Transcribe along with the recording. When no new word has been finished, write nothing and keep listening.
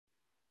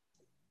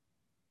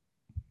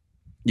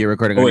You're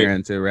recording Oh on your wait,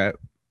 end too, right?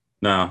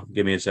 no,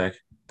 give me a sec.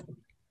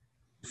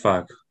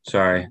 Fuck.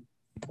 Sorry.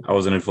 I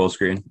wasn't in full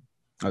screen.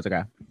 Oh, it's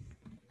okay.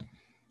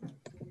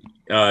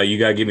 You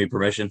gotta give me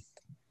permission.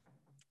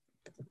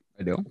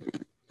 I do.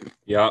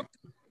 Yep.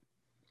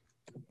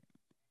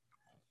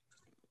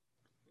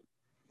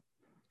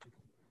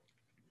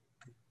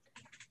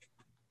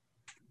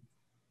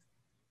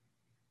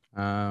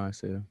 Oh, I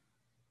see.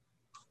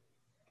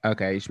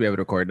 Okay, you should be able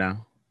to record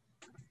now.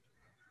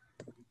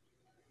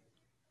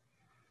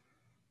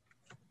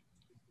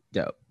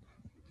 Dope.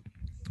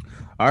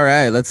 All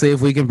right, let's see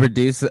if we can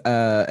produce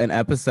an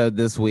episode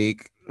this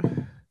week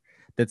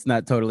that's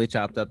not totally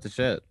chopped up to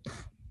shit.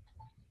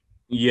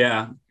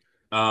 Yeah.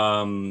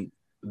 Um,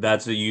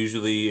 that's a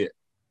usually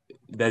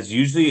it's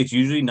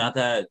usually not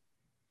that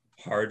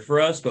hard for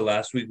us, but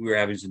last week we were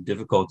having some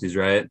difficulties,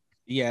 right?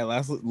 Yeah,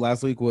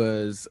 last week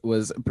was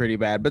pretty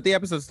bad, but the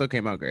episode still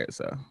came out great.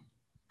 So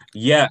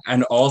Yeah,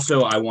 and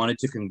also I wanted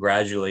to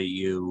congratulate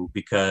you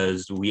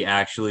because we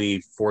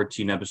actually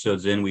 14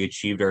 episodes in, we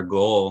achieved our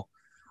goal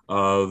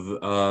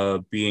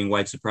of being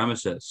white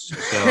supremacists.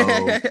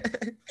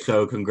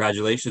 So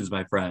congratulations,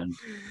 my friend.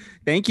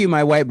 thank you,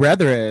 my white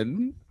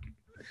brethren.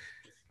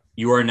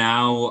 You are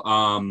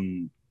now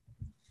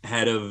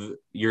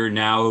you're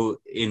now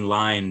in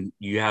line.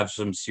 You have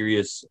some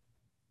serious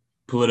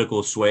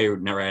political sway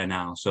right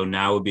now. So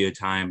now would be a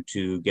time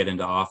to get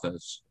into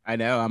office. I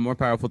know I'm more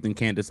powerful than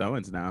Candace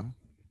Owens now.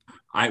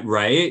 I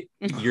right?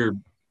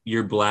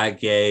 You're black,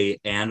 gay,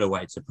 and a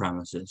white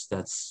supremacist.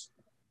 That's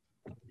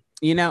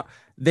You know,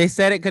 they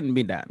said it couldn't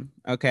be done.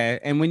 Okay.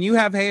 And when you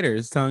have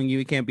haters telling you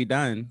it can't be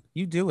done,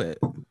 you do it.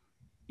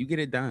 You get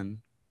it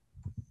done.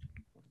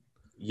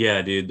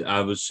 yeah, dude.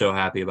 I was so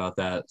happy about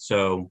that.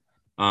 So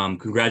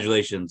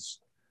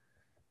congratulations.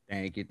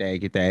 Thank you,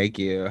 thank you, thank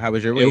you. How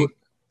was your It week?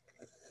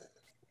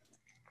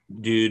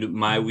 dude,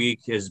 my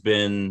week has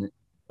been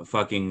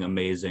fucking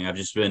amazing. I've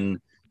just been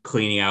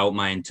cleaning out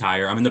my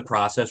entire I'm in the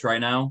process right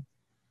now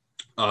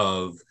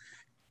of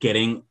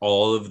getting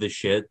all of the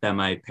shit that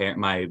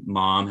my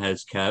mom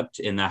has kept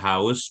in the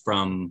house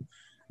from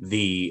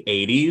the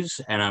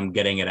 80s, and I'm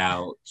getting it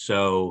out.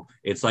 So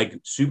it's like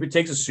super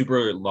takes a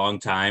super long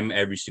time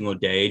every single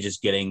day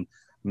just getting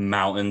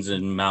mountains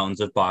and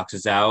mountains of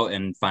boxes out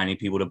and finding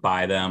people to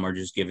buy them or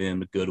just giving them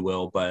the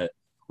goodwill, but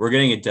we're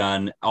getting it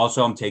done.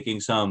 Also, I'm taking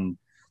some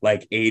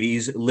like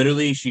 80s.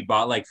 Literally, she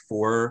bought like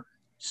four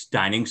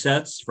dining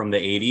sets from the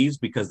 80s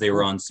because they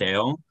were Ooh. on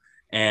sale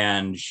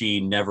and she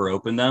never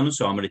opened them.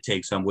 So I'm going to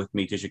take some with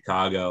me to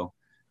Chicago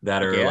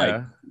that Heck are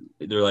like,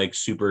 yeah. they're like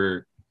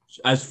super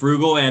as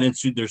frugal and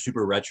they're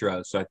super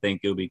retro. So I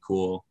think it'll be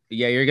cool.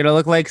 Yeah, you're gonna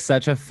look like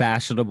such a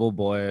fashionable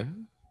boy.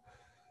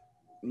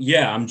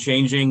 Yeah, I'm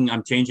changing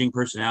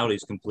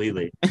personalities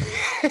completely.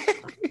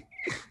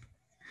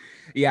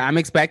 Yeah, I'm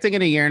expecting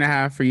in a year and a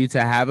half for you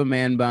to have a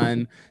man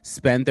bun,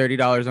 spend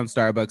 $30 on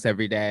Starbucks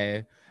every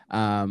day.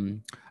 I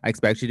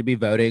expect you to be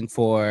voting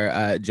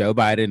for Joe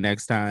Biden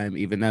next time,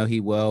 even though he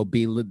will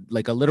be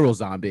like a literal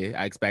zombie.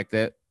 I expect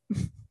it.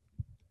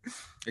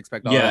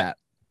 Expect all of Yeah, that.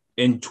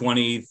 in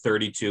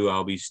 2032,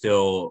 I'll be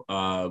still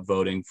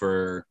voting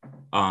for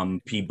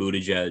Pete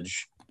Buttigieg,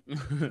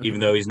 even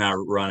though he's not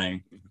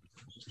running.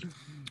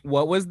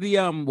 What was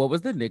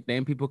the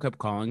nickname people kept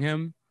calling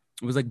him?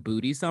 It was like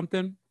booty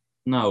something.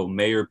 No,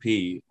 Mayor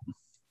Pete.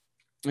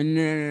 No,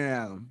 no, no,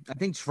 no. I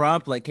think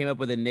Trump like came up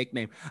with a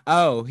nickname.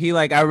 Oh, he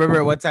like I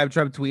remember one time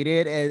Trump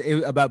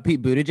tweeted about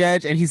Pete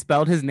Buttigieg and he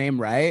spelled his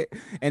name right,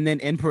 and then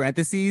in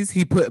parentheses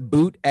he put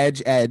boot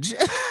edge edge.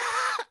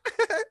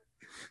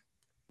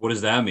 What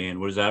does that mean?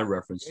 What is that a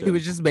reference He to?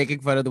 was just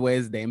making fun of the way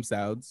his name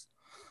sounds.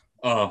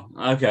 Oh,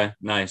 okay,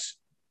 nice.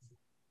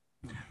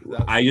 That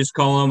was I just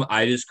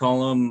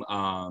call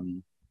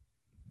him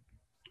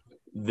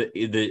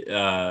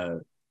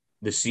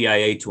the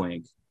CIA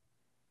twink.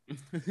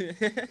 funny.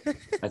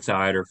 That's how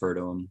I'd refer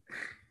to him.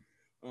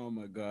 Oh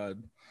my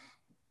god.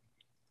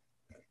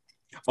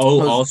 Oh,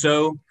 Was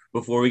also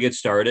before we get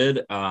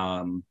started,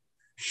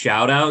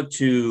 shout out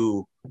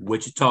to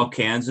Wichita,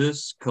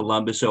 Kansas,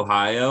 Columbus,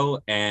 Ohio,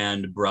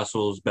 and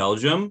Brussels,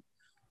 Belgium.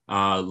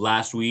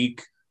 Last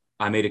week,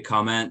 I made a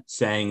comment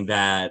saying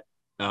that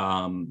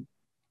um,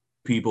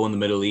 people in the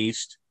Middle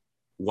East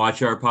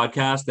watch our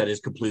podcast. That is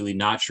completely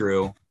not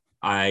true.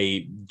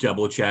 I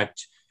double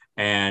checked,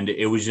 and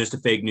it was just a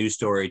fake news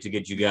story to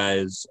get you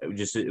guys.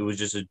 It was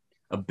just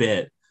a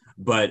bit,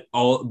 but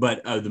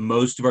the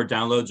most of our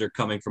downloads are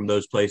coming from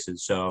those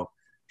places. So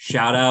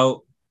shout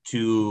out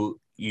to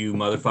you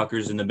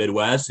motherfuckers in the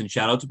Midwest, and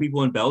shout out to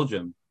people in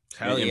Belgium,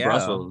 hell in yeah.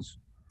 Brussels.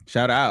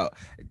 Shout out.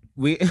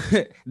 We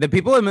the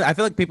people in I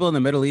feel like people in the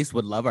Middle East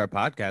would love our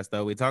podcast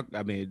though. We talk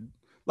I mean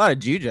a lot of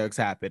Jew jokes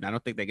happen. I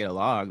don't think they get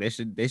along. They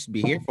should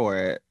be here for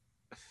it.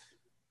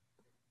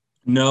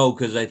 No,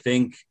 because I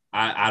think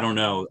I don't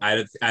know. I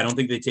don't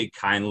think they take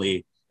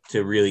kindly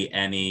to really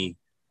any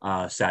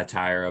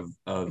satire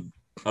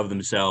of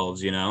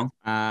themselves. You know,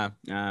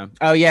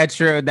 Oh yeah,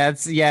 true.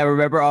 That's yeah.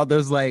 Remember all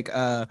those like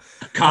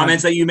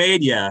comments that you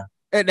made. Yeah,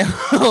 And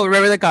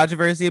remember the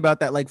controversy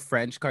about that like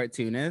French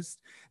cartoonist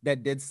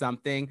that did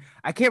something?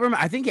 I can't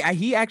remember. I think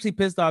he actually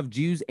pissed off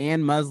Jews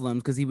and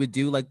Muslims because he would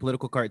do like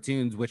political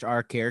cartoons which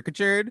are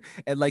caricatured,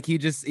 and like he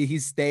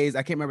stays.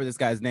 I can't remember this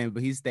guy's name,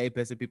 but he stayed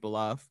pissing people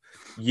off.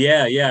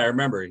 Yeah, I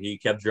remember. He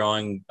kept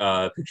drawing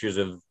pictures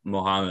of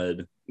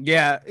Muhammad.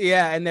 Yeah,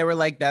 and they were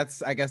like,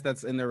 I guess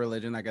that's in their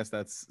religion. I guess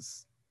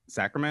that's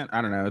sacrament.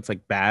 I don't know. It's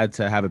like bad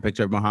to have a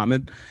picture of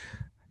Muhammad.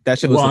 That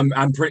shit was. Well,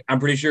 I'm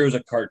pretty sure it was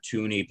a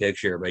cartoony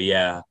picture, but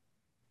yeah,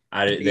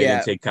 they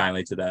didn't take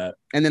kindly to that.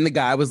 And then the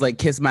guy was like,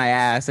 "Kiss my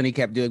ass," and he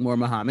kept doing more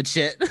Muhammad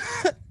shit.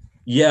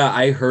 Yeah,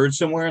 I heard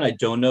somewhere, and I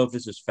don't know if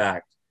this is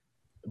fact,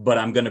 but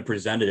I'm going to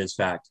present it as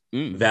fact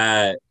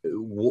that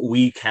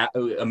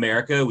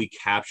America, we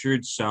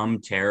captured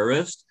some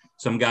terrorist,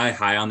 some guy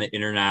high on the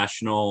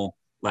international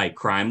like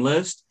crime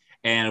list,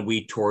 and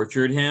we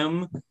tortured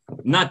him.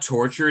 Not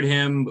tortured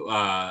him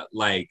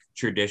like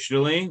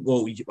traditionally.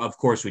 Well, of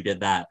course we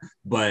did that,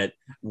 but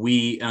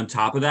we on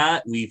top of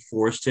that, we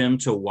forced him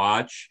to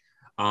watch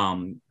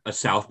a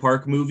South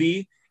Park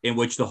movie in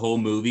which the whole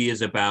movie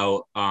is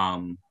about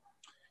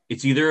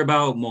it's either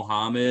about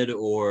Muhammad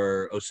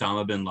or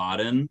Osama bin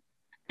Laden,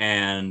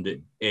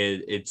 and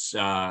it's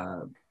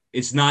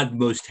not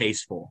most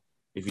tasteful,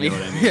 if you know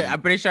what I mean.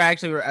 I'm pretty sure I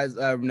actually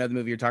know the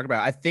movie you're talking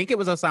about. I think it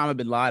was Osama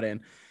bin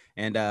Laden,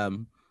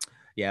 and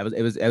yeah,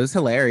 it was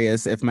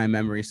hilarious if my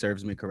memory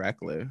serves me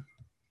correctly.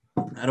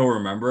 I don't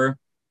remember,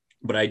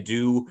 but I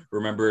do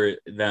remember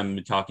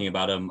them talking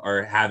about him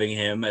or having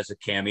him as a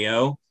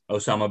cameo,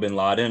 Osama bin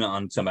Laden,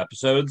 on some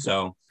episodes.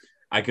 So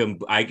I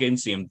can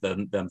see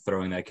them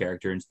throwing that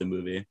character into the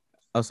movie.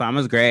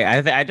 Osama's great.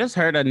 I just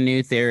heard a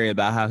new theory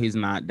about how he's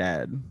not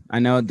dead. I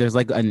know there's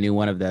like a new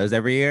one of those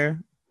every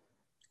year.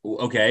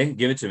 Okay,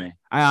 give it to me.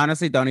 I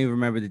honestly don't even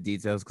remember the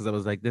details because I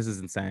was like, this is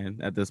insane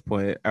at this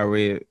point. Are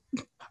we?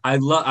 I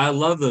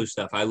love those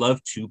stuff. I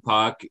love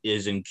Tupac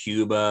is in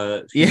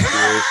Cuba,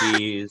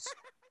 conspiracies.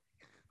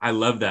 I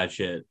love that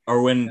shit.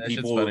 Or when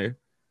people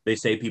they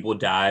say people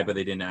die, but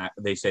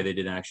they say they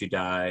didn't actually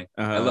die.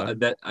 I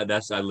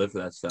live for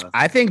that stuff.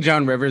 I think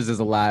Joan Rivers is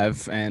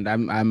alive, and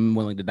I'm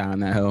willing to die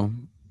on that hill.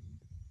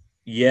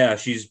 Yeah,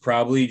 she's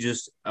probably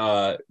just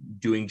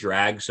doing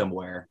drag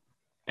somewhere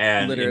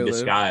and literally in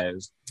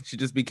disguise. She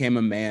just became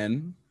a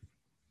man.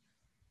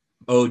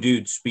 Oh,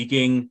 dude!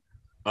 Speaking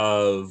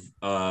of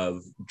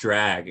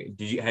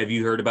drag, have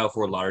you heard about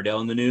Fort Lauderdale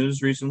in the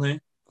news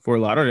recently? Fort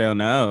Lauderdale,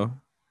 no.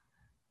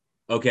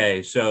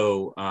 Okay,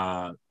 so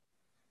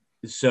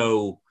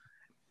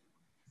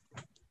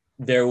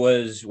there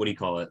was, what do you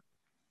call it?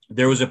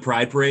 There was a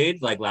pride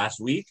parade like last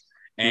week,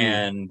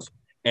 and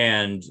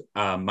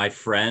my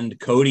friend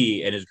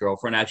Cody and his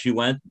girlfriend actually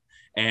went,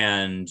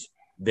 and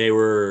they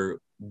were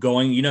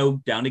going,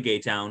 down to Gay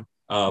Town,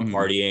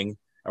 partying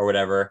or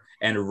whatever.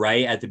 And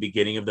right at the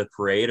beginning of the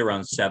parade,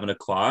 around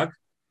 7:00,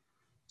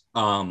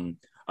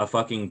 a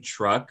fucking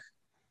truck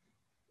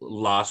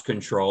lost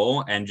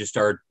control and just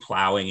started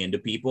plowing into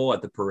people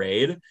at the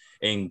parade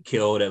and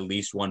killed at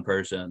least one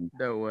person.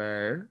 No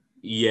way.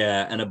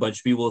 Yeah, and a bunch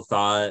of people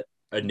thought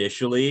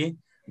initially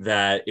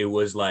that it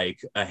was like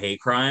a hate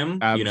crime.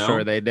 I'm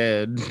sure they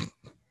did.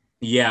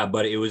 Yeah,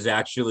 but it was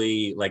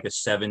actually like a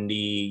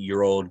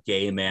 70-year-old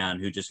gay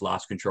man who just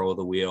lost control of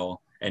the wheel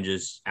and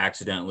just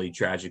accidentally,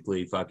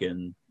 tragically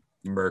fucking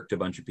murked a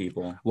bunch of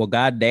people. Well,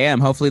 goddamn.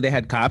 Hopefully they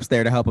had cops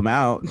there to help him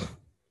out.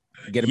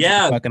 Get him to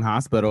the fucking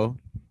hospital.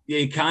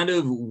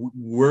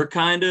 We're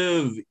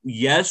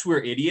yes,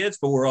 we're idiots,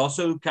 but we're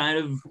also kind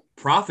of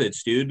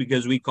prophets, dude,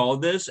 because we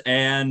called this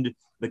and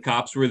the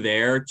cops were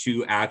there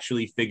to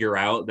actually figure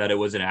out that it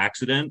was an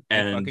accident.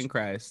 And fucking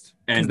Christ.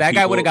 And that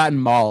guy would have gotten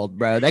mauled,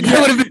 bro. That guy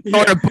would have been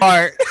torn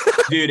apart.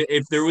 Dude,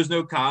 if there was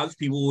no cops,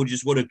 people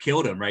would have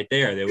killed him right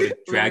there. They would have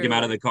dragged him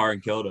out of the car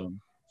and killed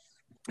him.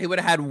 He would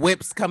have had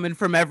whips coming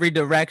from every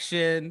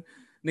direction.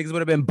 Niggas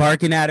would have been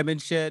barking at him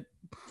and shit.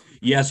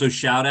 Yeah, so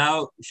shout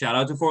out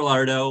to Fort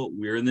Lauderdale.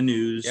 We're in the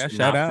news. Yeah,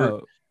 shout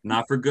out.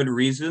 Not for good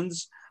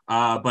reasons.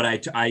 But I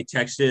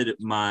texted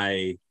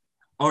I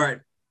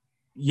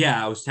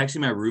was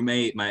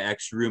texting my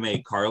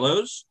ex-roommate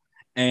Carlos,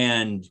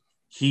 and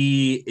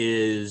he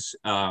is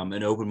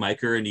an open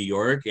micer in New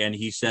York, and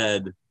he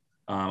said,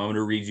 I'm going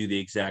to read you the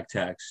exact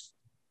text.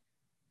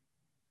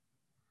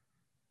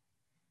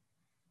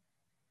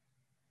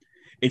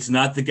 It's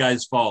not the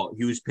guy's fault.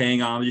 He was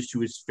paying homage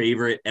to his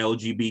favorite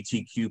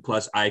LGBTQ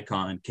plus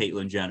icon,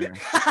 Caitlyn Jenner.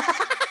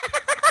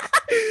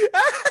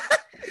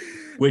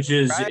 Which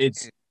is,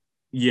 right.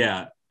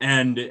 Yeah.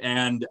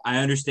 And I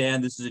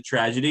understand this is a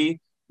tragedy,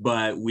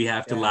 but we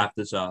have to laugh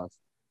this off.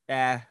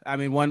 Yeah. I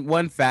mean,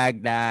 one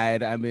fag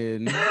died. I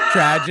mean,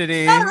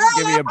 tragedy.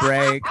 Give me a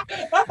break.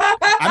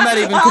 I'm not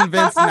even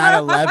convinced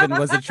 9/11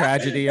 was a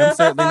tragedy. I'm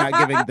certainly not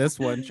giving this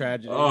one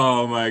tragedy.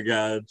 Oh my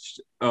God.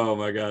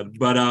 But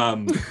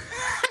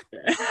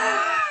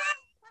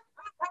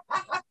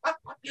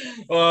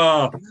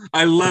oh,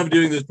 I love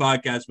doing this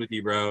podcast with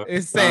you, bro.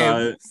 It's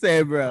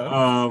same, bro.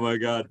 Oh my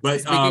God.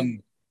 But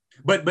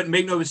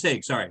make no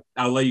mistake. Sorry,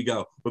 I'll let you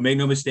go. But make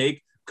no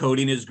mistake,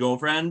 Cody and his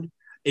girlfriend,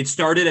 it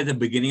started at the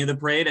beginning of the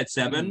parade at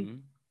 7. Mm-hmm.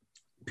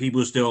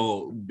 People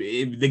still,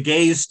 the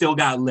gays still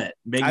got lit.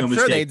 Make no I'm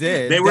sure they mistake.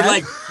 did. They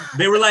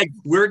were like,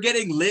 we're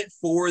getting lit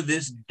for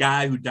this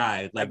guy who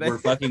died. Like we're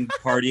fucking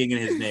partying in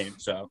his name.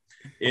 So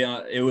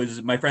yeah, it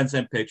was. My friend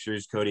sent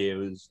pictures, Cody.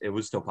 It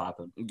was still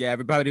popping. Yeah,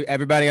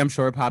 everybody, I'm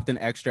sure popped an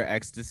extra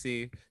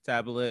ecstasy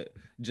tablet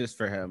just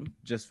for him.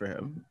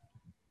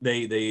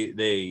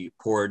 They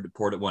poured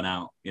one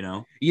out. You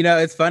know,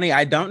 it's funny.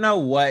 I don't know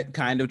what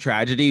kind of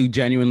tragedy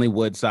genuinely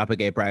would stop a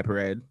gay pride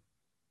parade.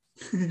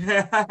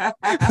 That's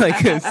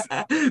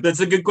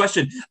a good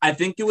question. I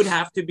think it would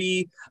have to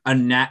be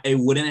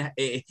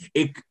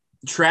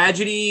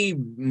tragedy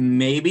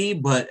maybe,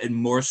 but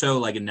more so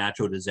like a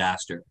natural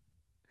disaster.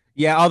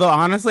 Yeah, although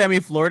honestly, I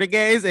mean, Florida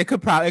gays, it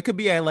could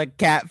be a like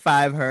Cat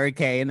 5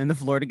 hurricane, and the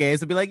Florida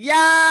gays would be like,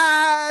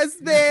 yes,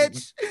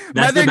 bitch,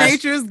 Mother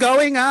Nature's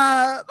going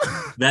up.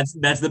 That's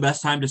the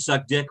best time to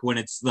suck dick, when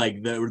it's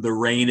like the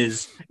rain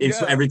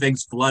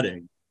everything's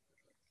flooding.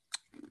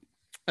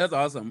 That's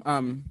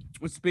awesome.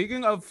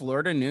 Speaking of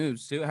Florida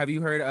news too, have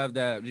you heard of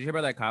did you hear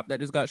about that cop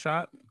that just got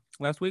shot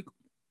last week?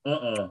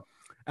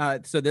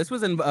 So this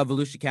was in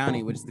Volusia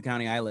County, which is the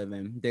county I live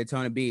in,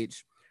 Daytona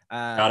Beach.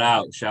 Shout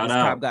out. This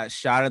cop got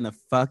shot in the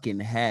fucking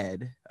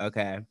head.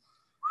 Okay.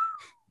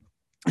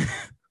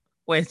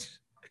 Which,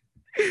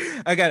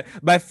 okay,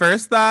 my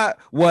first thought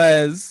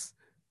was,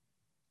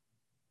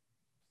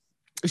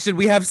 should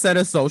we have sent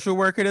a social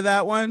worker to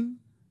that one?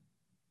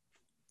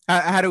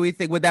 How do we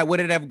think would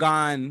it have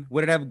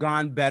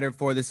gone better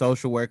for the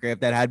social worker if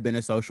that had been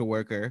a social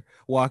worker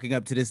walking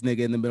up to this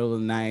nigga in the middle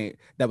of the night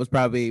that was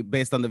probably,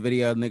 based on the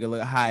video, nigga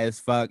look high as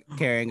fuck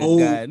carrying a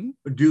gun?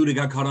 Dude, it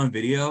got caught on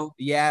video?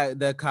 Yeah,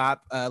 the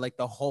cop, like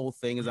the whole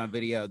thing is on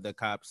video, the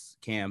cop's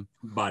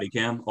body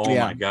cam. Oh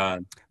yeah. My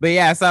god. But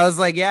yeah, so I was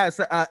like, yeah,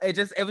 so it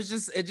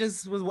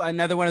just was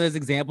another one of those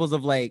examples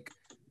of like,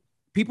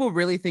 people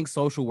really think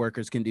social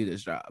workers can do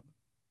this job.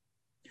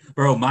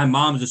 Bro, my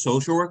mom's a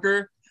social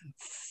worker.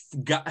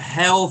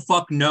 Hell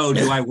fuck no,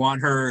 do I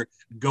want her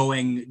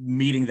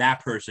meeting that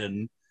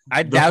person.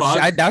 I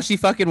doubt she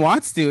fucking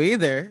wants to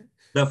either.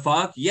 The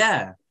fuck?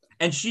 Yeah.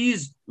 And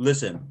she's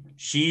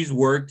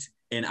worked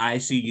in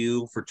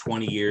ICU for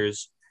 20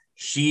 years.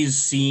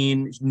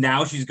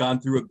 Now she's gone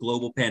through a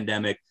global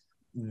pandemic.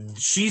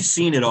 She's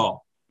seen it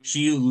all.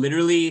 She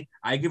literally,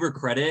 I give her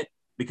credit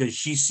because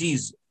she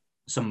sees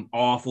some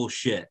awful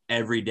shit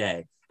every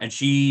day. And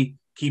she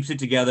keeps it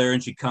together,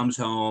 and she comes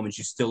home, and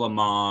she's still a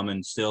mom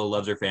and still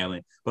loves her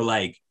family. But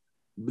like,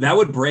 that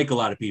would break a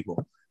lot of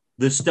people.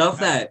 The stuff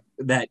that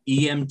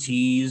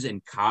EMTs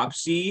and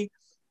cops see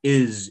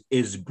is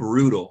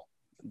brutal.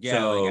 Yeah,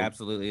 so, like,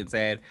 absolutely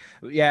insane.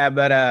 Yeah,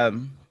 but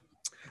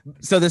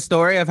so the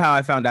story of how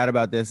I found out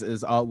about this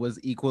was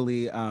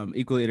equally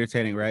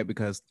entertaining, right?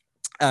 Because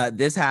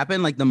this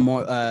happened like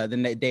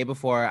the day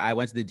before I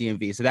went to the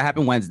DMV. So that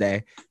happened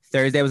Wednesday.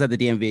 Thursday I was at the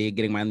DMV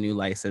getting my new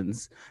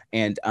license,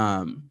 and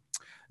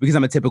because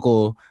I'm a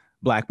typical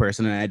Black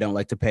person and I don't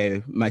like to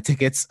pay my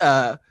tickets.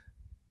 But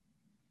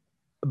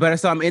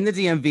so I'm in the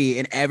DMV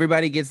and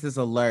everybody gets this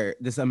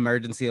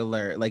emergency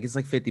alert. Like it's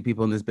like 50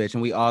 people in this bitch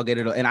and we all get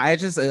it. And I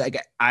just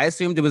I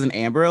assumed it was an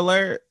Amber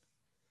Alert,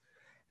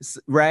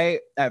 right?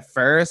 At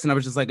first. And I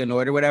was just like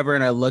annoyed or whatever.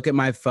 And I look at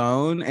my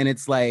phone and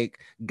it's like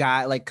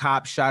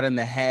cop shot in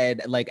the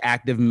head, like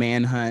active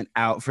manhunt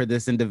out for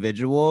this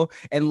individual.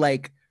 And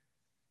like,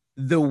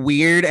 the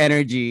weird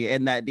energy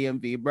in that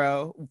DMV,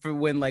 bro, for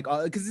when like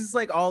because it's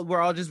like we're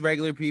all just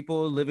regular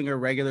people living our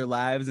regular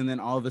lives, and then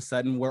all of a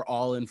sudden we're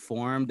all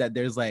informed that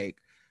there's like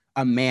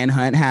a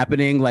manhunt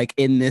happening like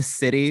in this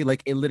city,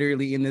 like it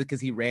literally in this,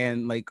 because he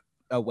ran like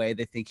away.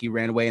 They think he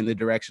ran away in the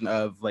direction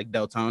of like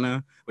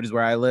Deltona, which is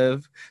where I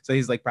live. So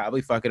he's like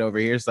probably fucking over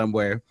here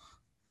somewhere.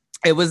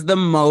 It was the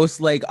most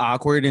like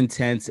awkward,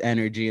 intense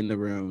energy in the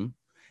room.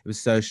 It was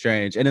so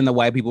strange. And then the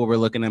white people were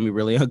looking at me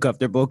really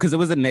uncomfortable because it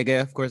was a nigga.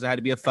 Of course, I had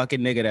to be a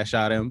fucking nigga that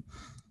shot him.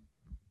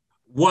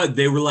 What?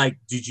 They were like,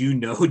 did you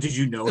know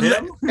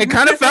him? It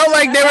kind of felt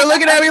like they were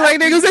looking at me like,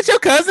 nigga, was that your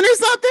cousin or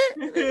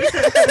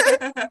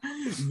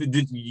something?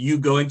 Did you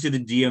going to the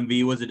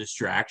DMV was a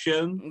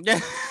distraction?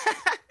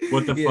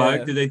 What the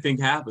fuck did they think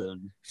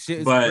happened?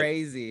 Shit was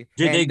crazy.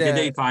 Did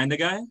they find the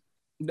guy?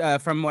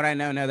 From what I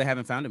know, no, they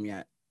haven't found him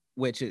yet,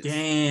 which is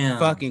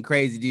fucking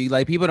crazy, dude.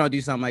 Like, people don't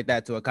do something like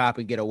that to a cop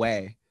and get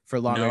away for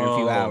longer than a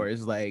few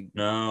hours. Like,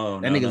 that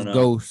nigga's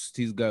ghost.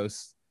 He's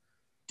ghost.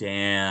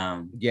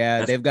 Damn.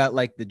 Yeah, they've got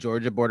like the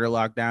Georgia border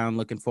lockdown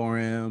looking for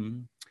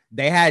him.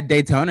 They had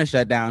Daytona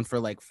shut down for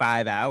like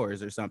 5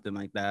 hours or something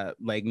like that.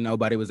 Like,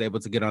 nobody was able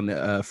to get on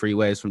the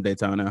freeways from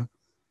Daytona.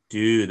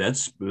 Dude,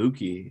 that's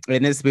spooky.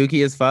 Isn't it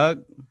spooky as fuck?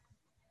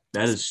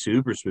 That is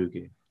super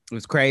spooky. It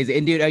was crazy.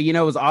 And dude,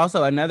 it was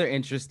also another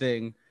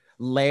interesting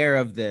layer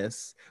of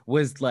this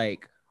was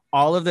like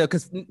all of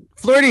because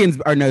Floridians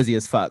are nosy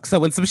as fuck. So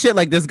when some shit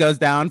like this goes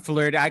down,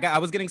 Florida, I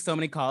was getting so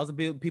many calls of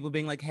people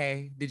being like,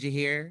 hey, did you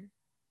hear?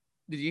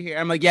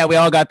 I'm like, yeah, we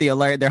all got the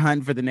alert. They're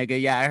hunting for the nigga.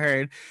 Yeah, I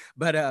heard.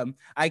 But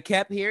I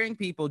kept hearing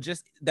people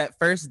just that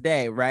first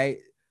day, right?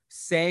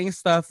 saying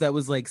stuff that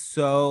was like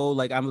so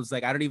like I was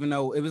like I don't even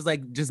know, it was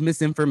like just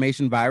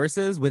misinformation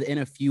viruses within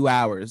a few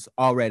hours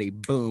already.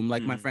 Boom.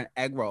 Like my friend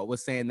Eggroll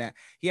was saying that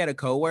he had a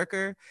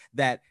coworker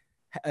that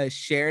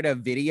shared a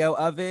video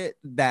of it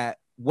that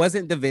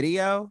wasn't the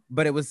video,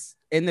 but it was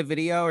in the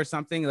video or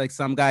something. Like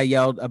some guy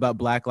yelled about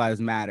Black Lives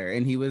Matter,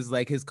 and he was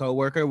like, his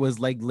coworker was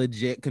like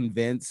legit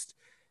convinced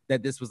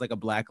that this was like a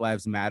Black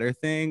Lives Matter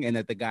thing, and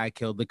that the guy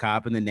killed the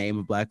cop in the name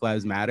of Black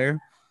Lives Matter.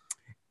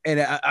 And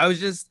I was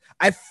just,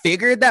 I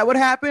figured that would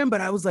happen,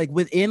 but I was like,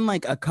 within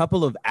like a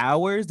couple of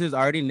hours, there's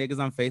already niggas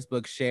on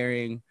Facebook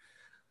sharing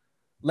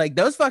like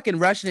those fucking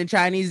Russian and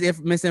Chinese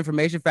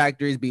misinformation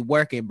factories be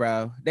working,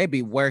 bro. They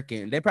be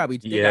working. They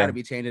gotta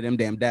be changing them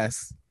damn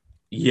desks.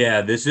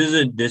 Yeah, this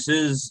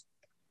is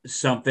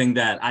something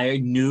that I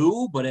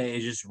knew, but it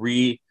just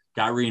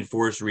got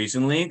reinforced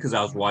recently because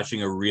I was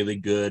watching a really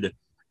good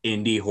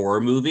indie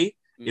horror movie.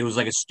 It was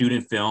like a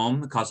student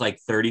film. It cost like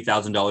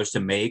 $30,000 to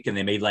make, and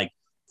they made like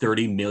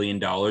 $30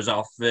 million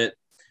off of it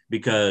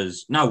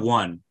because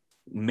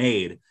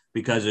made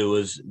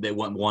because they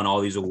won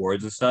all these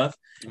awards and stuff.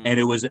 And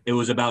it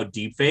was about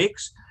deep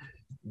fakes.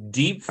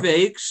 Deep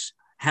fakes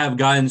have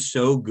gotten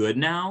so good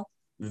now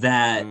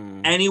that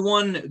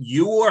anyone,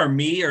 you or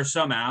me or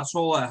some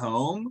asshole at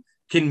home,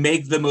 can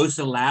make the most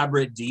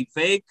elaborate deep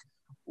fake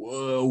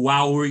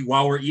while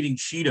we're eating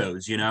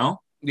Cheetos, you know?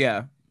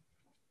 Yeah.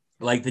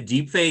 Like the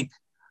deep fake,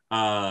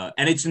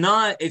 and it's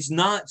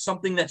not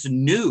something that's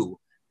new.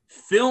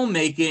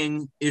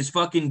 Filmmaking is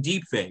fucking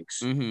deep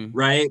fakes,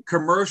 right?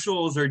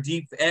 Commercials are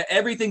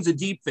everything's a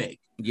deep fake.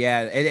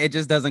 Yeah, it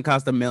just doesn't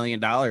cost $1 million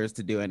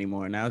to do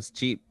anymore. Now it's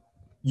cheap.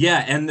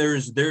 Yeah, and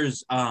there's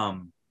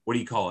what do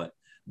you call it?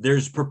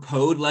 There's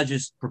proposed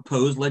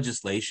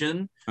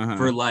legislation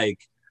for like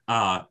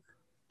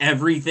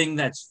everything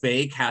that's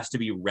fake has to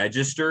be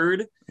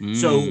registered.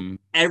 So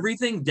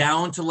everything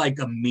down to like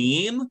a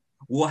meme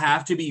will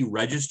have to be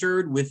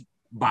registered with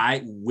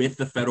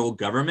the federal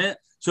government.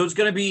 So it's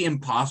going to be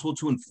impossible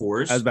to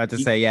enforce. I was about to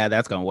say, yeah,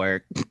 that's going to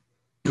work. It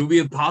would be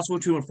impossible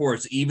to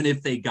enforce even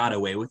if they got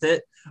away with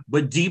it.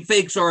 But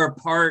deepfakes are a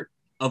part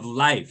of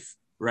life,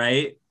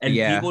 right? And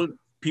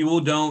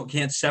people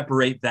can't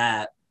separate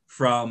that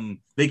from,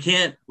 they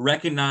can't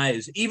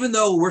recognize, even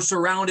though we're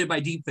surrounded by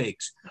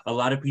deepfakes, a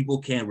lot of people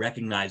can't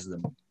recognize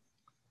them.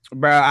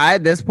 Bro,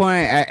 at this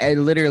point, I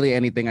literally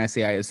anything I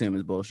see, I assume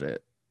is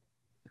bullshit.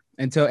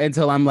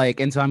 Until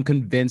I'm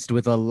convinced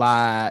with a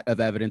lot of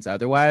evidence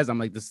otherwise, I'm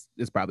like, this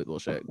is probably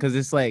bullshit. Because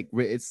it's like,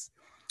 it's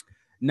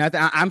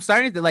nothing. I'm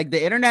starting to like,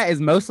 the internet is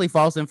mostly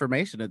false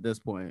information at this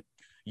point.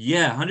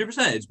 Yeah,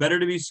 100%. It's better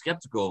to be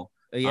skeptical.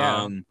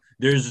 Yeah.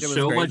 There's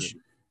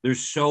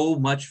so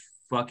much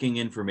fucking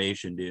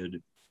information,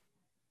 dude.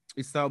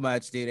 It's so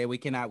much, dude. And we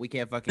can't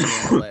fucking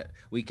handle it.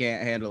 We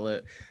can't handle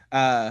it.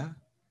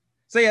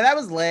 So yeah, that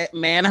was lit.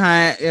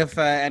 Manhunt. If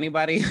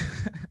anybody,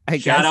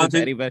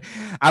 anybody,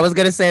 I was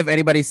gonna say if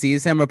anybody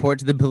sees him, report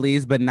to the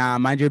police. But nah,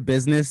 mind your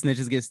business.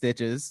 Snitches get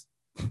stitches.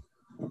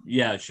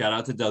 Yeah, shout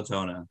out to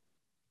Deltona.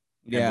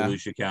 Yeah,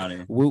 Volusia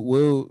County. Woo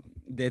woo.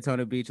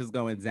 Daytona Beach is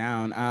going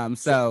down.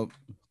 So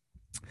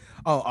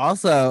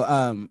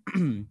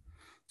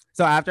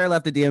So after I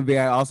left the DMV,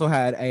 I also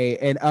had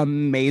an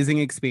amazing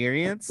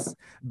experience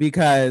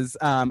because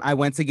I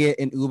went to get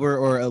an Uber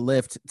or a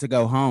Lyft to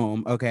go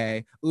home.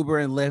 Okay. Uber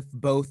and Lyft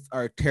both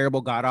are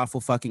terrible, god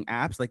awful fucking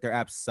apps. Like their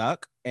apps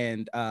suck.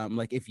 And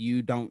like if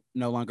you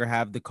no longer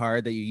have the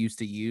card that you used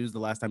to use the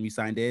last time you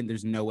signed in,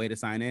 there's no way to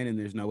sign in and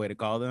there's no way to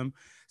call them.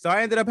 So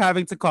I ended up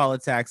having to call a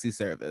taxi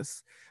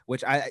service,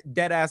 which I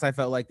dead ass, I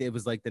felt like it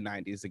was like the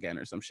 90s again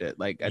or some shit.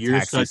 Like You're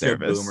taxi such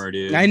service. a boomer,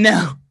 dude. I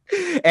know.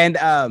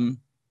 And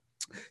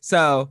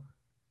so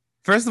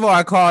first of all,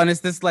 I call and it's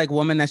this like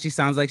woman that she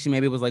sounds like she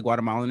maybe was like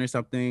Guatemalan or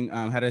something,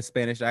 had a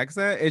Spanish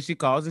accent, and she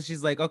calls and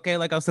she's like, okay,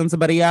 like I'll send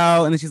somebody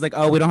out, and then she's like,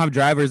 oh, we don't have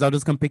drivers, I'll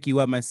just come pick you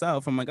up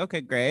myself. I'm like,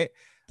 okay, great.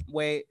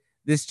 Wait,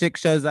 this chick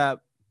shows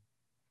up,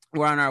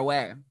 we're on our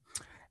way,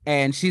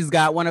 and she's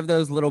got one of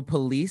those little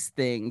police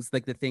things,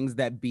 like the things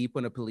that beep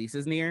when a police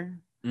is near.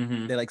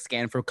 They like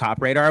scan for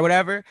cop radar or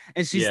whatever,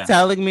 and she's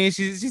telling me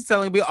she's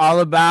telling me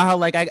all about how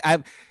like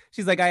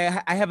she's like,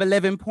 I have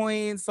 11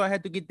 points, so I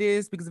had to get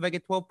this because if I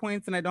get 12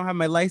 points and I don't have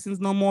my license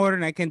no more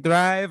and I can't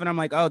drive. And I'm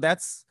like, oh,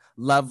 that's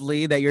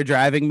lovely that you're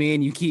driving me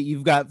and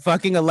you've got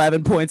fucking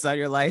 11 points on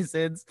your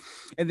license.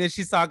 And then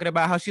she's talking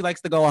about how she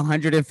likes to go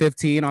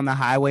 115 on the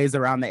highways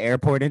around the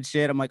airport and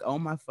shit. I'm like, oh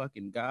my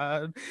fucking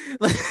God.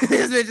 Like,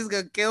 this bitch is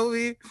gonna kill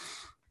me.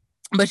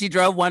 But she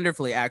drove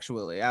wonderfully,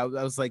 actually. I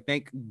was like,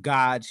 thank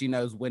God she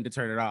knows when to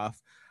turn it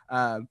off.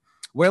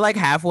 We're like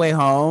halfway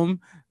home.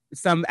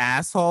 Some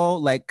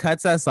asshole like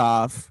cuts us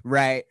off,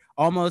 right?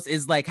 Almost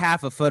is like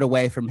half a foot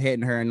away from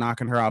hitting her and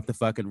knocking her off the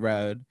fucking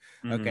road.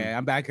 Okay,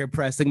 I'm back here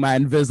pressing my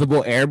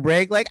invisible air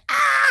brake, like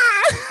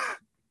ah!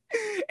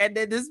 And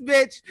then this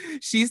bitch,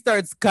 she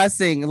starts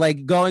cussing,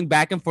 like going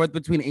back and forth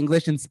between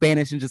English and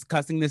Spanish and just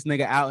cussing this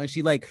nigga out. And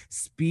she like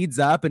speeds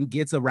up and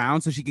gets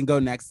around so she can go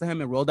next to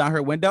him and roll down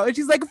her window. And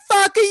she's like,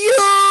 fuck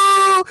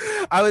you.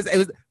 It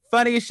was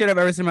Funniest shit I've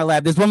ever seen in my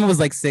life. This woman was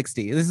like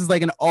 60. This is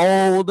like an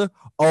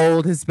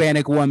old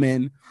Hispanic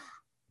woman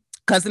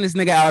cussing this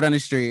nigga out on the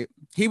street.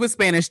 He was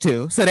Spanish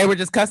too. So they were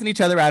just cussing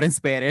each other out in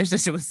Spanish.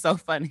 This shit was so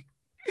funny.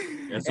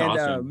 That's And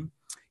awesome.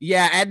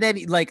 yeah, and then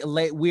like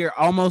late, we're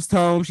almost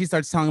home. She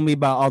starts telling me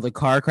about all the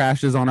car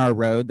crashes on our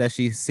road that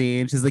she's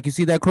seen. She's like, "You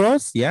see that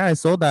cross? Yeah, I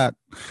saw that."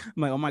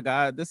 I'm like, "Oh my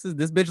god, this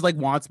bitch like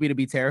wants me to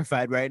be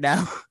terrified right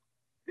now."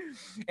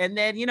 And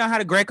then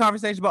had a great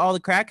conversation about all the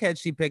crackheads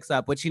she picks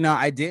up, which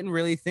I didn't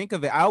really think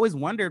of it. I always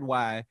wondered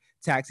why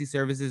taxi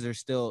services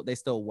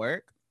still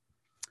work.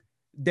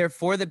 They're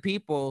for the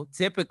people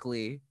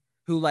typically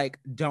who like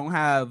don't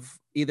have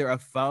either a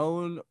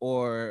phone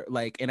or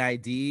like an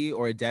ID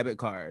or a debit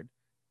card,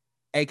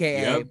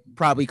 aka Yep.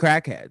 probably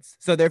crackheads.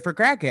 So they're for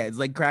crackheads.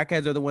 Like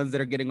crackheads are the ones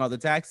that are getting all the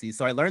taxis.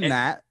 So I learned And,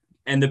 that.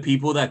 and the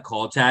people that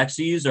call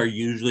taxis are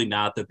usually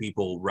not the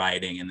people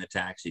riding in the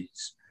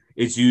taxis.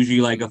 It's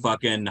usually like a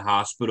fucking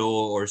hospital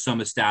or some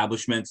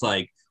establishments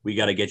like, we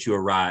got to get you a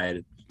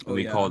ride, and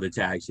we call the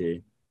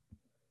taxi.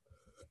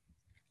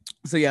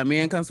 So yeah, me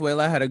and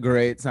Consuela had a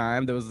great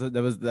time. It was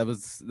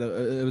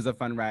a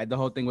fun ride. The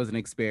whole thing was an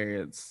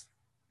experience.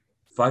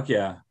 Fuck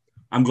yeah.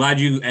 I'm glad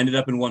you ended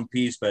up in one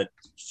piece, but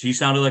she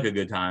sounded like a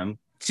good time.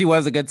 She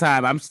was a good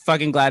time. I'm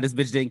fucking glad this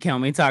bitch didn't kill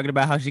me talking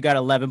about how she got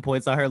 11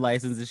 points on her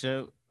license and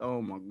shit.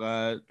 Oh my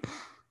god.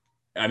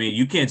 I mean,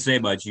 you can't say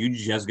much. You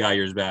just got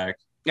yours back.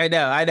 I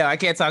know. I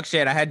can't talk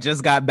shit. I had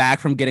just got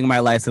back from getting my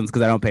license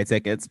because I don't pay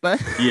tickets.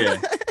 But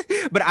Yeah,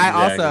 but I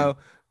exactly. also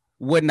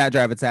would not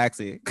drive a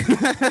taxi.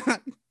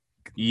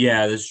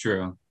 Yeah, that's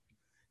true.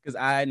 Because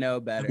I know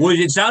better. Well,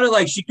 it sounded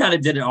like she kind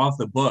of did it off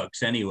the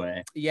books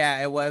anyway.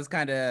 Yeah, it was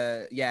kind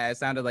of, it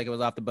sounded like it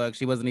was off the book.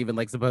 She wasn't even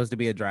like supposed to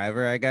be a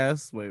driver, I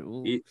guess.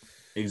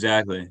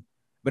 Exactly.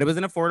 But it was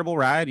an affordable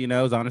ride, It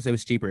was honestly, it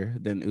was cheaper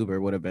than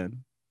Uber would have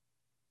been.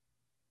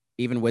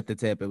 Even with the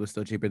tip, it was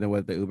still cheaper than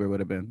what the Uber would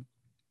have been.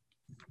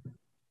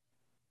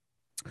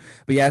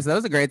 But yeah, so that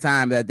was a great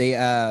time that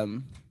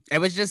it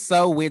was just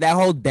so weird. That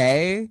whole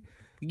day,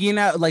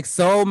 like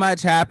so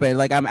much happened.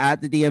 Like I'm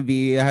at the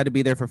DMV. I had to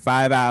be there for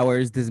 5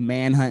 hours. This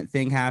manhunt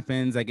thing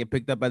happens. I get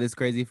picked up by this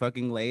crazy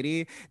fucking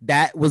lady.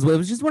 It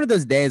was just one of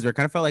those days where it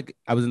kind of felt like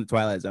I was in the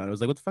Twilight Zone. I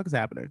was like, what the fuck is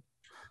happening?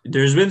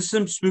 There's been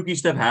some spooky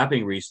stuff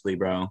happening recently,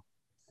 bro.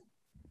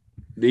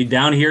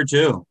 Down here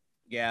too.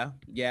 Yeah. I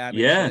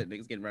mean, yeah. Shit,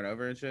 niggas getting run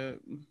over and shit.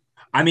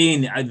 I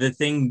mean, the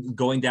thing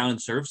going down in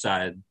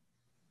Surfside.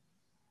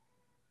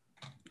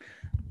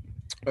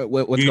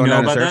 What's going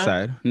on in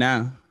Surfside?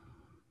 No.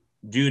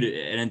 Dude,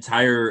 an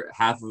entire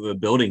half of a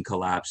building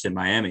collapsed in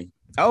Miami.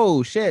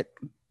 Oh shit!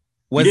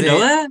 You didn't know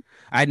that?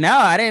 I know.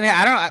 I didn't.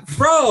 I don't.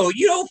 Bro,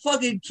 you don't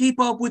fucking keep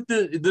up with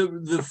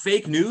the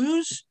fake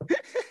news,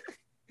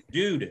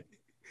 dude.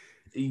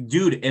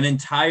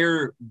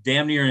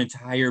 Damn near an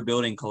entire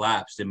building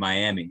collapsed in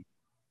Miami,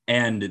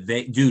 and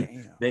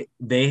they've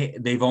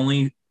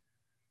only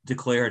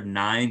declared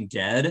 9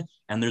 dead,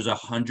 and there's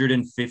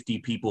 150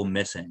 people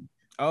missing.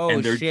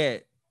 Oh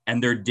shit!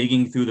 And they're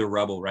digging through the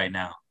rubble right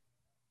now.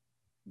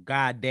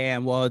 God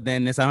damn. Well,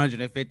 then it's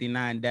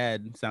 159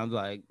 dead. Sounds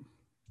like.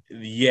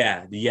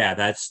 Yeah.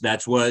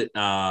 That's what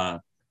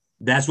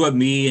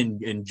me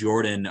and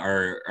Jordan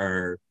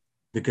are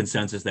the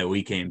consensus that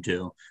we came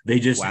to. They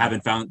just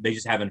haven't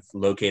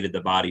located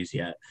the bodies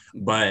yet.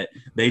 But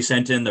they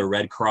sent in the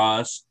Red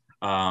Cross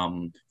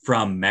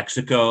from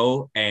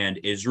Mexico and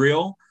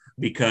Israel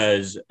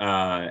because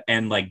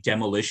and like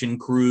demolition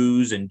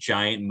crews and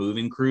giant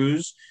moving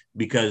crews,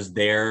 because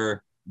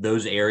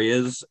those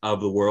areas of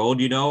the world,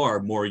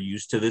 are more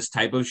used to this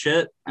type of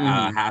shit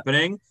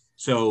happening.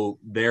 So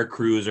their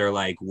crews are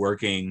like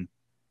working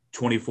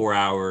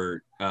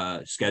 24-hour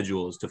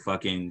schedules to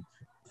fucking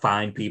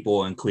find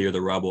people and clear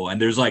the rubble.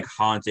 And there's like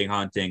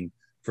haunting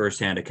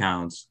firsthand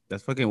accounts.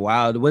 That's fucking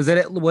wild. Was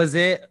it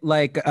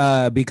like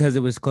because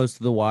it was close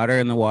to the water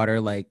and the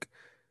water like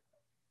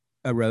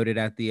eroded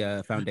at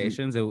the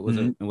foundations? It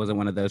wasn't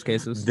one of those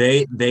cases.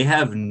 They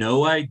have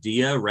no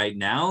idea right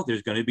now.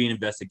 There's going to be an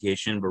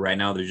investigation, but right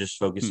now they're just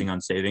focusing on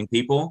saving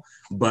people.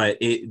 But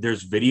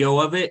there's video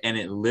of it, and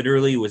it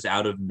literally was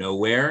out of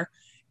nowhere.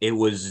 It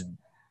was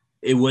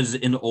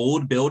an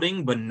old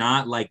building, but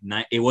not like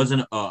it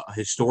wasn't a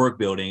historic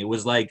building. It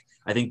was like,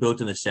 I think, built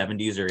in the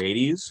 70s or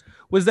 80s.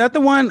 Was that the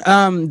one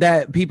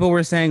that people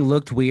were saying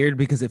looked weird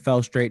because it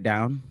fell straight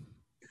down?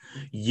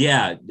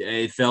 Yeah,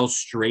 it fell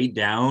straight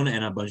down,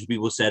 and a bunch of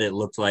people said it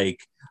looked like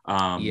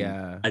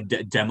a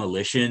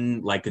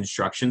demolition, like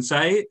construction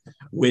site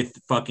with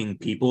fucking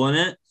people in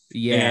it.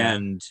 Yeah,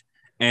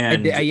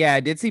 and I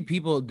did see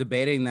people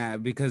debating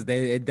that because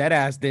dead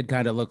ass did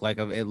kind of look like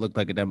it looked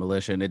like a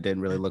demolition. It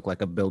didn't really look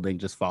like a building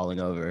just falling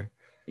over.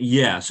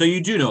 Yeah, so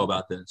you do know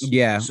about this.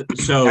 Yeah,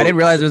 so I didn't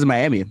realize it was in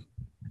Miami.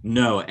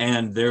 No,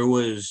 and there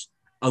was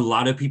a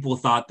lot of people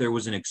thought there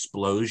was an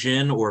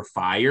explosion or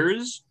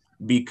fires,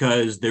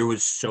 because there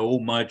was so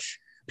much.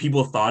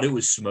 People thought it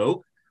was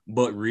smoke,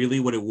 but really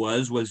what it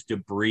was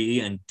debris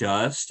and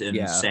dust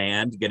and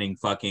sand getting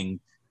fucking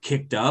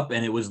kicked up,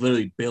 and it was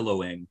literally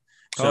billowing.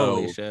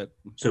 Holy shit.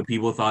 So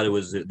people thought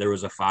there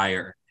was a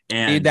fire,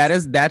 Dude,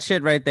 And that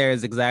shit right there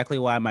is exactly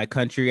why my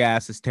country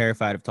ass is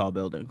terrified of tall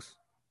buildings.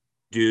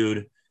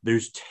 dude,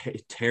 there's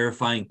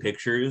terrifying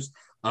pictures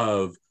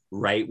of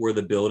right where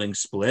the building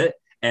split,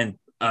 and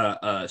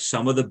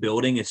some of the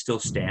building is still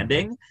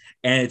standing,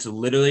 and it's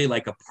literally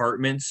like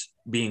apartments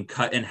being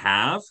cut in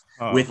half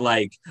Oh, with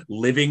like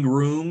living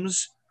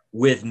rooms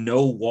with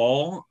no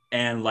wall,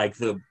 and like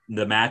the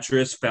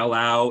mattress fell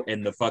out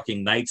and the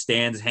fucking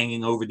nightstands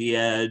hanging over the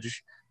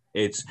edge.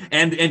 It's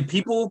and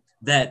people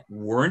that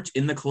weren't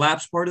in the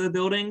collapse part of the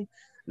building,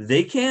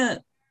 they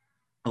can't,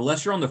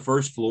 unless you're on the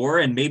first floor,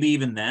 and maybe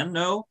even then,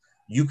 no,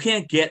 you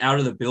can't get out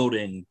of the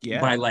building yeah.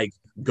 by like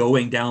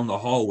going down the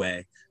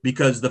hallway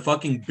because the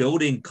fucking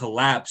building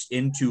collapsed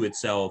into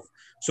itself.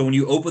 So when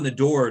you open the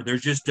door,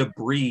 there's just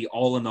debris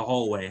all in the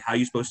hallway. How are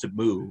you supposed to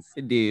move?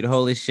 Dude,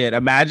 holy shit.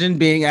 Imagine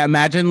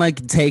like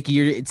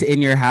it's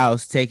in your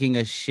house taking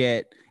a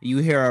shit. You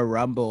hear a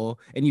rumble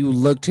and you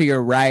look to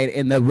your right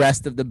and the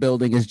rest of the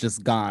building is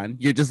just gone.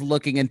 You're just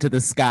looking into the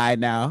sky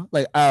now.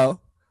 Like, oh,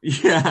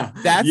 Yeah,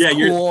 that's yeah,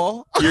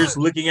 cool. you're just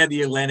looking at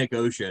the Atlantic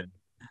Ocean.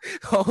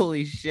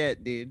 Holy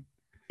shit, dude.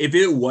 If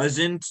it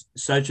wasn't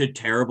such a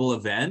terrible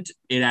event,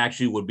 it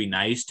actually would be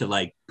nice to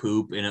like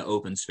poop in an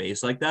open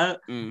space like that.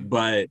 Mm.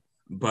 But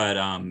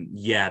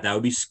yeah, that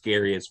would be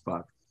scary as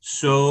fuck.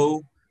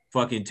 So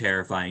fucking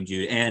terrifying,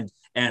 dude. And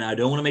I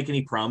don't want to make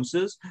any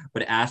promises,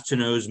 but Ask to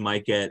Knows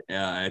might get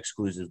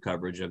exclusive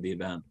coverage of the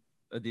event.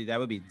 Dude, that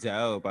would be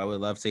dope. I would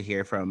love to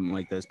hear from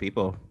like those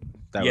people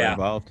that were Yeah,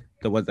 involved,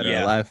 the ones that are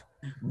yeah. alive.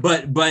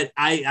 But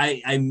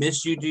I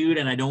miss you, dude,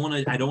 and I don't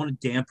want to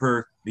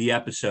damper the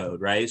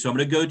episode, right? So I'm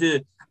gonna go to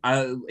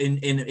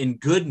in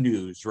good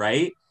news,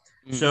 right?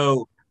 Mm.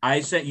 So I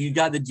sent you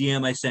got the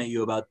DM I sent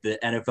you about the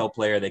NFL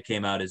player that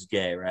came out as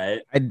gay, right?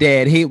 I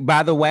did. He,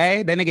 by the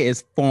way, that nigga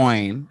is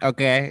fine.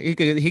 Okay, he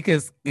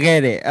could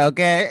get it.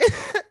 Okay.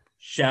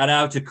 Shout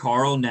out to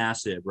Carl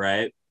Nassib,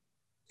 right?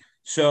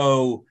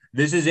 So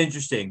this is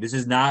interesting. This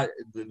is not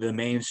the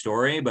main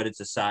story, but it's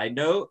a side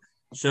note.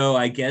 So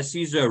I guess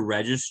he's a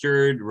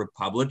registered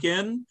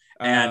Republican,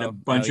 and Oh yeah. a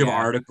bunch of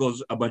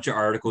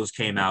articles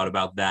came out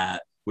about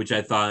that, which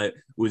I thought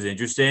was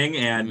interesting.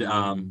 And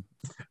Mm.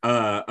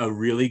 a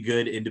really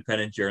good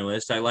independent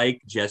journalist I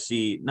like,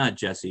 not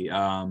Jesse.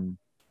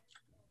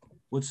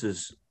 What's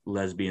this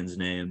lesbian's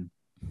name?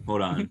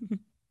 Hold on,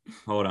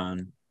 hold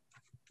on.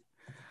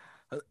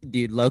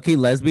 Dude, low-key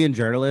lesbian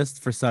journalists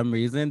for some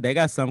reason, they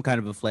got some kind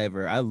of a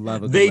flavor. I love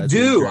a good They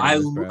lesbian do.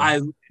 journalist,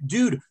 bro.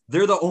 Dude,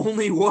 they're the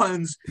only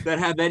ones that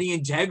have any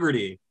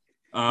integrity.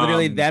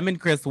 Literally Um, them and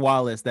Chris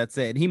Wallace, that's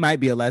it. He might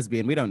be a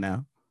lesbian. We don't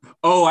know.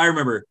 oh, I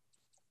remember.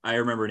 I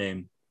remember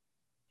name.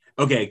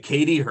 Okay,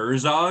 Katie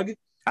Herzog.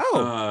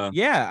 Oh, Uh,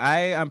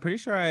 yeah. I'm pretty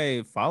sure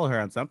I follow her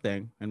on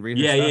something and read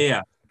her yeah, yeah,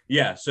 stuff.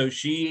 yeah, yeah. So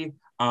she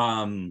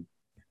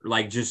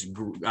like just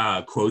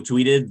quote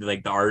tweeted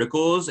like the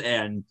articles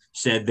and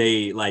said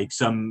they like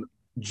some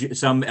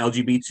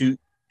LGBT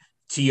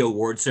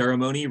award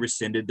ceremony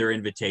rescinded their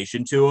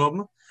invitation to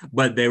them,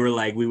 but they were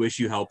like, "We wish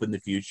you help in the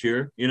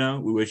future. You know,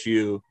 That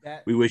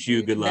we wish you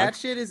dude, good luck." that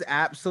shit is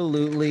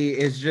absolutely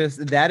it's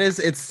just that is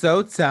it's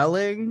so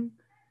telling.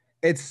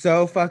 It's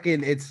so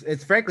fucking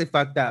it's frankly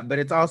fucked up, but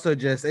it's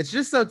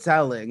just so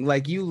telling.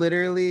 Like you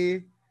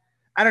literally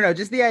I don't know,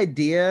 just the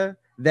idea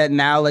that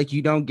now like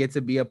you don't get to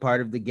be a part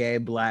of the gay,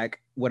 black,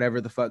 whatever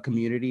the fuck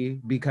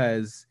community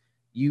because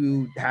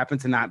you happen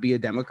to not be a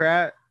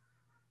Democrat.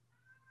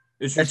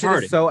 It's That shit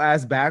is retarded. so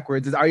ass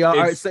backwards.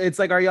 It's So it's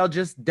like are y'all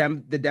just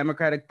the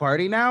Democratic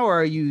Party now,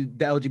 or are you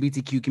the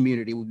LGBTQ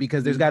community?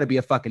 Because there's got to be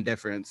a fucking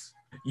difference.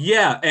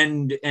 Yeah,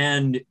 and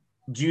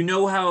do you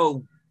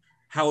know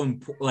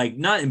like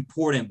not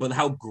important, but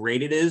how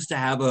great it is to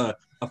have a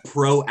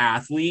pro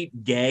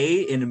athlete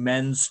gay in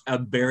a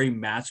very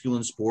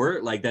masculine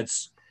sport? Like Like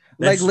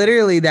that's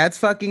literally, that's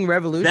fucking that's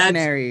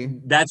revolutionary.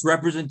 that's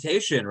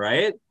representation,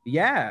 right?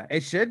 Yeah,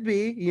 it should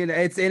be. You know,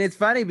 it's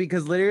funny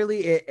because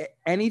literally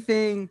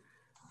anything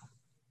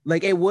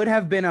like it would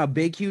have been a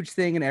big huge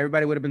thing and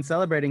everybody would have been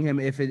celebrating him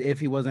if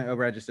he wasn't a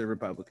registered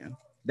Republican.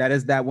 That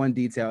is that one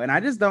detail. And I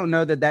just don't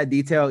know that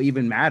detail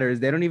even matters.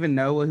 They don't even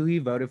know who he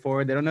voted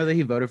for. They don't know that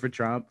he voted for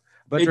Trump.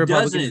 A bunch of It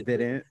Republicans doesn't.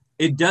 didn't.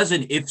 It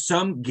doesn't. If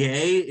some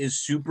gay is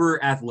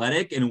super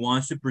athletic and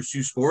wants to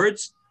pursue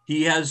sports,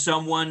 he has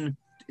someone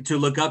to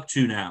look up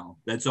to now.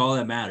 That's all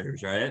that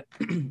matters, right?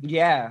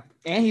 Yeah.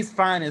 And he's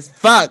fine as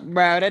fuck,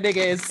 bro. That nigga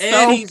is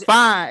And so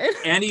fine.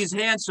 he's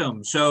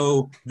handsome.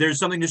 So there's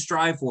something to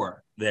strive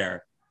for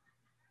there.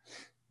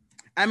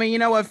 I mean, you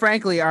know what?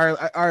 Frankly,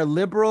 our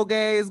liberal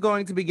gays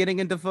going to be getting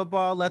into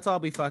football? Let's all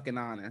be fucking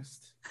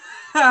honest.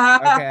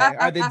 Okay.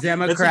 Are the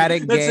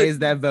Democratic gays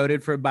that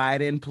voted for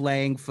Biden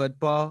playing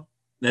football?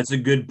 That's a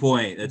good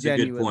point. That's a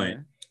good point.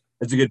 Genuinely.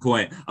 That's a good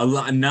point. A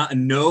lot, not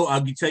no.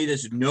 I'll tell you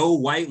this: no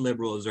white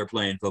liberals are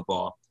playing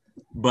football,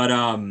 but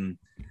I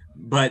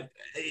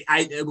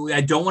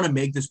don't want to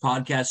make this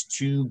podcast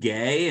too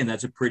gay, and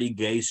that's a pretty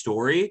gay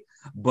story,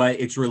 but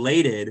it's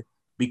related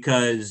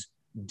because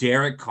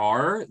Derek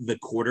Carr, the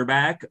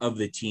quarterback of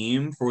the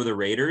team for the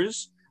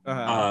Raiders,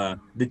 Uh-huh.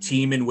 the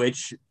team in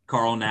which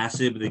Carl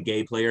Nassib, the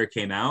gay player,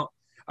 came out.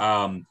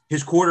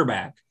 His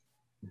quarterback,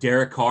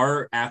 Derek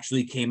Carr,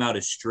 actually came out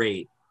as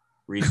straight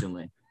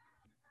recently.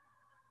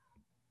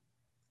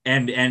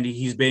 and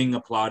he's being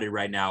applauded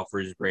right now for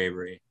his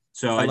bravery.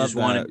 So I just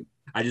wanted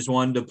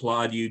to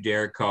applaud you,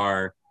 Derek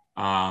Carr,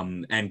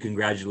 and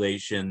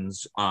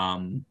congratulations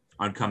on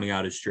coming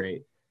out as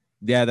straight.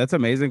 Yeah, that's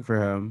amazing for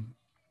him.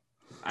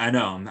 I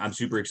know. I'm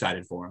super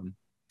excited for him.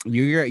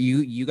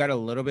 You got a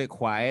little bit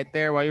quiet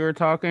there while you were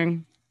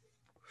talking.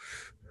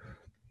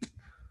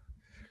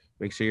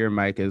 Make sure your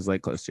mic is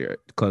like close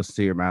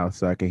to your mouth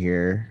so I can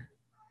hear.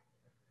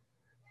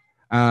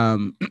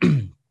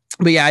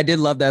 But yeah, I did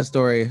love that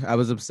story. I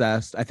was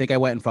obsessed. I think I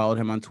went and followed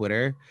him on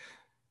Twitter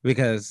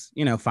because,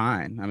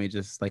 fine. I mean,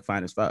 just like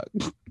fine as fuck.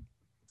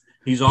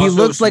 He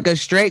looks like a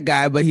straight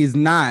guy, but he's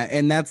not.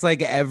 And that's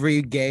like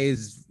every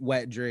gay's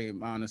wet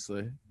dream,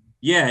 honestly.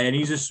 Yeah, and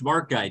he's a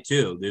smart guy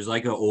too. There's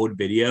like an old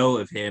video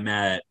of him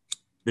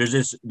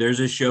there's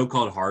a show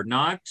called Hard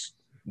Knocks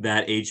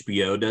that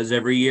HBO does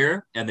every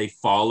year, and they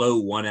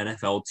follow one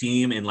NFL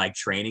team in like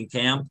training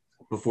camp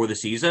before the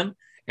season.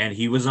 And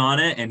he was on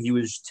it, and he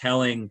was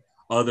telling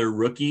other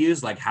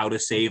rookies like how to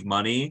save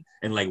money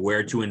and like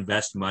where to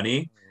invest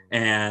money.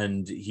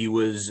 And he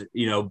was,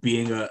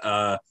 being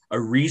a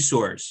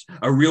resource,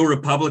 a real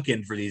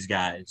Republican for these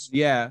guys.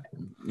 Yeah.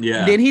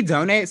 Yeah. Did he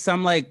donate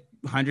some like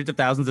hundreds of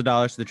thousands of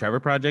dollars to the Trevor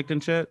Project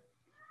and shit?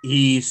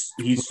 He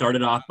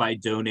started off by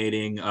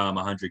donating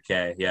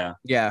 $100K. Yeah.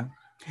 Yeah.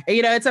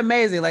 And, it's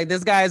amazing. Like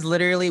this guy is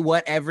literally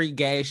what every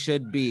gay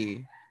should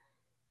be.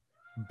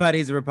 But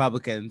he's a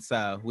Republican,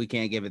 so we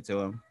can't give it to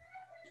him.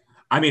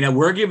 I mean,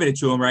 we're giving it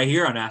to him right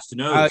here on Ask to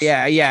Nose. Oh,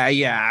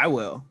 yeah. I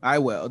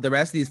will. The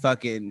rest of these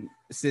fucking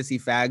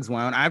sissy fags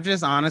won't. I'm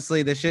just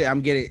honestly, the shit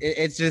I'm getting,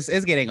 it's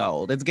getting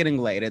old. It's getting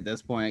late at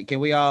this point. Can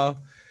we all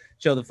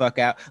chill the fuck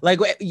out? Like,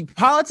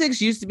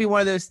 politics used to be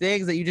one of those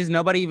things that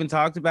nobody even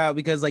talked about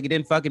because like it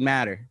didn't fucking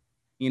matter,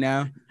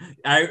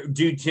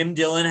 Dude, Tim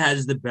Dillon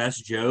has the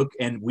best joke,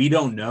 and we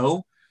don't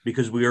know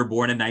because we were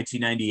born in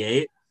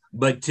 1998.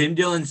 But Tim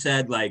Dillon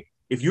said, like,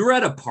 if you were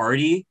at a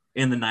party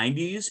in the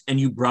 90s and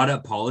you brought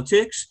up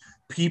politics,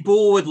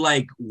 people would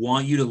like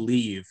want you to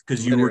leave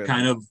because you were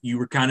kind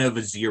of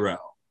a zero.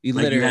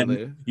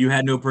 You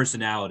had no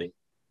personality.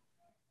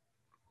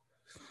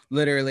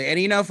 Literally.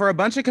 And for a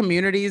bunch of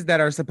communities that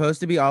are supposed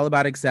to be all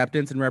about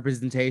acceptance and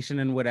representation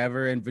and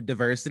whatever and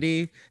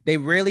diversity, they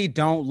really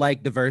don't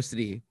like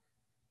diversity.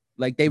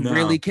 Like they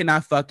really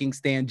cannot fucking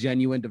stand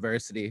genuine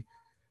diversity.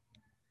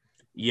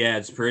 Yeah,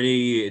 it's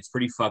pretty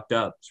fucked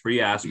up. It's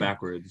pretty ass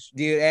backwards.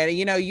 Dude,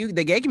 and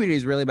the gay community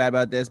is really bad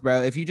about this,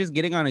 bro. If you just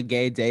getting on a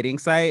gay dating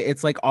site,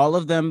 it's like all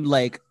of them,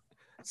 like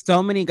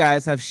so many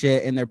guys have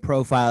shit in their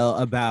profile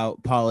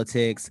about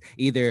politics.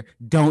 Either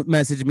don't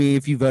message me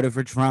if you voted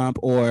for Trump,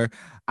 or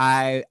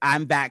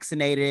I'm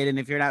vaccinated, and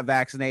if you're not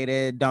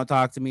vaccinated, don't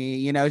talk to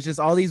me. It's just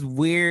all these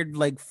weird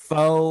like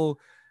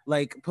faux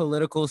like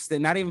political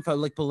not even faux,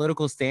 like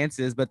political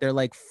stances, but they're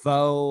like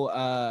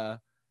faux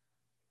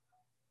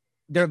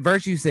they're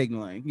virtue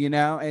signaling,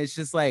 and it's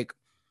just like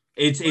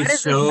it's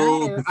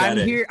so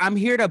pathetic. I'm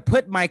here to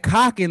put my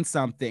cock in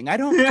something. I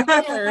don't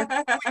care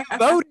who you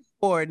voted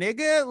for,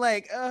 nigga.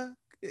 Like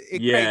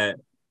yeah,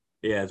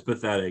 it's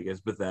pathetic.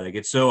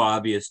 It's so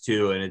obvious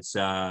too, and it's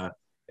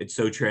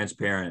so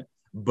transparent,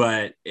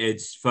 but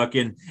it's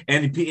fucking,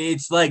 and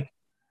it's like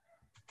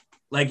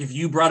if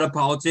you brought up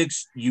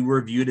politics, you were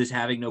viewed as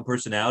having no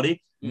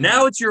personality.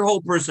 Now it's your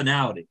whole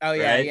personality. Oh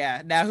yeah, right?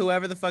 Yeah. Now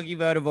whoever the fuck you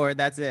voted for,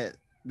 that's it.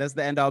 That's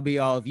the end all be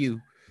all of you.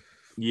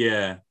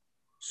 Yeah.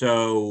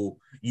 So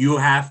you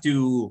have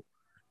to,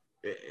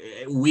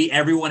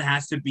 everyone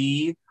has to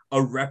be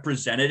a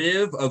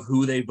representative of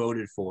who they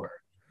voted for.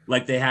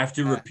 Like they have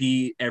to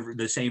repeat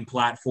the same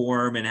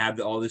platform and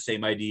have all the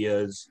same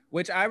ideas.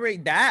 Which I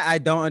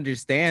don't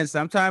understand.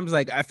 Sometimes,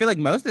 like, I feel like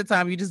most of the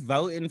time you just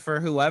voting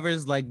for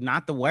whoever's like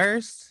not the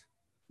worst.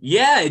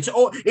 Yeah, it's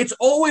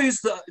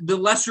always the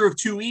lesser of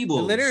two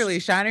evils. Literally,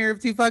 shinier of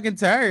two fucking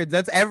turds.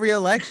 That's every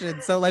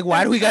election. So, like,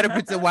 why do we gotta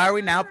pretend? Why are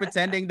we now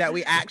pretending that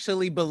we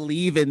actually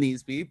believe in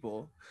these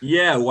people?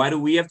 Yeah, why do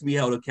we have to be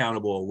held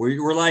accountable?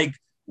 We're like,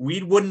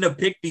 we wouldn't have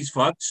picked these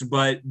fucks,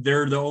 but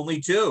they're the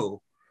only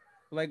two.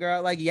 Like,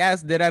 girl, like,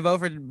 yes, did I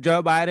vote for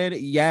Joe Biden?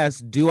 Yes.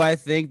 Do I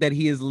think that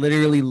he is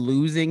literally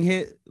losing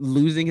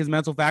his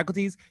mental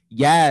faculties?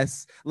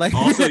 Yes. Like,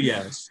 also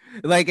yes.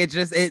 Like, it's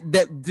just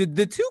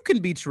the two can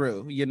be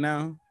true,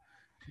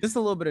 Just a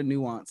little bit of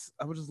nuance.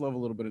 I would just love a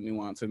little bit of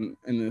nuance in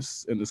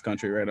this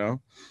country right now.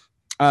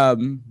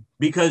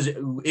 Because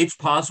it's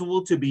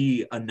possible to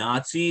be a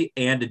Nazi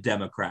and a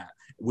Democrat,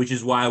 which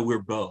is why we're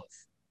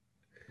both.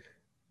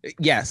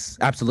 Yes,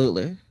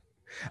 absolutely.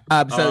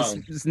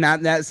 It's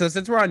not that. So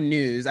since we're on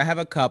news, I have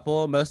a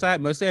couple.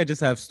 Mostly I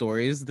just have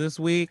stories this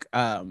week.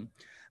 But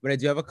I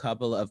do have a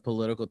couple of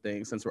political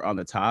things since we're on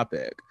the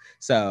topic.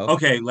 So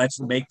okay, let's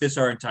make this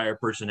our entire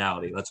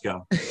personality. Let's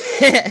go.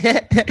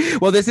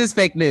 Well, this is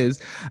fake news.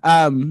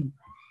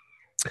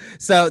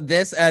 So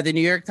this, the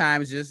New York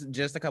Times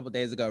just a couple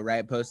days ago,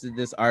 right, posted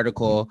this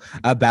article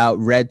about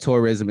red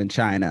tourism in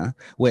China.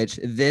 Which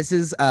this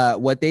is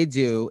what they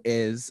do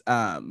is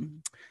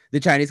the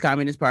Chinese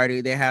Communist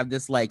Party. They have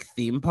this like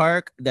theme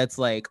park that's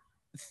like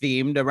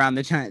themed around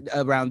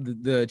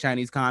the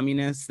Chinese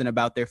communists and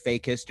about their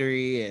fake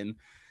history, and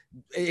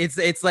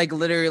it's like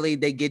literally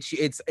they get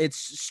you. It's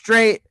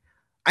straight.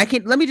 I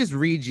can let me just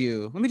read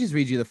you. Let me just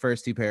read you the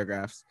first two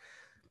paragraphs.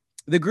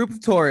 The group of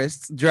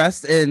tourists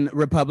dressed in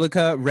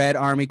Republica Red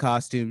Army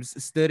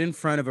costumes stood in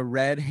front of a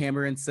red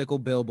hammer and sickle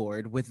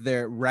billboard with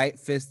their right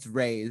fists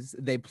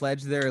raised. They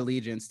pledged their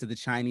allegiance to the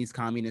Chinese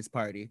Communist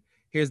Party.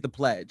 Here's the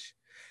pledge.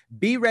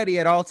 Be ready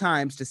at all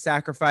times to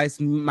sacrifice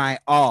my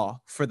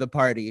all for the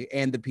party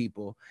and the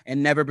people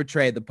and never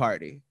betray the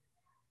party.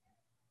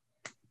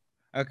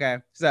 Okay.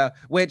 So,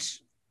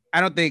 which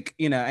I don't think,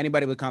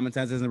 anybody with common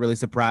sense isn't really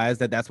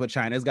surprised that that's what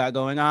China's got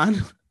going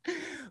on.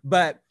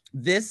 But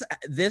this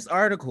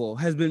article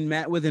has been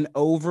met with an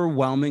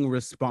overwhelming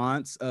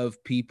response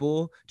of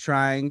people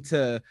trying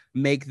to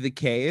make the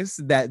case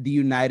that the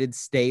United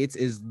States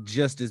is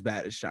just as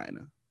bad as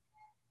China.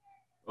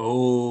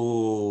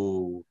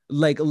 Oh,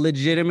 like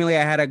legitimately,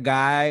 I had a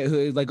guy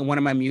who, like, one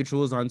of my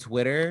mutuals on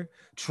Twitter,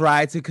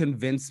 try to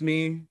convince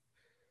me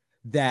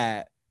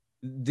that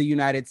the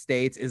United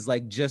States is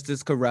like just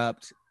as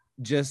corrupt,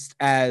 just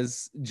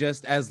as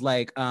just as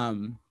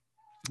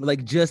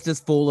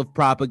full of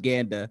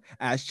propaganda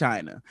as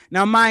China.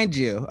 Now, mind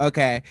you,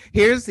 okay,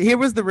 here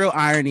was the real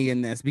irony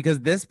in this, because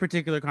this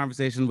particular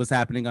conversation was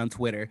happening on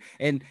Twitter,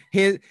 and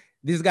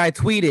this guy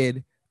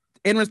tweeted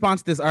in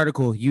response to this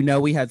article,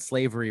 we had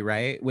slavery,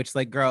 right? Which,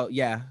 like, girl,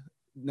 yeah,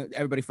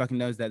 everybody fucking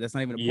knows that. That's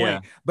not even a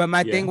point. But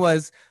my thing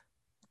was,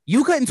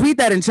 you couldn't tweet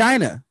that in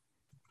China.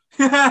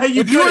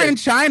 If you were in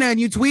China and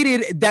you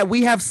tweeted that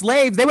we have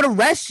slaves, they would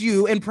arrest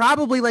you, and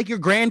probably like your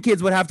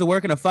grandkids would have to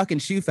work in a fucking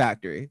shoe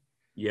factory.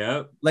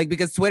 Yep. Like,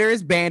 because Twitter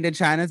is banned in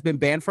China. It's been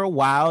banned for a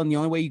while, and the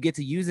only way you get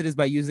to use it is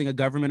by using a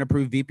government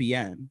approved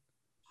VPN.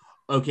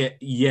 Okay,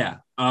 yeah.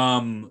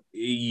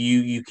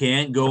 You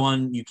can't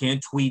you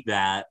can't tweet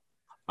that.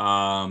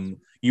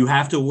 You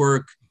have to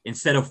work,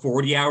 instead of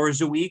 40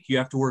 hours a week, you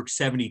have to work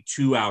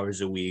 72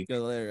 hours a week.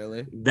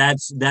 Literally.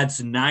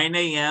 That's 9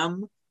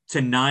 a.m.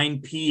 to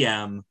 9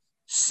 p.m.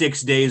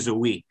 6 days a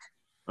week.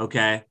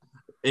 Okay.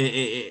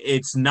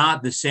 It's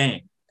not the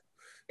same.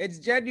 It's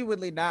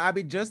genuinely not. I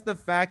mean, just the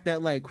fact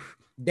that like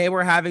they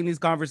were having these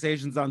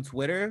conversations on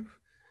Twitter,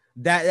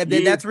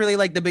 that's really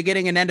like the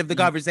beginning and end of the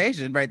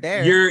conversation right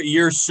there.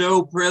 You're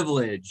so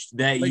privileged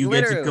that like, you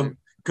literally get to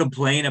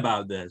complain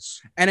about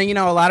this. And then,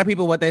 a lot of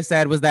people, what they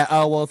said was that,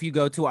 oh, well, if you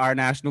go to our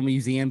national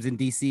museums in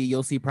DC,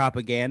 you'll see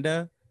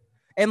propaganda.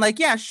 And like,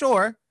 yeah,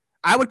 sure.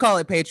 I would call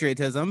it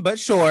patriotism, but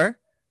sure.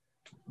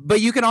 But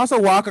you can also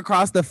walk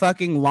across the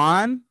fucking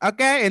lawn,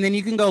 okay? And then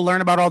you can go learn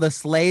about all the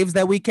slaves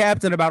that we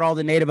kept and about all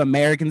the Native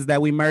Americans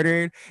that we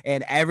murdered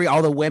and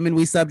all the women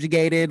we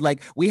subjugated.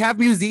 Like, we have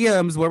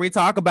museums where we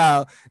talk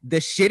about the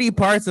shitty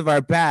parts of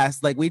our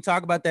past. Like, we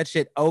talk about that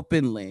shit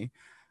openly,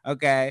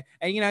 okay?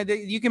 And,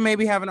 you can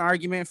maybe have an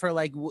argument for,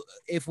 like,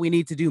 if we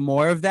need to do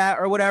more of that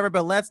or whatever,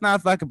 but let's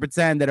not fucking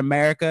pretend that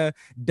America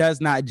does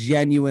not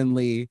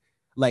genuinely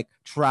like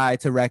try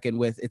to reckon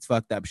with its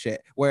fucked up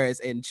shit. Whereas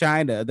in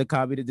China, the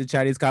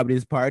Chinese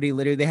Communist Party,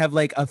 literally they have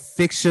like a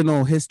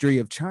fictional history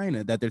of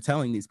China that they're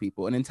telling these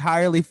people, an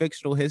entirely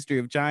fictional history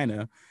of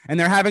China, and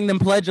they're having them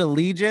pledge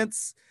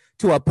allegiance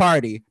to a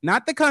party,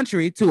 not the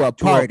country, to a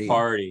party.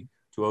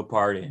 To a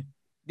party,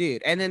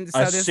 dude. And then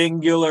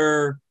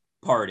singular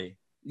party.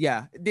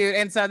 Yeah, dude.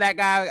 And so that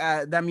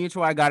guy, that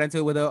mutual I got into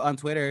it with on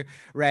Twitter,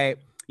 right?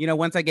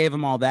 Once I gave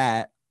him all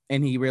that,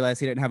 and he realized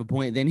he didn't have a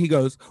point, then he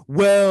goes,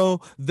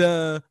 well,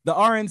 the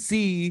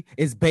RNC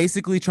is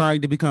basically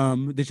trying to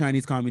become the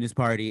Chinese Communist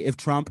Party. If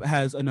Trump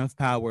has enough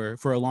power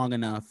for long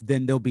enough,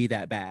 then they'll be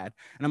that bad.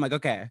 And I'm like,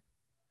 okay.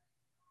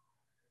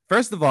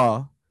 First of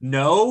all,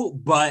 no,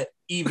 but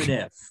even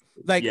if.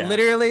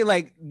 Literally,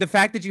 like, the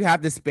fact that you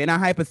have to spin a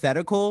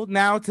hypothetical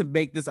now to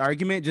make this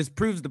argument just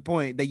proves the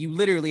point that you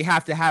literally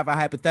have to have a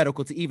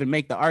hypothetical to even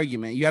make the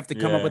argument. You have to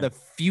come up with a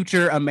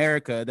future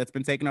America that's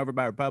been taken over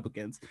by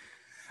Republicans.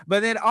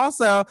 But then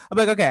also, I'm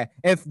like, okay,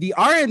 if the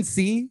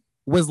RNC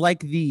was like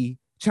the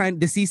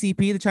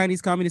CCP, the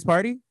Chinese Communist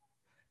Party,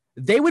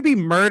 they would be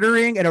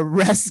murdering and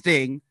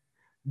arresting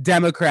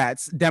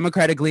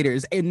Democratic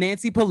leaders. And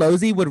Nancy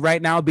Pelosi would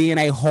right now be in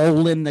a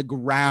hole in the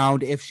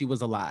ground if she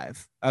was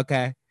alive.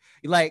 Okay.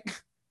 Like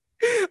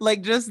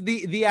just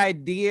the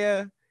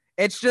idea,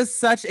 it's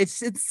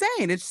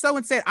insane. It's so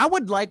insane. I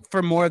would like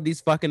for more of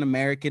these fucking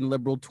American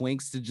liberal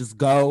twinks to just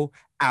go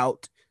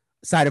out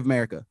side of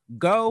America,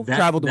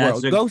 travel the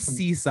world, go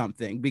see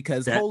something,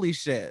 because holy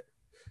shit.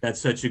 That's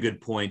such a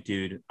good point,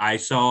 dude. I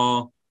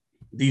saw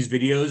these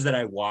videos that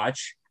I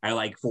watch at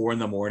like 4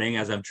 a.m.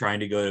 as I'm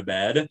trying to go to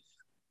bed.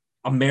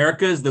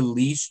 America is the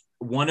least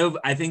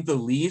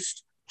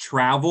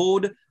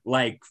traveled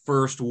like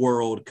first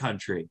world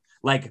country.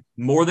 Like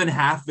more than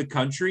half the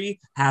country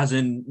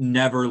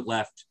never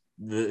left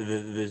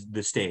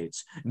the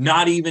States.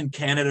 Not even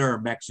Canada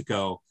or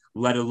Mexico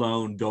let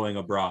alone going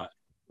abroad,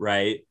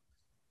 right?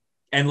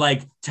 And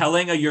like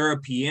telling a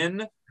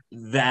European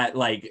that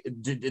like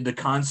the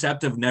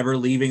concept of never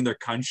leaving their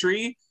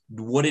country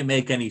wouldn't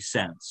make any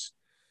sense.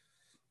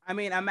 I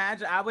mean,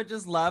 imagine I would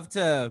just love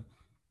to.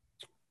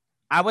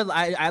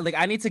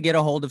 I need to get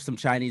a hold of some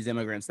Chinese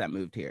immigrants that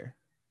moved here.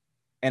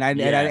 Yeah.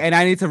 And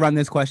I need to run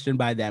this question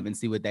by them and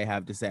see what they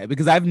have to say,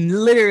 because I've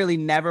literally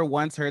never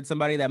once heard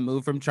somebody that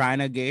moved from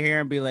China get here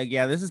and be like,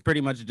 yeah, this is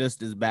pretty much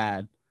just as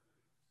bad.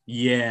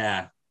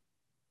 Yeah.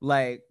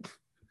 Like,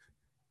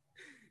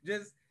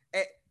 just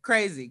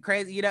crazy.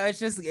 You know, it's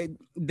just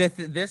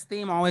this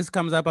theme always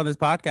comes up on this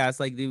podcast.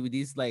 Like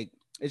these, like,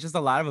 it's just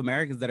a lot of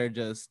Americans that are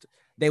just,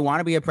 they want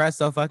to be oppressed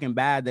so fucking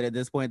bad that at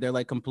this point they're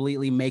like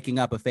completely making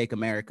up a fake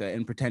America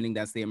and pretending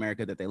that's the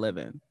America that they live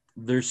in.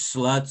 They're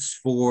sluts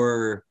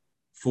for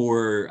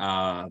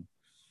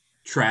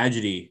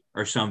tragedy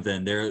or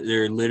something.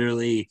 They're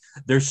literally,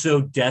 they're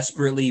so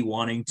desperately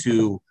wanting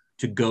to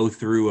go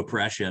through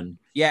oppression.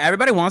 Yeah,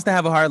 everybody wants to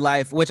have a hard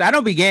life, which I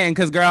don't be getting,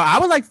 because girl, I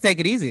would like to take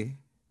it easy.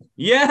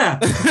 Yeah.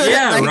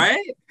 Yeah. Like,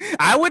 right.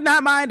 I would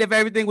not mind if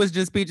everything was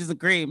just peaches and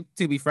cream,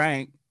 to be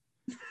frank.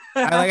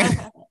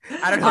 I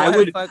don't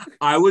know.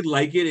 I would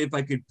like it if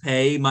I could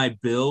pay my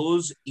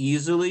bills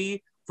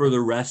easily for the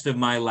rest of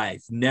my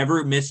life.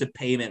 Never miss a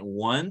payment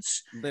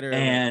once.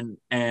 Literally.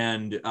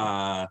 And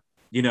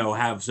you know,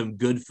 have some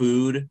good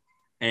food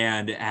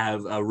and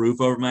have a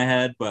roof over my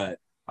head. But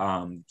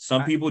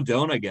some people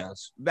don't, I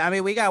guess. I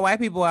mean, we got white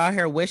people out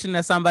here wishing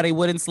that somebody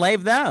would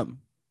enslave them.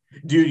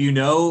 Dude, you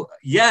know,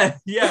 yeah.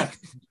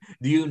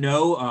 Do you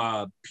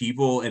know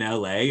people in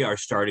LA are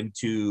starting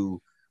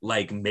to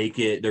like make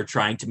it, they're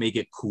trying to make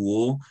it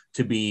cool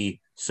to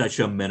be such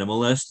a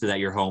minimalist that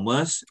you're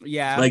homeless.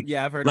 Yeah, like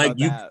yeah, I've heard like about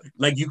you that.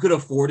 like you could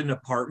afford an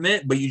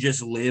apartment, but you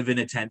just live in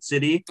a tent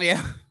city.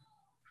 Yeah.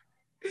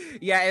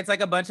 Yeah, it's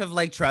like a bunch of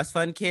like trust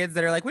fund kids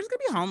that are like, we're just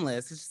gonna be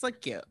homeless. It's just like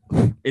cute.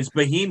 It's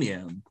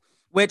bohemian.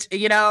 Which,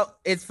 you know,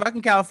 it's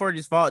fucking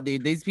California's fault,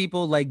 dude. These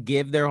people like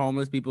give their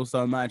homeless people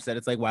so much that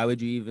it's like, why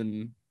would you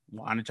even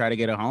want to try to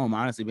get a home?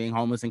 Honestly, being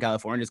homeless in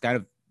California is kind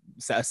of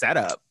a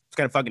setup. It's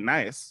kind of fucking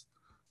nice.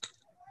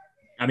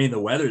 I mean, the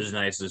weather's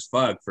nice as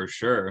fuck for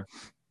sure.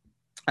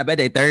 I bet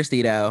they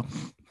thirsty though.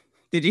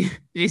 Did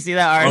you see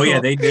that article? Oh yeah,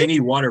 they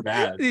need water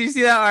bad. Did you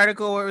see that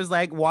article where it was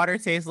like water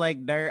tastes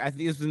like dirt? I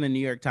think it was in the New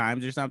York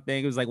Times or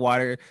something. It was like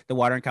the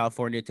water in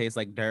California tastes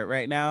like dirt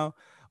right now.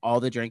 All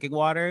the drinking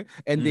water,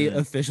 and the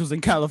officials in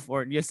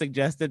California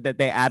suggested that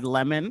they add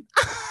lemon.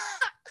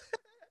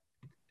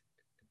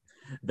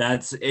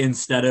 That's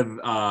instead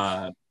of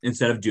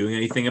doing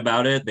anything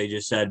about it, they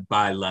just said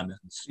buy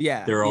lemons.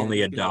 Yeah, they're only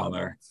 $1.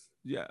 Lemons.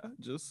 Yeah,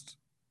 just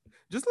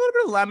a little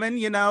bit of lemon.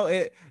 You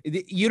know,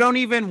 you don't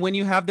even, when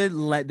you have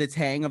the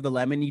tang of the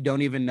lemon, you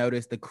don't even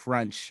notice the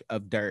crunch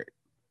of dirt.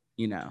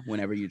 You know,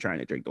 whenever you're trying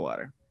to drink the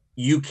water,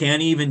 you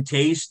can't even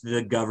taste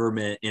the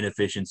government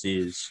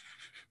inefficiencies.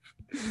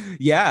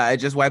 Yeah, it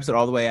just wipes it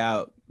all the way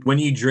out. When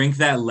you drink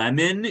that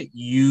lemon,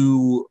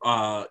 you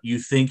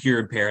think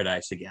you're in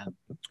paradise again.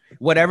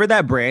 Whatever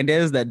that brand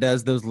is that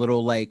does those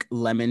little like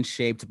lemon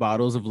shaped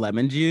bottles of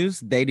lemon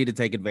juice, they need to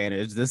take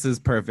advantage. This is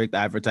perfect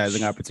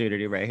advertising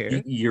opportunity right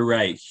here. You're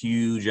right.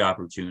 Huge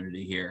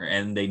opportunity here.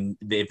 And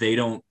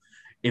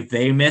if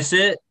they miss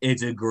it,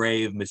 it's a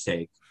grave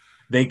mistake.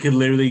 They could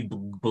literally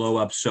blow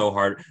up so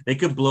hard. They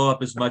could blow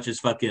up as much as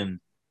fucking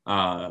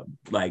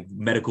like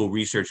medical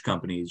research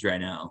companies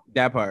right now.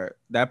 That part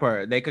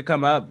they could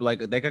come up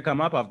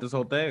off this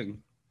whole thing,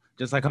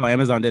 just like how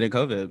Amazon did in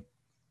COVID.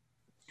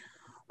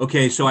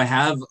 Okay, so I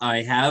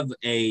have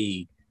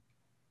a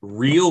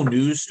real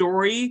news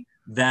story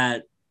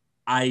that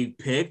I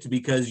picked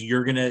because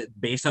you're gonna,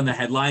 based on the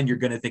headline, you're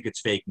gonna think it's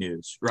fake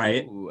news,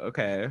 right? Ooh,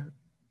 okay.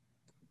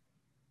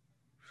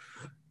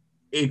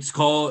 It's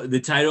called,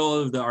 the title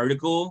of the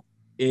article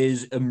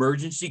is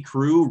 "Emergency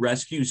Crew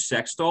Rescues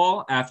Sex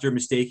Doll After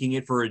Mistaking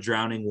It for a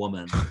Drowning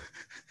Woman."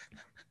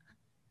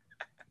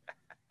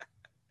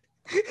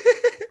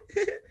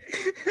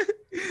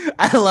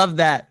 I love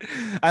that.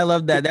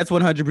 That's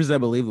 100%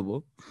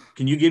 believable.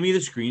 Can you give me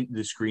the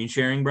screen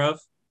sharing, bruv?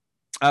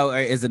 Oh,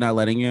 is it not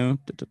letting you?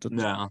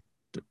 No.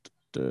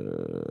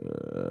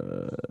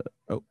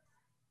 Oh.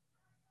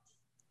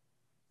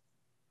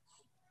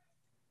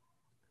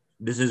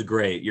 This is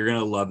great. You're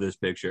gonna love this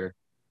picture.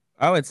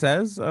 Oh, it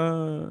says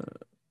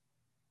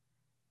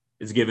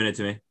It's giving it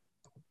to me.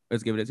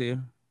 Let's give it to you.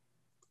 Can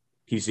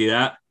you see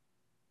that?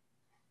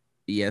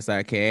 Yes,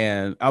 I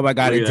can. Oh my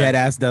god, it dead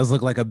ass does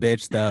look like a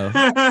bitch though.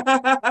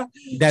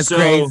 That's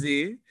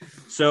crazy.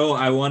 So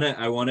I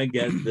wanna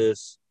get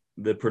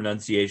the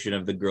pronunciation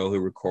of the girl who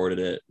recorded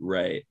it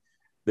right.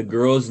 The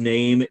girl's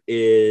name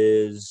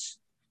is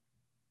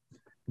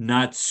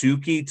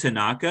Natsuki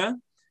Tanaka,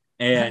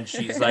 and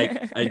she's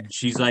like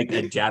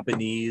a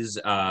Japanese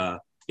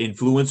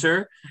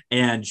influencer,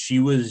 and she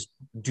was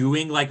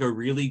doing like a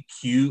really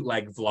cute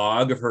like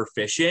vlog of her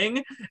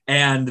fishing,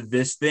 and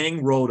this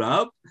thing rolled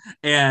up,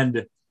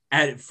 and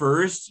at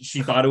first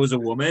she thought it was a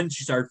woman.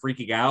 She started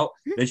freaking out.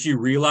 Then she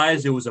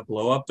realized it was a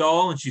blow-up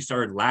doll, and she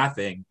started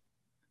laughing.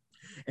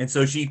 And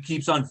so she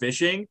keeps on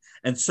fishing,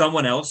 and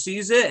someone else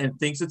sees it and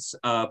thinks it's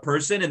a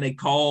person, and they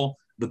call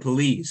the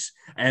police.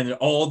 And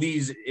all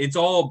these, it's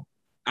all,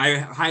 I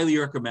highly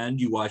recommend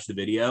you watch the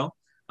video.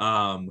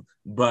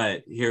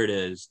 But here it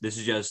is. This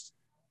is just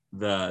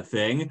the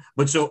thing.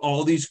 But so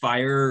all these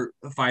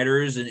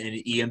firefighters and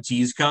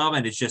EMTs come,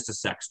 and it's just a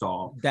sex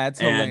doll. That's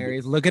And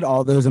hilarious. Look at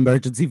all those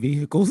emergency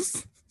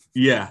vehicles.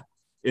 yeah,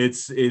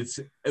 it's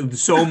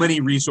so many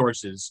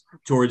resources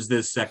towards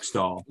this sex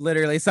doll.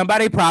 Literally,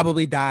 somebody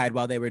probably died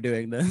while they were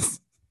doing this.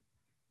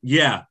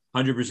 Yeah,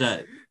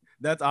 100%.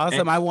 That's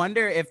awesome. I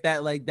wonder if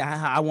that like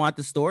that. I want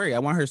the story. I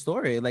want her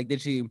story. Like,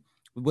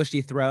 was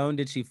she thrown?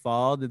 Did she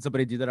fall? Did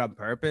somebody do that on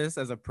purpose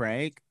as a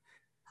prank?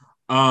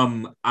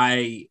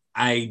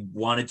 I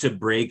wanted to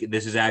break.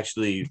 This is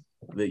actually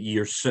that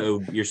you're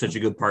such a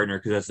good partner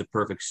because that's the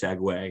perfect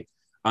segue.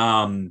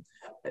 I'm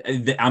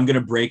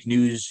gonna break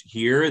news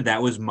here.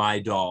 That was my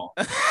doll,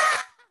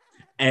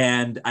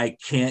 and I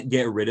can't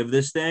get rid of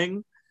this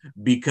thing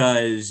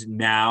because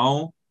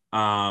now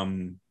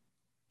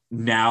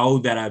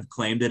that I've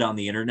claimed it on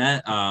the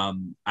internet,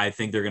 I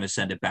think they're gonna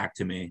send it back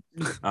to me.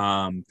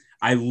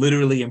 I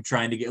literally am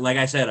trying to get, like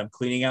I said, I'm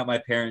cleaning out my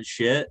parents'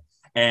 shit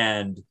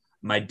and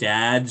my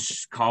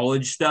dad's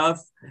college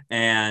stuff,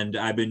 and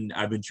I've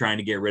been trying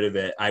to get rid of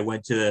it. I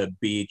went to the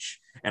beach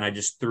and I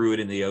just threw it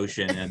in the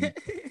ocean,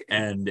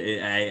 and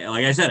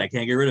like I said, I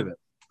can't get rid of it.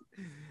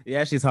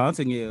 Yeah, she's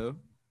haunting you.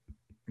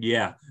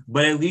 Yeah,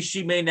 but at least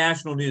she made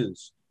national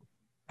news.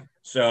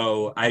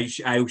 So I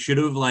should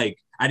have I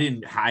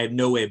have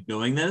no way of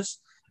knowing this.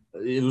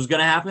 It was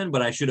gonna happen,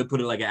 but I should have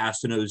put it like an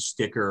Astanos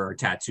sticker or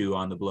tattoo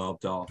on the blow up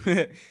doll.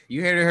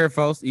 You heard it here,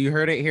 folks. You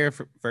heard it here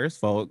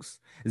first, folks.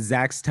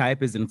 Zach's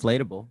type is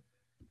inflatable.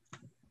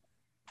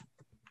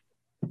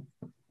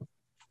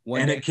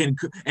 It can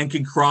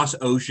cross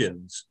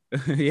oceans.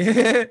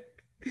 Yeah.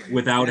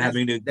 Without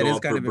having to go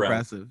up for breath.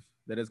 Impressive.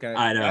 That is kind of.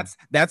 I know.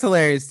 That's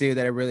hilarious too.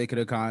 That it really could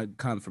have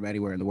come from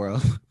anywhere in the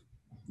world.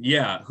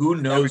 Yeah, who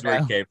knows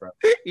where it came from?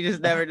 You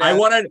just never know. I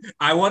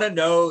want to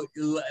know,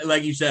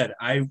 like you said.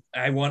 I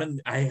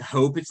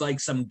hope it's like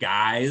some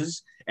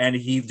guys and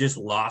he just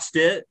lost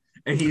it,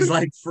 and he's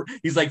like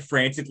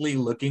frantically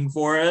looking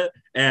for it,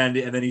 and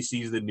then he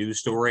sees the news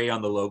story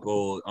on the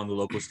local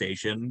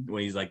station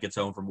when he's like gets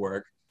home from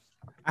work.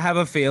 I have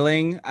a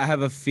feeling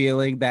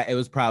that it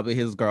was probably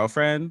his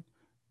girlfriend.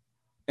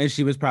 And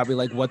she was probably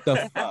like, "What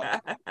the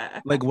fuck?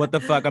 Like, what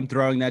the fuck? I'm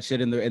throwing that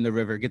shit in the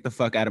river. Get the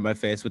fuck out of my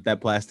face with that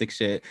plastic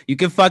shit. You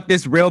can fuck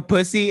this real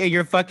pussy and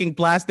your fucking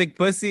plastic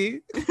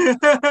pussy."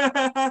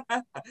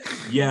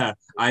 Yeah,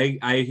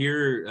 I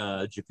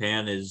hear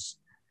Japan is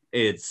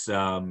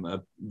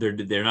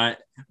they're not.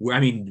 I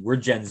mean, we're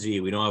Gen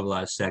Z. We don't have a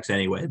lot of sex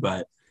anyway,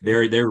 but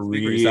they're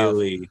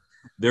really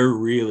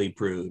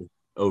prude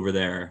over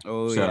there.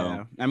 Oh so.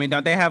 Yeah. I mean,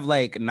 don't they have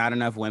like not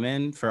enough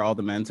women for all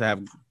the men to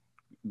have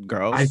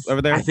girls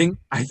over there? I think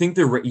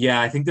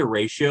the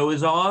ratio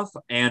is off,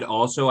 and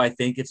also I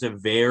think it's a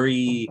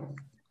very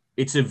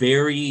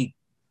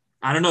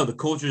I don't know, the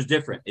culture is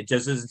different. It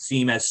just doesn't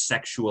seem as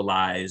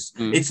sexualized.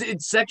 It's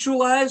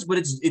sexualized, but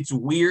it's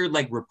weird,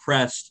 like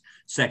repressed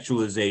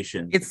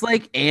sexualization. It's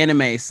like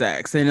anime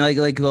sex, and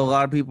like a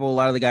lot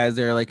of the guys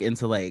there are like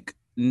into like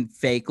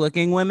fake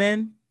looking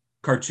women,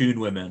 cartoon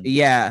women.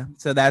 Yeah,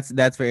 so that's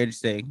very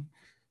interesting.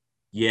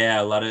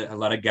 Yeah, a lot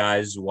of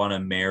guys want to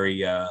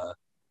marry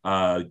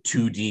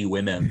 2D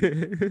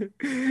women.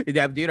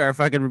 Yeah, dude, our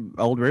fucking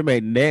old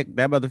roommate Nick,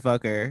 that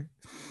motherfucker.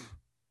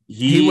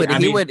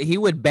 He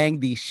would bang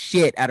the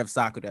shit out of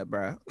Sakura,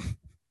 bro.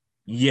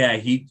 Yeah,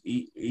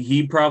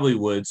 he probably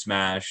would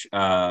smash.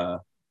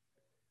 But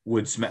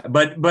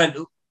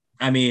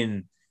I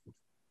mean,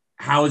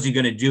 how is he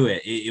going to do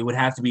it? It would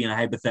have to be in a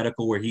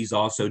hypothetical where he's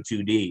also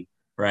 2D,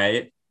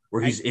 right?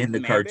 Where he's in the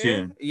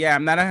cartoon. Yeah,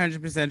 I'm not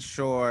 100%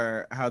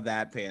 sure how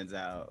that pans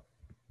out.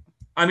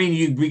 I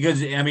mean,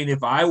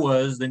 if I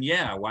was, then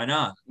yeah, why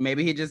not?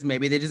 Maybe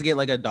they just get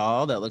like a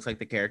doll that looks like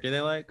the character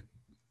they like.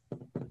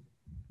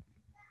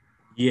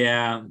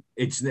 Yeah,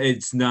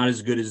 it's not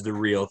as good as the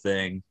real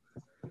thing.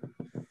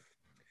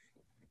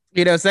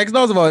 You know, sex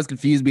dolls have always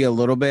confused me a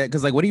little bit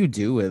because, like, what do you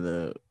do with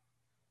it?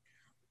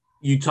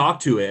 You talk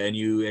to it and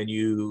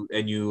you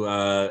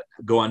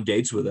go on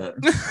dates with it.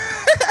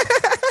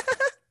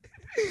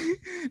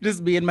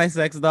 Just me and my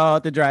sex doll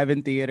at the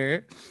drive-in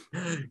theater.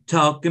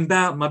 Talking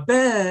about my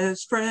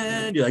best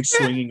friend. You're like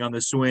swinging on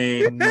the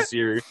swings.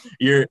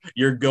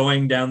 You're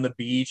going down the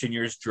beach and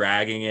you're just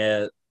dragging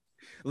it.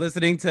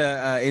 Listening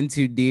to In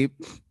Too Deep.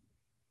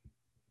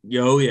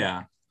 Oh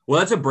yeah. Well,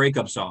 that's a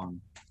breakup song.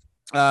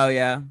 Oh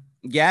yeah.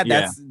 Yeah,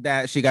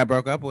 that she got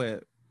broke up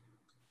with.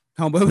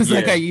 Homeboy was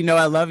like, "You know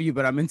I love you,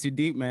 but I'm in too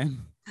deep,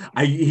 man."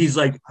 He's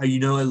like, "You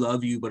know I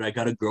love you, but I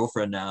got a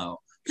girlfriend now.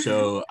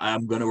 So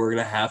we're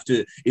gonna have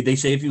to." If they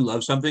say if you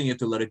love something, you have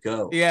to let it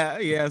go.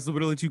 Yeah. So we're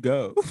gonna let you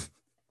go.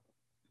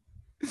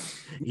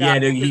 Yeah,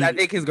 I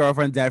think his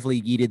girlfriend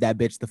definitely yeeted that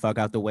bitch the fuck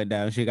out the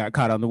window. She got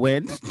caught on the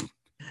wind.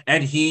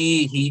 And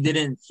he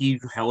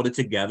held it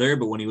together,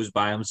 but when he was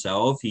by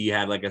himself, he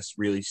had like a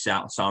really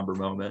somber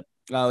moment.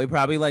 Oh, he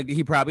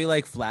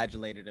probably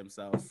flagellated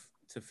himself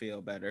to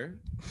feel better.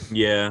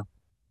 Yeah,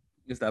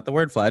 Is that the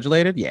word,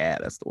 flagellated? Yeah,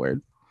 that's the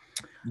word.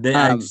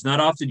 Um, it's not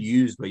often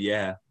used, but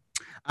yeah.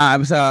 I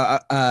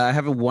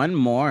have one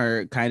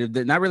more kind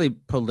of not really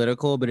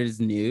political, but it is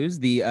news.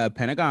 The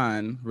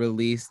Pentagon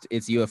released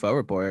its UFO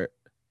report.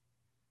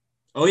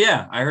 Oh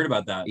yeah, I heard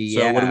about that.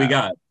 So what do we Yeah.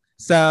 got?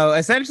 So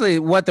essentially,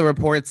 what the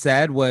report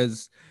said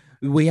was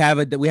we have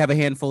a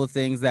handful of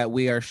things that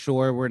we are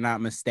sure were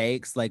not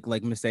mistakes, like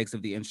mistakes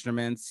of the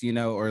instruments,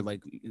 or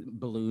like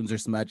balloons or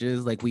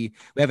smudges. Like we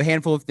have a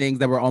handful of things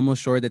that we're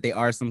almost sure that they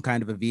are some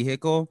kind of a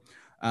vehicle,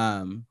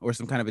 or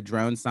some kind of a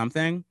drone,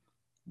 something.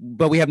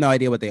 But we have no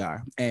idea what they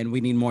are, and we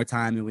need more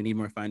time, and we need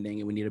more funding,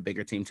 and we need a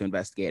bigger team to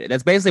investigate it.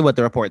 That's basically what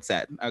the report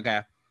said.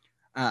 Okay.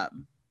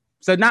 Um,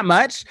 so not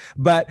much,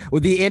 but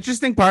the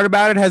interesting part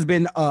about it has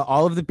been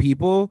all of the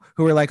people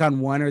who are like on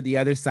one or the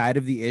other side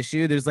of the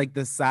issue. There's like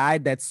the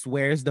side that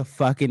swears to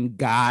fucking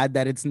God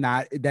that it's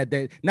not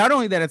that not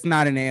only that it's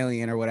not an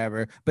alien or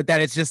whatever, but that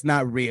it's just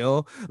not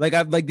real. Like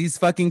I've like these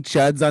fucking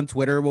chuds on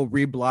Twitter will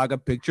reblog a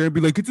picture and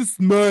be like, it's a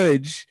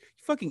smudge.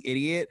 You fucking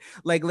idiot.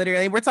 Like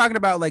literally, we're talking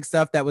about like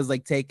stuff that was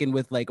like taken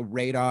with like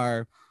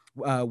radar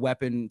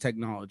weapon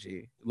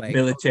technology. Like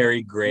Military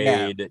yeah,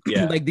 grade.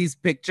 Yeah. like these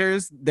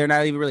pictures, they're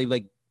not even really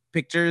like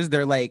pictures,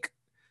 they're like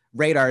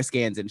radar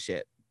scans and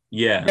shit.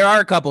 Yeah. There are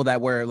a couple that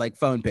were like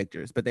phone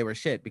pictures, but they were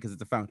shit because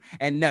it's a phone.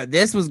 And no,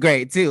 this was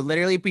great too.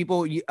 Literally,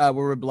 people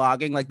were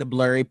blogging like the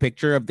blurry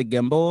picture of the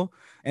gimbal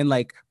and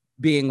like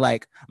being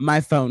like, my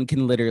iPhone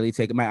can literally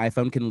take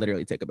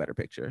a better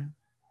picture.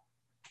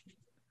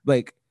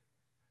 Like,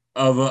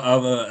 Of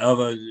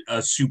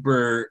a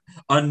super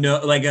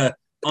unknown, like a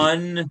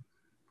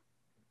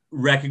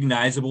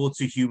unrecognizable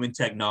to human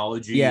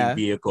technology yeah,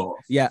 vehicle.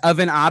 yeah, of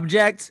an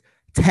object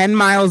 10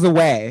 miles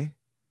away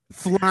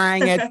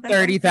flying at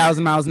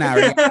 30,000 miles an hour.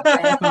 Yeah,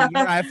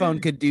 your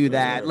iPhone could do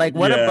that. Like,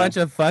 what a Yeah. bunch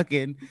of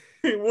fucking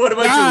what a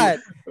bunch of God.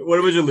 what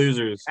a bunch of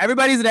losers.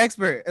 Everybody's an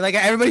expert. Like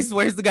everybody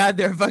swears to God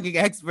they're a fucking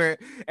expert.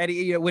 And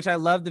which I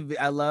love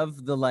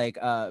the like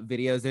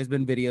videos. There's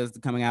been videos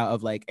coming out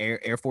of like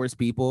Air Force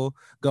people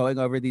going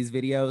over these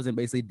videos and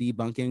basically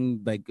debunking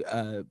like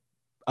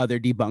other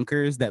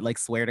debunkers that like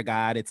swear to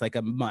God it's like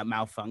a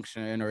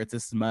malfunction or it's a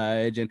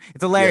smudge. And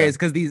it's Yeah. hilarious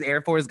because these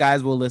Air Force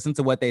guys will listen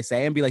to what they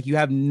say and be like, you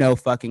have no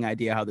fucking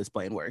idea how this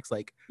plane works.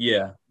 Like,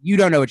 Yeah. you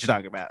don't know what you're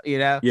talking about.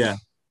 Yeah.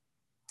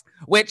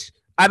 Which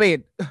I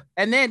mean,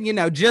 and then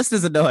just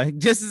as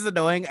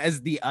annoying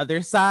as the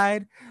other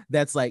side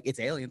that's like, it's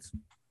aliens.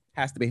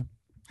 Has to be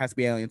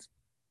aliens.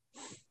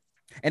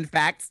 In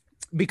fact,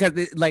 because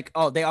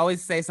they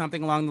always say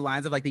something along the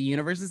lines of like the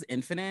universe is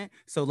infinite.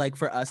 So like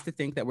for us to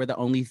think that we're the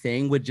only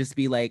thing would just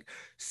be like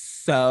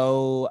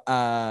so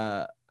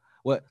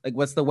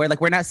what's the word?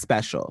 Like we're not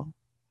special.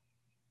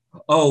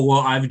 Oh, well,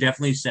 I've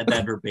definitely said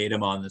that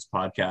verbatim on this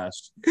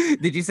podcast.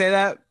 Did you say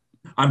that?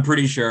 I'm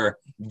pretty sure.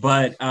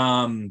 But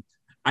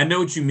I know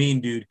what you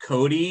mean, dude.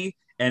 Cody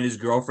and his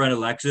girlfriend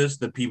Alexis,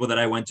 the people that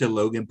I went to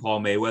Logan Paul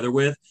Mayweather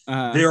with,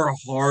 Uh they're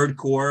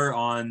hardcore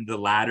on the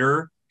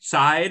latter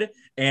side.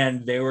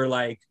 And they were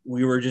like,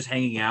 we were just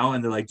hanging out,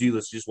 and they're like, dude,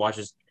 let's just watch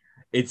this.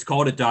 It's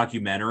called a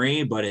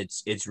documentary, but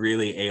it's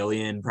really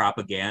alien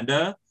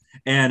propaganda.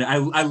 And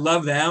I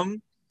love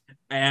them,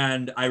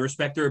 and I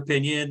respect their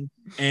opinion.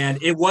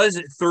 And it was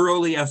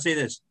thoroughly, I'll say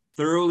this,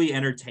 thoroughly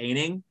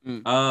entertaining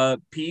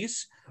mm,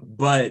 piece,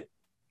 but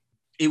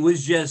it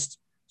was just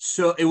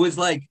so it was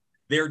like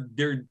they're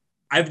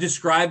I've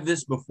described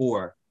this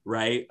before,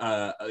 right?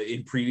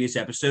 In previous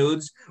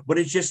episodes, but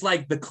it's just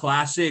like the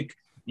classic,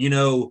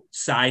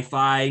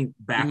 sci-fi mhm.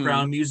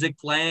 background music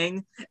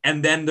playing,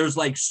 and then there's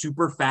like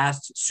super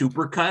fast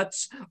super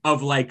cuts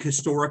of like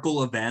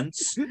historical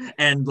events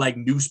and like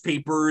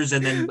newspapers,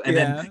 and then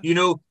Yeah.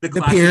 the The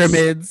classic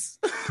pyramids.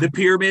 the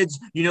pyramids,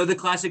 the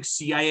classic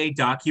CIA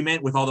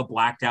document with all the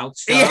blacked out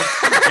Yeah.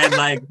 stuff and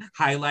like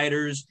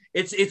highlighters.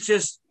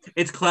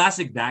 It's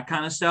classic, that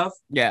kind of stuff.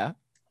 Yeah.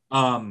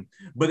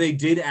 But they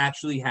did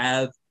actually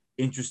have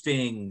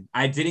interesting.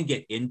 I didn't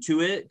get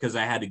into it because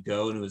I had to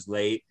go and it was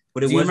late,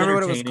 but it Do you was remember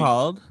what it was entertaining.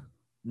 called?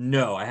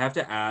 No, I have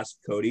to ask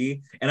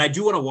Cody, and I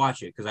do want to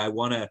watch it because I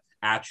want to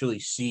actually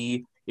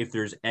see if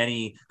there's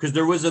any. Because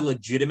there was a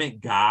legitimate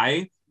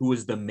guy who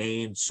was the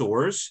main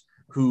source,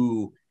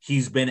 who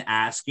he's been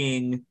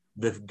asking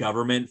the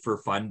government for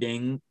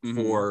funding Mm-hmm.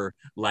 for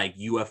like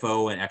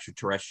UFO and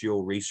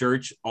extraterrestrial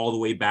research all the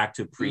way back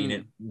to pre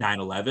Mm.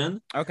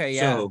 9/11. Okay,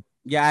 yeah. So,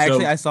 Yeah,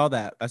 so I saw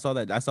that. I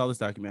saw this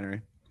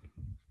documentary.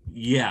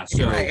 yeah,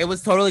 You're right. so It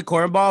was totally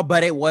cornball,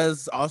 but it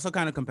was also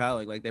kind of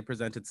compelling. Like they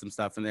presented some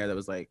stuff in there that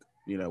was like,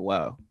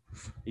 whoa.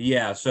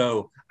 yeah,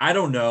 so I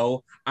don't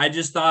know. I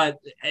just thought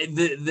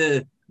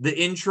the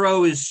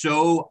intro is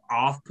so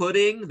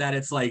off-putting that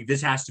it's like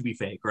this has to be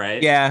fake,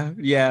 right? Yeah,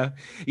 yeah.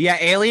 Yeah,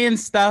 alien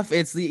stuff,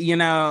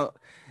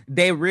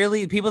 they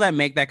really people that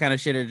make that kind of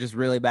shit are just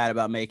really bad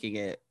about making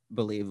it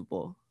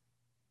believable.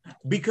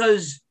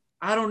 Because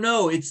I don't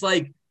know, it's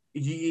like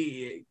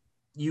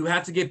you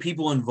have to get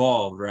people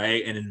involved,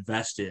 right? And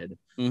invested.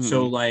 So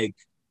Mm-hmm. like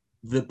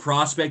the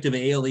prospect of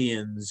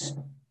aliens,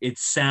 it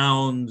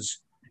sounds,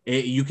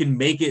 you can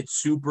make it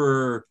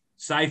super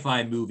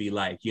sci-fi movie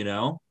like, you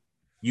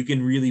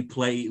can really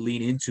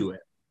lean into it.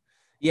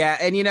 Yeah,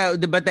 and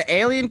but the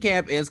alien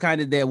camp is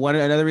kind of the one.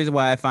 Another reason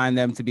why I find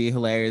them to be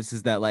hilarious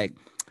is that like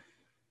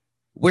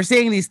we're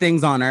seeing these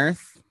things on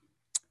Earth.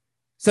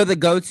 So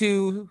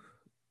to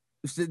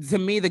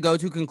me, the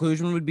go-to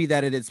conclusion would be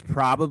that it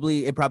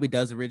probably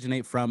does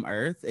originate from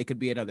Earth. It could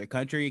be another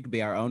country. It could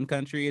be our own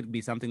country. It could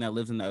be something that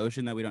lives in the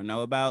ocean that we don't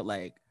know about.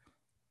 Like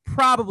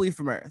probably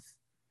from Earth.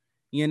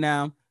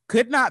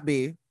 Could not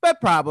be,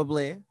 but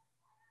probably.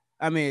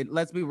 I mean,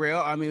 let's be real.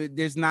 I mean,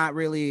 there's not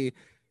really.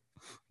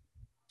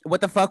 What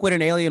the fuck would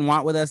an alien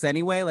want with us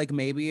anyway? Like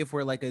maybe if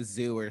we're like a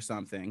zoo or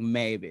something,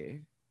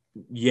 maybe.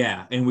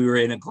 Yeah, and we were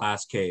in a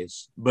glass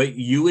case. But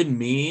you and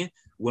me,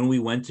 when we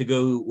went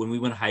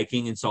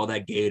hiking and saw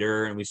that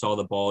gator and we saw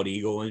the bald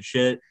eagle and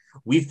shit,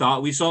 we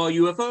thought we saw a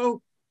UFO.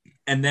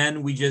 And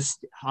then we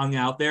just hung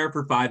out there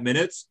for 5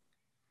 minutes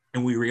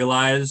and we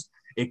realized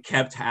it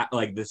kept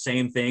like the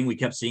same thing. We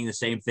kept seeing the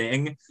same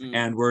thing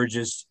and we're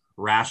just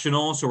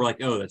rational. So we're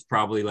like, oh, that's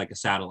probably like a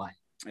satellite.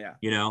 Yeah.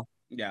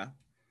 Yeah.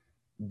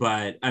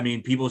 But I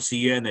mean, people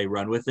see it and they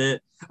run with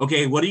it.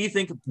 Okay, what do you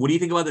think? What do you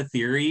think about the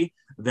theory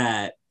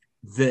that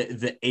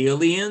the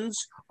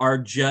aliens are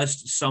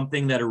just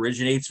something that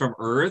originates from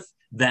Earth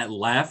that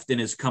left and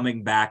is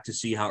coming back to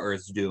see how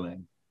Earth's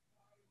doing?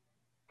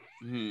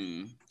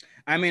 I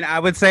mean,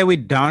 I would say we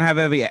don't have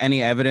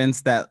any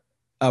evidence that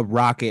a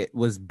rocket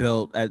was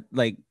built at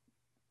like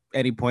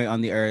any point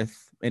on the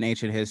Earth in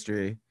ancient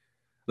history.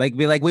 Like,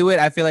 we would.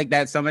 I feel like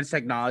that so much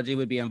technology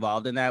would be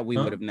involved in that we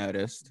would have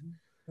noticed.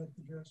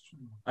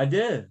 I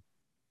did.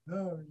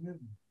 No, you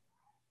didn't.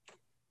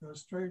 Go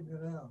straighten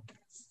it out.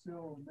 It's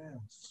still a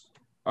mess.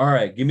 All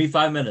right, give me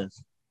 5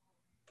 minutes.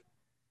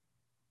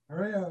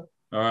 Hurry up.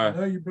 All right. I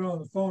know you've been on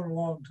the phone a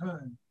long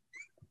time.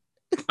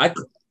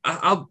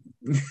 I'll.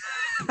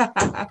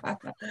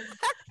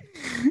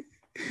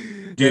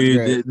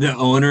 Dude, the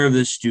owner of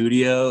the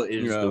studio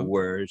is the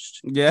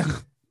worst. Yeah.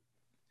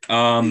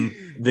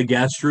 The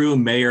guest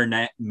room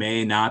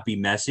may not be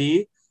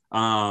messy.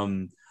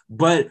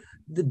 But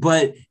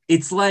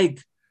it's like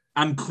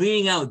I'm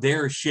cleaning out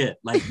their shit.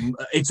 Like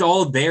it's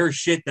all their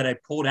shit that I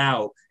pulled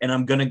out and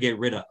I'm gonna get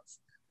rid of.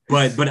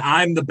 But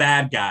I'm the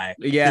bad guy.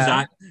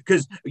 Yeah.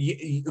 Because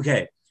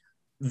okay,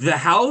 the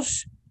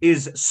house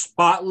is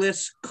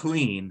spotless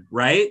clean,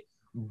 right?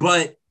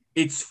 But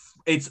it's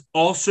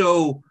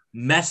also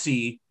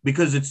messy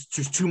because it's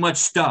just too much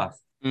stuff.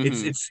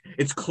 Mm-hmm.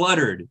 It's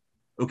cluttered.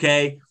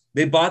 Okay.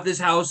 They bought this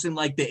house in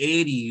like the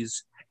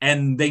 80s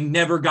and they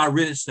never got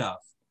rid of stuff.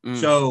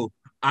 So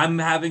I'm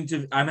having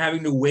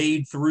to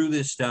wade through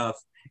this stuff,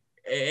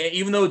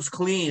 even though it's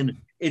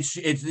clean. It's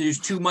there's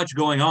too much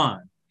going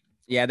on.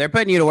 Yeah, they're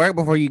putting you to work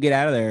before you get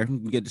out of there.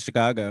 Get to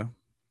Chicago,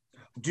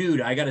 dude.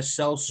 I gotta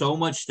sell so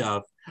much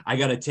stuff. I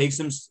gotta take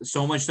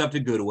so much stuff to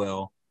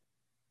Goodwill.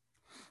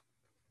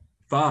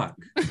 Fuck.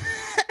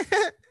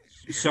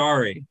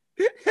 Sorry.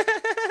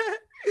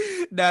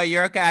 No,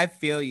 you're okay. I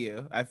feel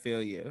you.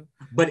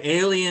 But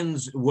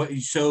aliens, what?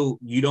 So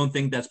you don't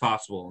think that's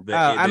possible?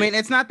 I mean,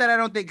 it's not that I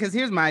don't think. Because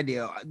here's my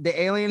deal: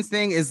 the aliens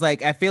thing is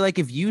like, I feel like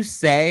if you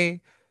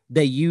say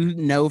that you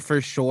know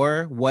for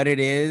sure what it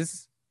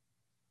is,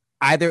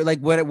 either like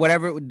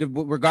whatever,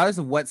 regardless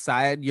of what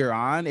side you're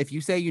on, if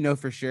you say you know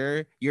for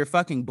sure, you're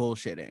fucking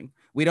bullshitting.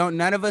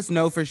 None of us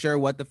know for sure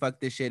what the fuck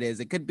this shit is.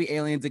 It could be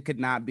aliens. It could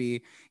not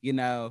be.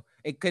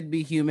 It could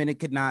be human. It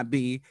could not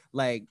be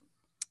like.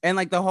 And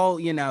like the whole,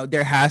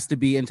 there has to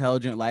be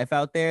intelligent life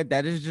out there.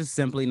 That is just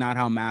simply not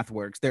how math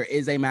works. There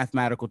is a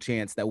mathematical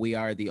chance that we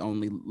are the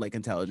only like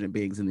intelligent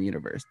beings in the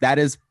universe. That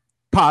is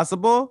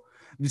possible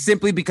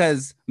simply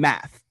because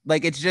math.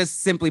 Like it's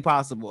just simply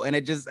possible. And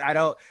I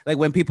don't like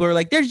when people are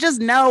like, there's just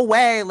no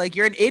way. Like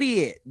you're an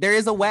idiot. There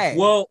is a way.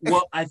 Well,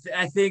 I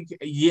think,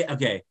 yeah,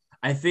 okay.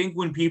 I think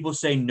when people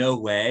say no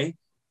way,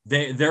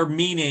 they're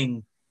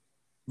meaning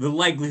the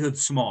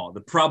likelihood's small.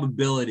 The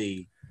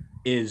probability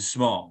is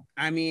small.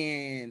 I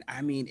mean,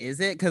 is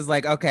it? Because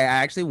like, okay,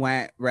 I actually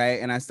went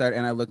right and I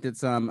looked at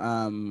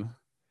some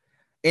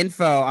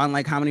info on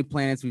like how many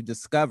planets we've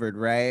discovered,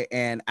 right?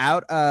 And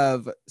out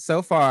of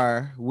so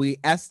far, we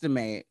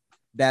estimate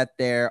that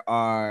there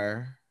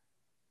are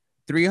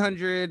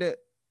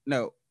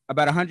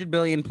about 100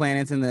 billion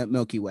planets in the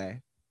Milky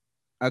Way.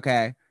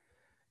 Okay,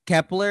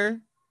 the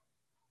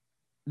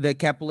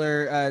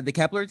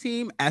Kepler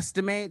team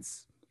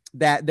estimates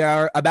that there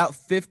are about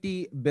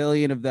 50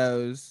 billion of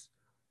those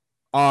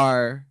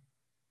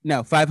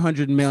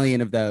 500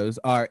 million of those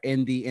are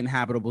in the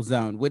inhabitable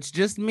zone, which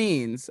just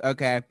means,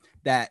 okay,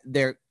 that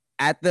they're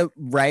at the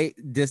right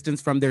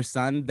distance from their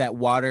sun, that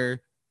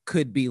water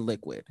could be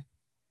liquid.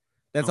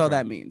 That's all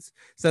that means.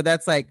 So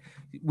that's like,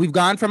 we've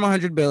gone from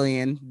 100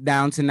 billion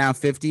down to now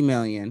 50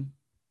 million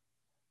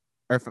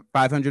or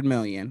 500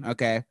 million.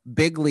 Okay.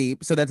 Big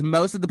leap. So that's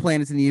most of the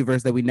planets in the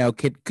universe that we know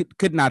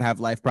could not have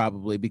life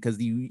probably because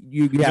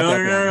you have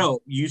no.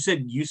 You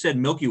said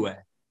Milky Way.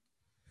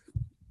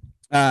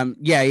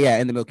 Yeah,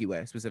 in the Milky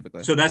Way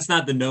specifically. So that's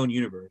not the known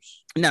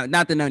universe. No,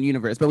 not the known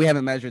universe, but we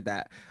haven't measured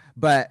that.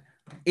 But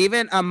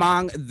even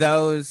among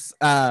those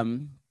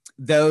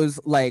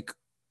like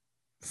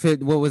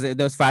what was it?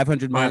 Those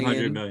 500 million?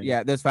 500 million.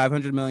 Yeah, those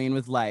 500 million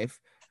with life.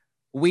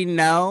 We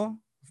know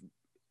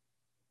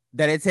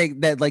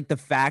that like the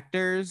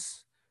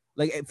factors.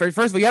 Like first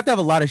of all, you have to have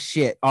a lot of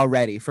shit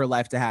already for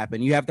life to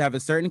happen. You have to have a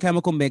certain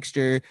chemical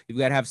mixture. You've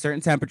got to have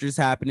certain temperatures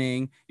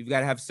happening. You've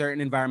got to have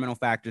certain environmental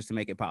factors to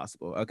make it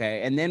possible.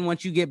 Okay. And then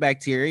once you get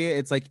bacteria,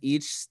 it's like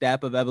each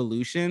step of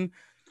evolution,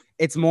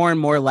 it's more and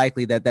more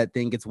likely that that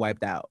thing gets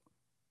wiped out.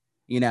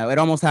 You know, it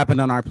almost happened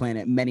on our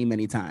planet many,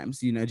 many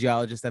times. You know,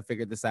 geologists have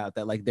figured this out,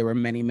 that like there were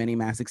many, many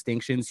mass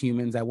extinctions.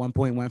 Humans at one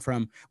point went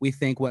from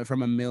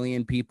 1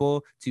 million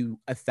people to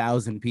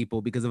 1,000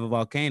 people because of a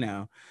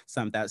volcano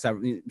some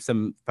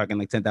fucking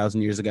like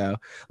 10,000 years ago.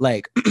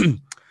 Like,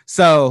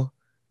 so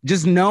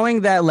just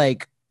knowing that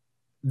like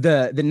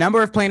the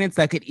number of planets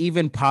that could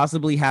even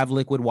possibly have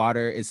liquid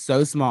water is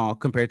so small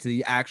compared to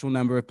the actual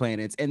number of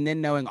planets. And then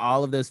knowing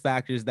all of those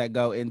factors that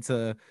go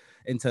into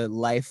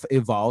life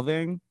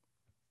evolving,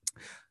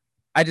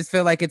 I just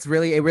feel like it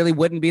really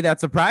wouldn't be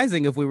that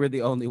surprising if we were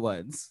the only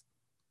ones.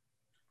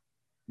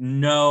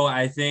 No,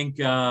 I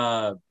think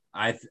I'm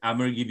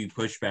going to give you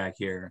pushback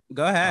here.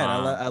 Go ahead.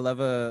 I love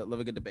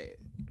a good debate.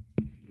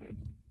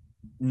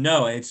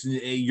 No,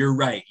 you're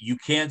right. You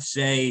can't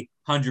say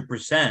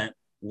 100%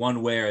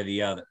 one way or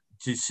the other.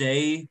 To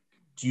say,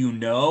 do you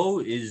know,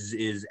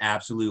 is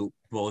absolute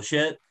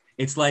bullshit.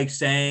 It's like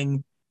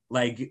saying,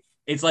 like,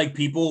 it's like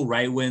people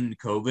right when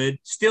COVID,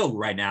 still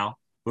right now,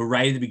 but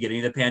right at the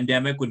beginning of the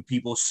pandemic, when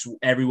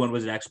everyone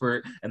was an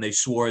expert and they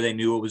swore they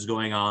knew what was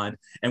going on,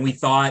 and we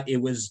thought it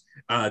was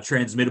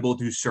transmittable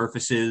through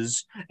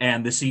surfaces,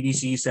 and the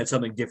CDC said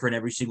something different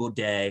every single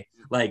day.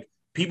 Like,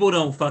 people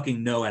don't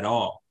fucking know at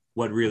all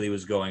what really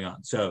was going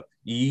on. So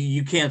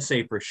you can't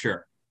say for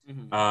sure.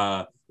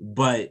 Mm-hmm.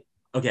 But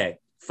okay,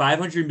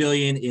 500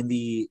 million in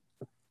the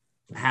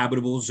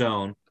habitable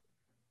zone.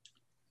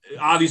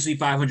 Obviously,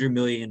 500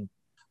 million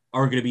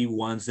are going to be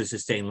ones that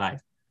sustain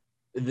life.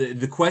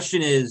 The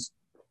question is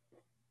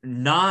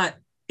not,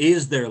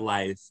 is their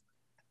life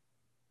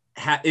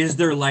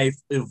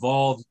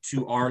evolved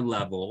to our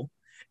level?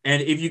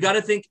 And if you got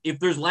to think, if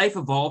there's life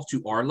evolved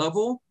to our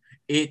level,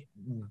 it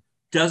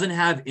doesn't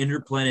have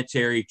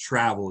interplanetary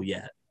travel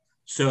yet.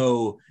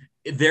 So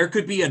there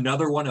could be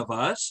another one of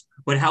us,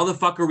 but how the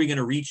fuck are we going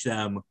to reach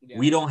them? Yeah.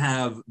 We don't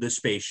have the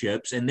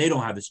spaceships and they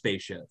don't have the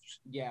spaceships.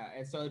 Yeah,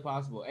 it's totally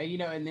possible. And, you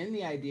know, and then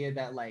the idea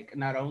that like,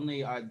 not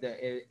only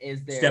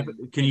is there,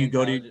 can you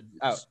go to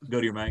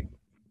your mic?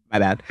 My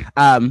bad.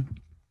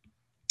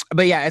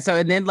 But yeah, so,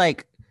 and then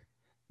like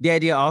the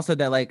idea also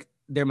that like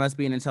there must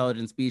be an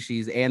intelligent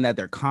species and that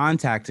they're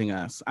contacting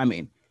us. I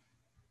mean,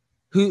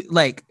 who,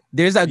 like,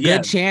 there's a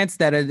good chance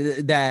that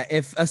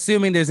if,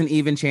 assuming there's an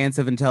even chance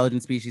of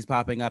intelligent species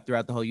popping up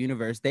throughout the whole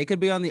universe, they could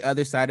be on the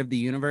other side of the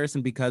universe,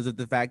 and because of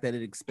the fact that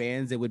it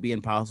expands, it would be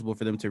impossible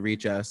for them to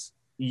reach us.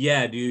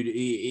 Yeah, dude.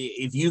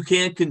 If you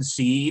can't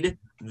concede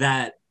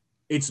that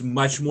it's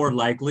much more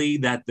likely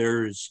that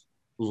there's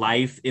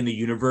life in the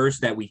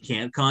universe that we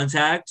can't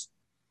contact,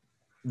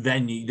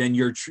 then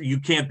you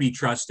can't be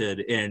trusted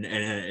in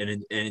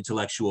an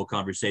intellectual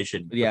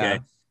conversation. Yeah.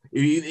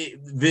 Okay?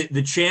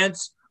 The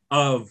chance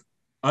of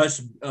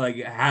us like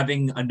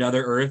having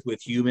another Earth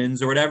with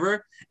humans or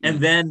whatever, and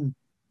then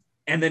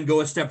go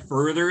a step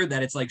further,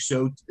 that it's like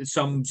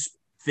some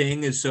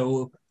thing is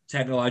so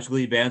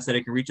technologically advanced that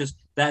it can reach us.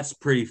 That's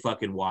pretty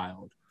fucking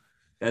wild.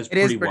 It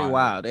is pretty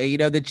wild. You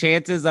know, the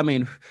chances, I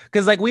mean,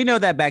 because like we know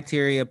that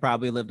bacteria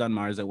probably lived on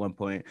Mars at one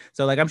point.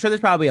 So like I'm sure there's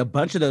probably a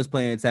bunch of those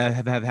planets that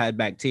have had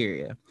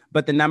bacteria.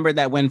 But the number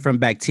that went from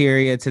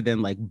bacteria to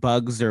then like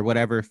bugs or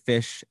whatever,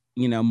 fish,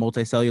 you know,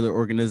 multicellular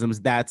organisms,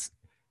 that's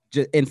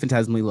just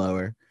infinitesimally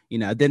lower. You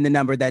know, then the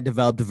number that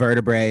developed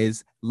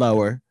vertebrates,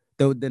 lower.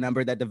 The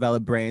number that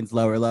developed brains,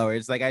 lower.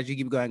 It's like as you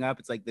keep going up,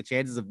 it's like the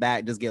chances of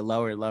that just get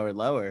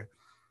lower.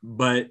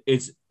 But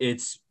it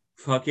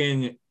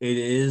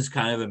is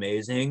kind of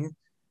amazing.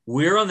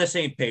 We're on the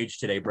same page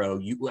today, bro.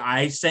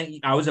 I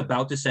was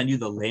about to send you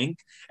the link,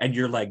 and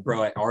you're like,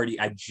 bro,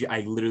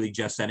 I literally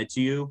just sent it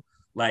to you.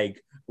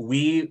 Like,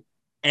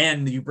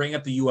 and you bring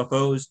up the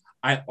UFOs.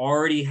 I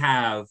already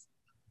have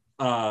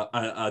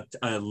a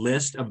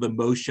list of the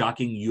most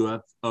shocking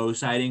UFO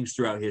sightings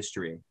throughout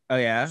history. Oh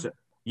yeah. So,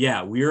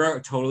 yeah, we are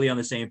totally on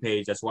the same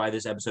page. That's why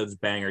this episode's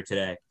banger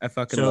today. I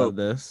fucking love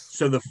this.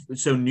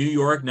 So New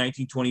York,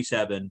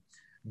 1927,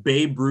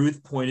 Babe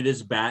Ruth pointed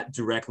his bat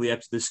directly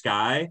up to the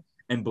sky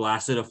and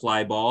blasted a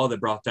fly ball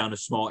that brought down a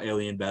small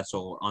alien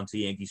vessel onto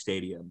Yankee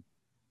Stadium.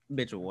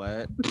 Bitch,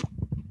 what?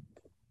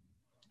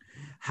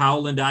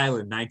 Howland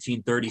Island,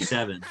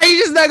 1937. Are you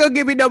just not gonna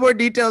give me no more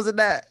details than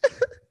that?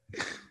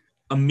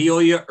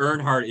 Amelia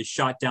Earhart is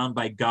shot down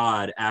by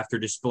God after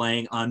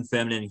displaying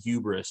unfeminine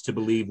hubris to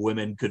believe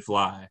women could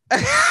fly.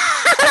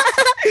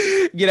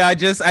 You know, I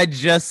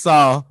just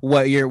saw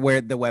where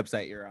the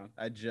website you're on.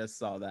 I just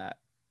saw that.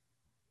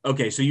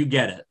 Okay, so you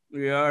get it.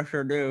 Yeah, I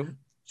sure do.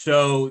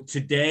 So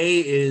today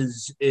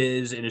is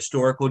an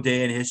historical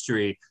day in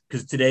history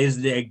because today is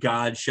the day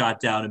God shot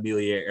down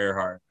Amelia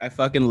Earhart. I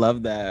fucking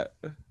love that.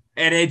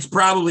 And it's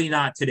probably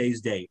not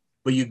today's date,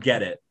 but you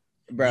get it.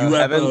 Bro,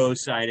 UFO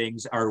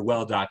sightings are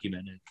well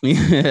documented.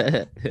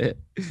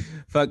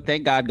 Fuck,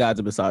 thank God God's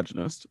a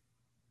misogynist.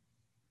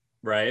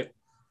 Right?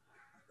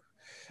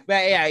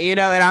 But yeah, you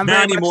know, and I'm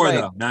not very anymore much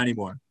like, though. Not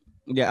anymore.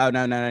 Yeah, oh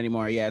no, not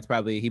anymore. Yeah, it's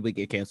probably he would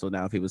get canceled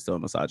now if he was still a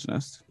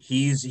misogynist.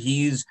 He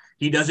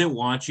doesn't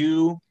want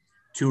you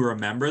to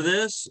remember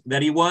this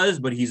that he was,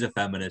 but he's a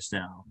feminist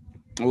now.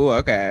 Oh,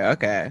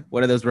 okay.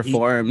 What are those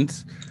reformed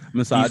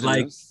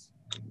misogynists?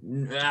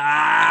 He's like,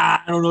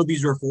 I don't know if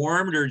he's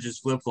reformed or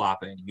just flip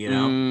flopping. You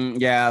know?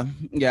 Yeah.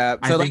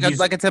 So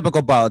like a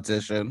typical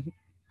politician.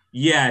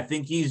 Yeah, I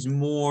think he's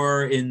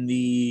more in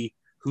the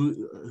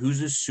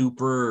who's a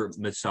super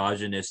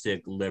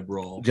misogynistic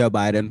liberal. Joe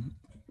Biden.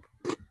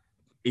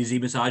 Is he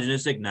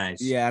misogynistic?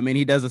 Nice. Yeah, I mean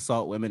he does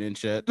assault women and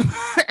shit.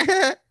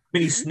 I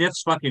mean he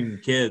sniffs fucking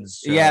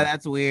kids. So. Yeah,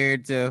 that's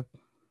weird too.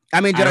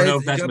 I mean,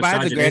 Joe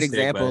Biden's a great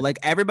example. But... Like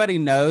everybody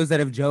knows that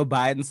if Joe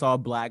Biden saw a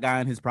black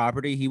guy on his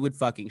property, he would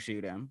fucking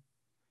shoot him.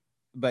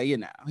 But you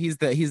know, he's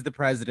the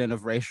president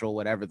of racial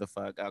whatever the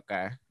fuck.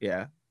 Okay,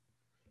 yeah.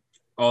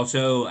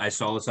 Also, I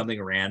saw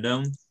something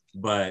random,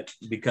 but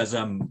because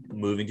I'm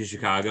moving to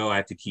Chicago, I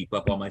have to keep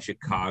up on my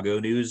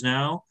Chicago news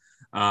now.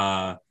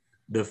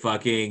 The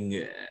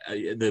fucking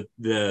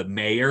the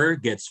mayor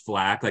gets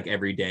flack like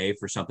every day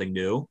for something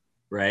new,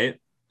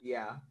 right?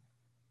 Yeah.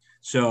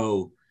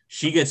 So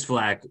she gets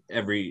flack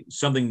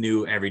something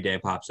new every day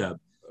pops up.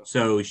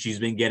 So she's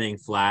been getting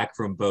flack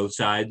from both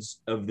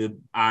sides of the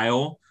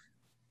aisle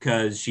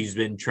because she's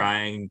been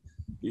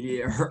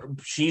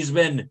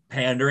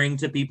pandering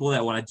to people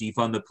that want to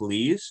defund the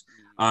police.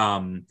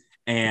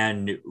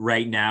 And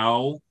right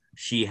now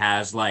she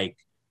has like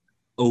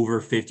over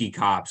 50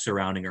 cops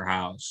surrounding her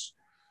house.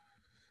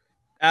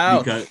 Oh,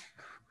 because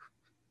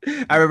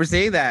I remember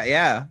seeing that.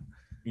 Yeah.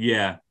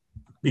 Yeah.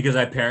 Because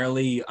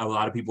apparently a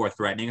lot of people are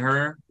threatening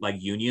her,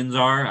 like unions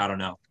are. I don't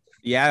know.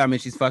 Yeah, I mean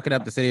she's fucking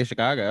up the city of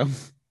Chicago.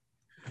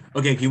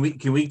 Okay, can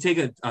we take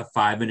a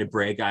 5-minute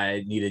break?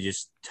 I need to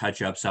just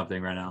touch up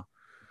something right now.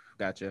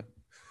 Gotcha.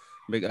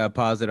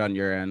 Pause it on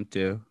your end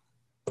too.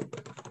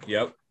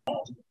 Yep.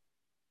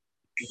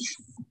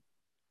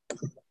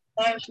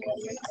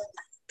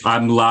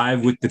 I'm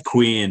live with the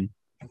Queen.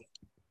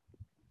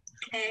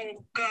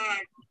 Oh God,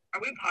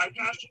 are we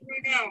podcasting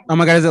right now? Oh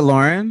my God, is it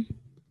Lauren?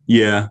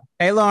 Yeah.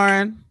 Hey,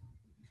 Lauren.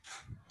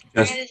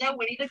 Is that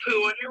Winnie the Pooh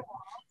on your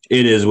wall?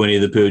 It is Winnie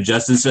the Pooh.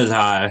 Justin says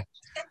hi.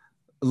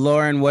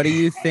 Lauren, what do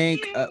you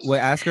think?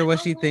 Ask her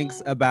what she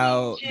thinks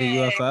about the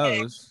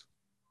UFOs.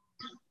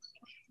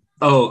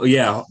 Oh,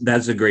 yeah,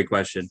 that's a great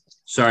question.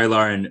 Sorry,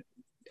 Lauren.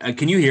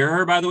 Can you hear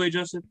her, by the way,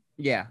 Justin?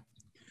 Yeah.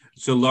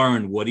 So,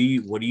 Lauren, what do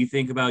you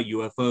think about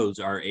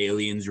UFOs? Are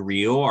aliens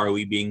real? Are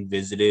we being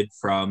visited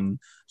from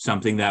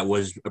something that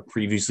was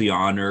previously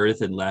on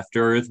Earth and left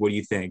Earth? What do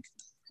you think?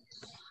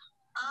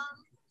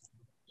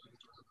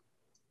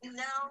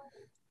 No,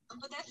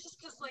 but that's just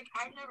because like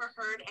I've never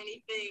heard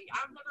anything.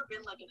 I've never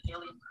been like an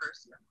alien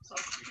person. So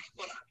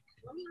hold on.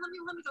 Let me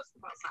go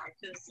step outside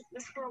because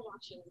this girl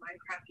watching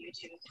Minecraft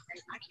YouTube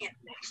and I can't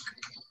think.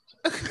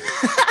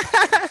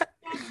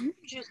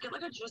 Just get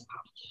like a juice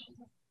pouch.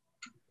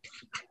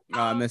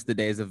 I miss the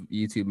days of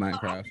YouTube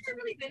Minecraft. I've never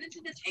really been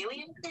into this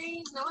alien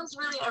craze. No one's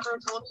really ever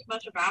told me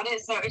much about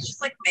it. So it's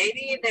just like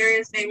maybe there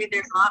is, maybe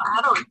there's not.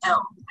 I don't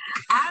know.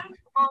 I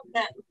want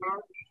that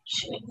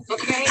shit.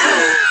 Okay.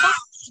 I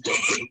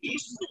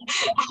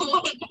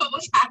want to know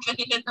what's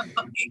happening in the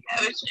fucking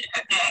ocean.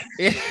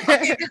 Okay.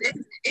 Okay,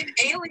 if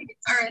aliens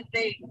are a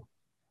thing,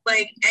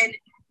 like, and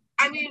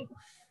I mean,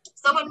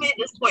 someone made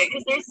this point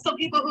because there's some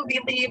people who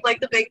believe like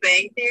the Big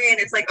Bang Theory, and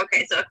it's like,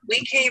 okay, so if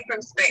we came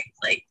from space,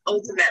 like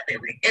ultimately,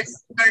 like it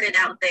started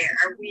out there.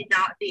 Are we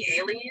not the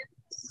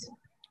aliens?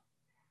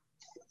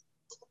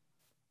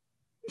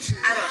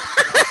 I don't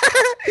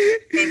know.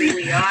 Maybe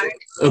we are.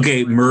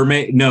 Okay,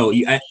 mermaid. No,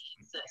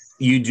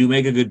 you do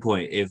make a good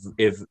point.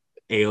 If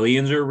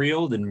aliens are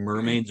real, then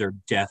mermaids are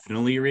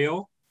definitely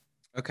real.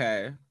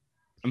 Okay.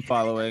 I'm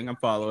following.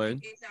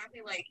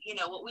 Exactly, like, you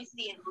know, what we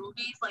see in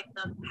movies, like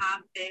the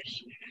half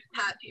fish,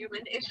 half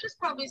human. It's just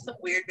probably some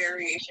weird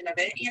variation of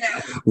it, you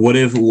know. What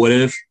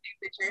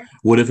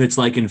if it's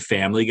like in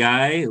Family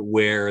Guy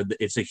where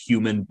it's a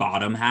human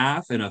bottom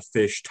half and a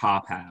fish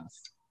top half?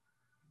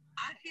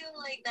 I feel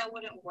like that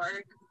wouldn't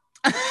work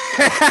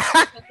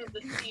because of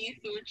the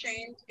seafood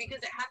chains, because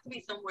it has to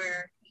be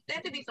somewhere. They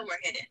have to be somewhere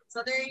hidden.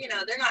 So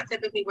they're not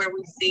typically where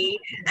we see.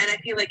 And I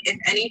feel like if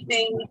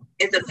anything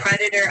is a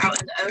predator out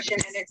in the ocean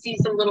and it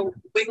sees some little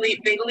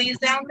wigglies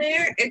down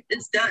there,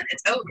 it's done.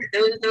 It's over.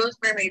 Those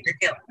mermaids are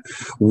killed.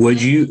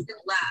 Would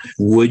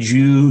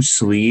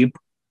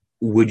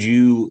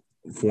you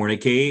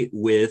fornicate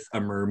with a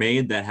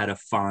mermaid that had a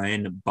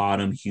fine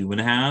bottom human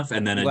half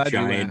and then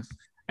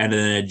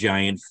a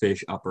giant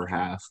fish upper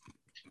half?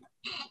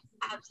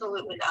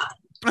 Absolutely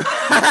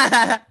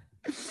not.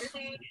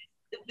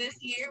 this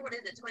year, what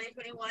is it,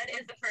 2021,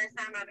 is the first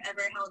time I've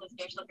ever held a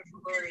fish like a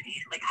fluority.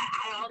 Like,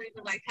 I don't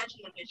even like touching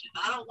the fish.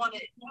 I don't want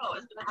it. No,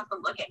 it's going to have to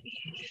look at me.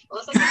 It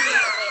looks like a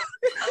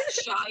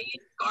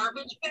giant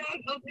garbage bag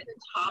over the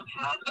top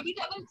half. I mean,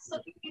 that looks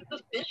like a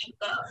fish,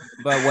 though.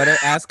 But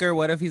ask her,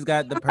 what if he's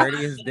got the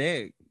purtiest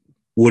dick?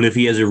 What if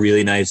he has a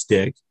really nice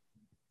dick?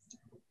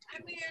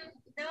 I mean,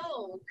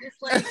 no, because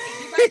like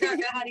he might not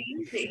know how to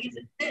use it. He's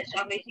a fish.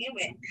 I'm a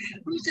human.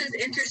 Who says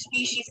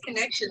interspecies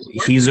connections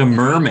work? He's a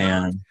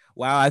merman.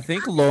 Wow, I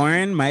think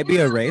Lauren might be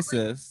a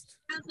racist.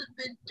 He hasn't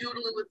been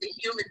doodling with the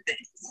human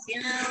things.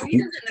 You know, he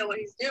doesn't know what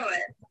he's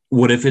doing.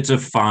 What if it's a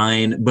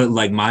fine? But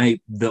like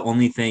the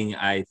only thing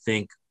I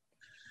think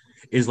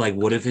is like,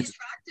 what if it's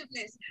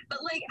attractiveness? But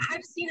like,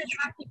 I've seen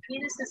attractive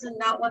penises and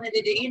not wanted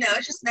to do. You know,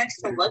 it's just nice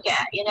to look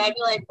at. You know, I'd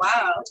be like,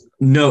 wow.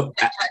 No.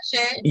 Touch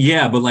it.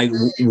 Yeah, but like,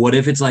 what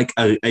if it's like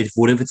a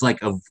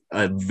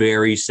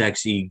very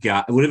sexy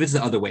guy? What if it's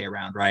the other way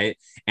around, right?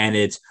 And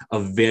it's a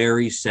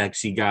very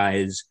sexy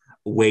guy's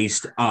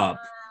waist up.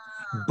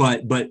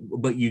 But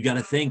you got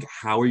to think,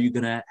 how are you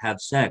gonna have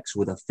sex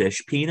with a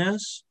fish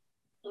penis?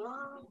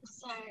 Well,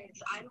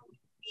 besides, I don't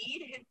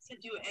need him to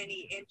do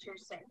any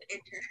intercourse.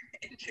 It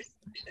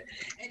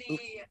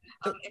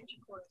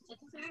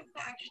doesn't have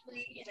to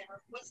actually, you know,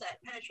 what's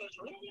that?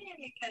 Penetration. We don't need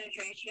any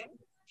penetration.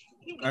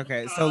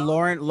 Okay, so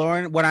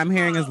Lauren, what I'm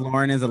hearing is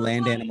Lauren is a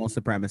land animal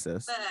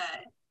supremacist.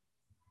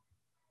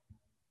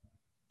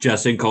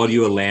 Justin called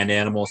you a land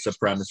animal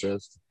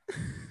supremacist.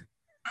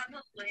 I'm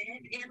a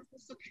land animal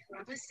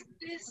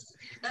supremacist.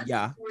 That's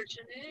Yeah.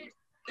 unfortunate.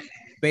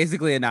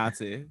 Basically a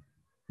Nazi.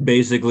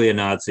 Basically a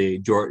Nazi.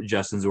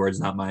 Justin's words,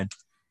 not mine.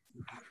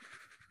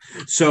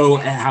 So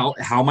how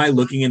am I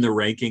looking in the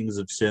rankings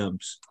of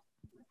Simps?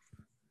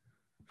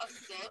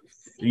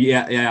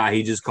 Yeah,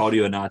 he just called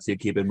you a Nazi,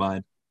 keep in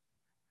mind.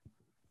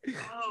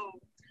 Oh,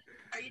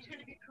 are you trying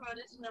to be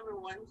promoted to number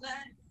one,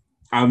 Zach?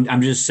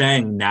 I'm just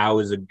saying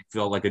now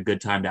felt like a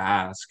good time to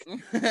ask.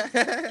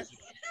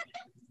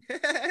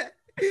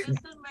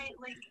 Justin might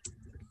like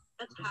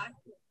attack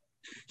me.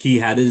 He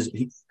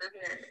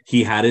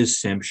had his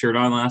simp shirt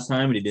on last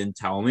time and he didn't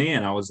tell me,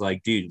 and I was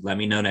like, dude, let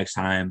me know next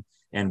time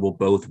and we'll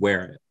both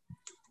wear it.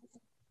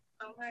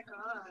 Oh my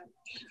god.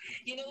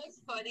 You know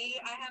what's funny?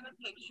 I have a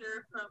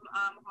picture from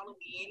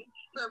Halloween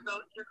for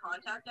both your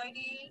contact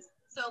IDs.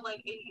 So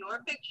like in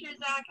your picture,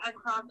 Zach, I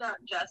cropped out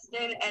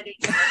Justin, and in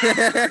your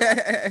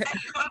I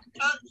cropped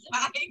out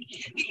Zach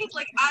because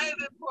like I am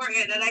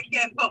important and I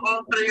can't put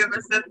all three of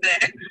us in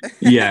there.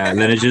 Yeah,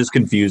 then it's just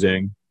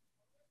confusing.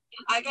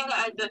 I gotta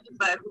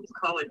identify who's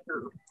calling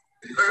who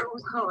or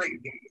who's calling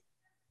me.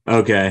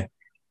 Okay.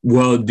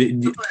 Well,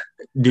 did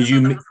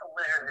you mean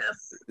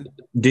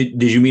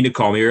to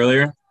call me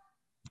earlier?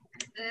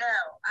 No,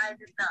 I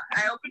did not.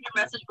 I opened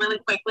your message really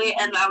quickly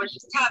and I was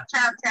just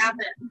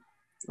tapping.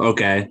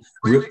 Okay.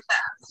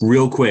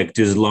 Real quick,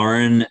 does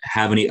Lauren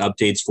have any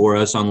updates for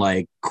us on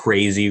like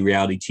crazy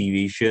reality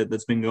TV shit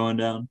that's been going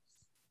down?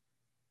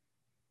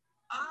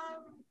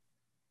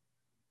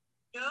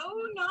 No,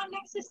 not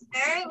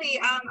necessarily.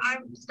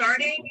 I'm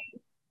starting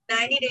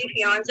 90 Day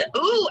Fiance.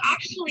 Ooh,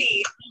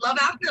 actually, Love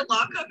After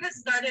Lockup has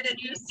started a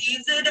new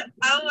season.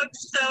 Oh, I'm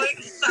so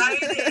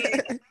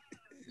excited.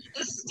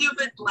 This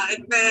stupid black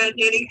man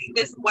dating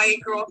this white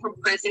girl from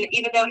prison,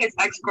 even though his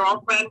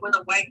ex-girlfriend was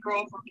a white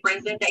girl from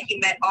prison that he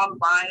met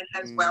online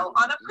as well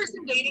on a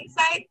prison dating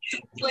site.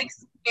 Like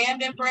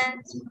scammed him for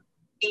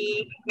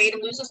he made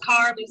him lose his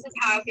car, lose his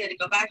house. He had to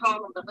go back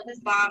home and live with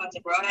his mom as a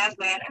grown-ass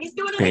man, and he's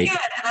doing it again.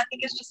 And I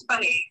think it's just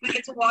funny. We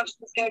get to watch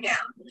this go down.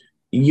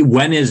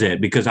 When is it?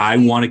 Because I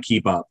want to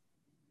keep up.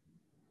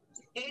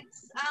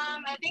 It's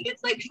I think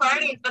it's like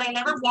Fridays, but I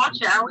never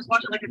watch it. I always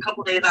watch it like a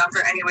couple days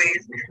after,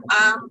 anyways.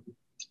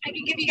 I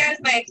can give you guys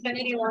my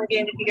Xfinity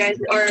login if you guys,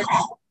 or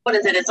what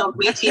is it? It's on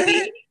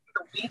WeTV.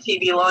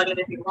 WeTV login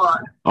if you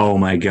want. Oh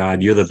my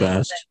God, you're the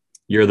best.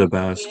 You're the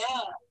best. Yeah.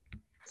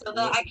 So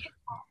that I can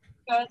talk to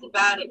you guys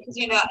about it, because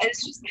you know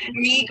it's just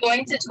me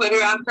going to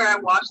Twitter after I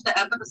watch the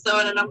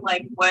episode and I'm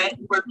like, what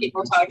were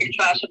people talking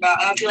trash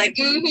about? And I'll be like,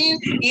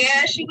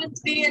 yeah, she was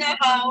being a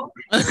hoe.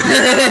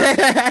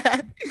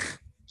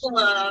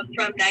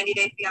 From 90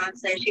 Day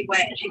Fiance, she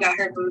went and she got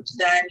her boobs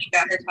done, she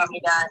got her tummy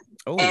done.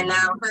 Oh. And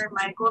now her and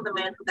Michael, the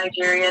man from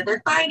Nigeria,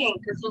 they're fighting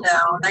because, you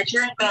know,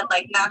 Nigerian men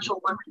like natural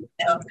women.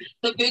 You know,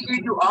 the bigger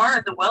you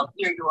are, the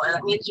wealthier you are.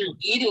 That means you're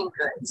eating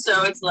good.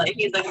 So it's like,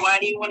 he's like, why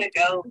do you want to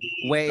go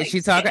eat? Wait, like, is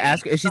she talking?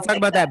 Is she talking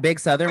about that big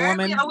Southern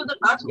woman? I was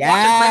about to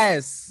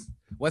yes.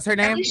 What's her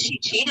name? At least she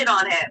cheated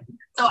on him.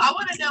 So I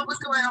want to know what's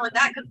going on with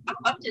that because I'm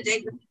up to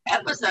date with the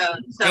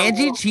episode. So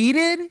Angie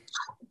cheated?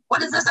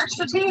 What is this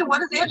extra tea?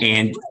 What is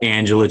Angela?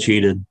 Angela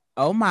cheated.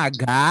 Oh my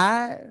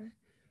God.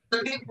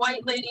 The big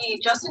white lady.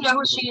 Justin, know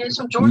who she is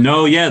from Georgia?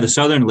 No, yeah, the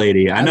Southern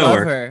lady. I know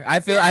her. I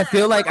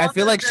feel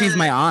like she's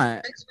my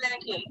aunt.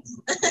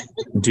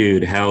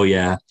 Dude, hell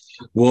yeah.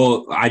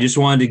 Well, I just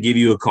wanted to give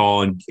you a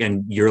call,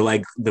 and you're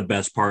like the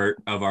best part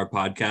of our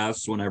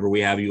podcast whenever we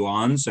have you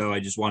on. So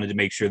I just wanted to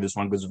make sure this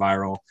one goes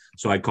viral.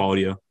 So I called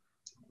you.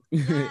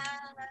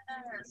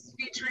 Yes,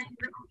 featuring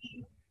the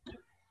queen.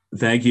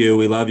 Thank you.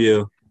 We love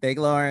you. Thank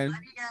Lauren. Love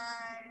you guys.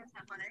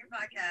 Have fun on your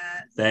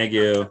podcast. Thank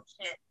you.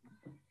 Shit.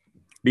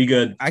 Be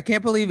good. I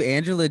can't believe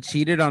Angela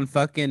cheated on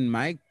fucking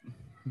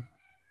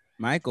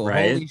Michael.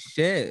 Right? Holy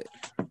shit.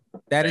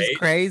 That is Right?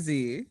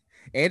 crazy.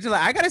 Angela,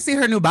 I gotta see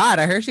her new bod.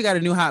 I heard she got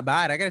a new hot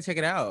bod. I gotta check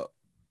it out.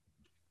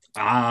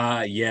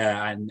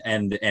 Yeah,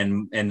 and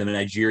the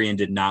Nigerian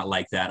did not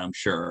like that, I'm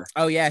sure.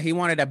 Oh yeah, he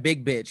wanted a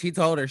big bitch. He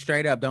told her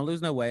straight up, don't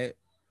lose no weight.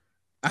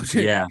 I'm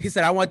sure. Yeah. He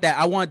said, I want that.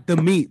 I want the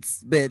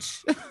meats,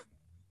 bitch.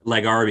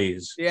 Like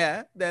Arby's.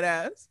 Yeah, that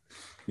ass.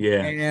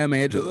 Yeah. Damn,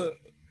 Angela.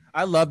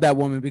 I love that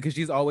woman because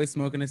she's always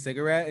smoking a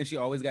cigarette and she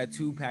always got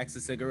 2 packs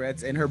of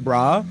cigarettes in her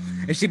bra.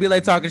 And she'd be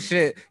like talking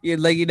shit. Yeah,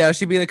 like, you know,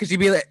 she'd be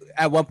like,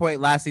 at one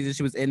point last season,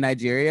 she was in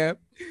Nigeria.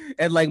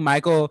 And like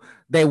Michael,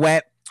 they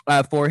went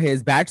for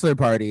his bachelor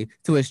party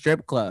to a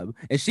strip club.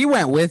 And she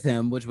went with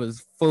him, which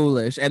was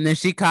foolish. And then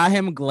she caught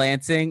him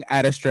glancing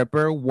at a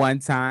stripper one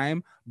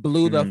time,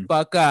 blew the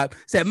fuck up,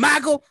 said,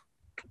 Michael,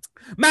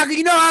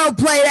 you know I don't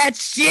play that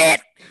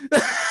shit.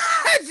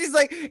 She's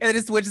like, and then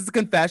it switches to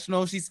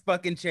confessional. She's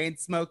fucking chain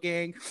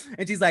smoking.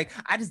 And she's like,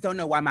 I just don't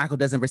know why Michael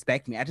doesn't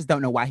respect me. I just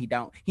don't know why he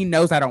don't. He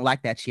knows I don't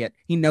like that shit.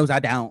 He knows I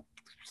don't.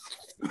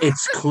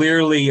 It's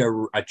clearly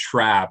a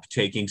trap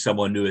taking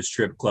someone to a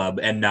strip club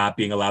and not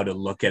being allowed to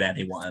look at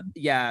anyone.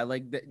 Yeah,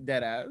 like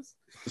dead ass.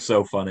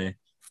 So funny.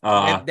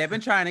 They've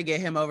been trying to get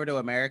him over to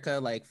America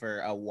like for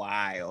a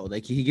while.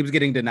 Like he keeps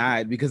getting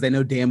denied because they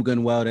know damn good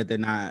and well that they're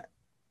not.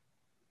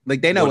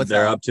 Like they know what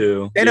they're up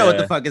to. They know what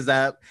the fuck is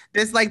up.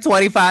 This like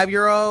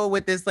 25-year-old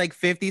with this like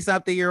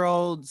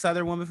 50-something-year-old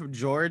Southern woman from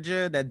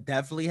Georgia that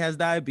definitely has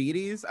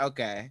diabetes.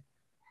 Okay.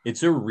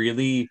 It's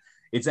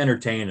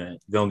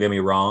entertainment. Don't get me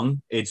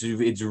wrong. It's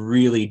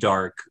really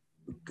dark.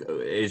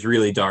 It's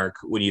really dark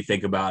when you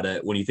think about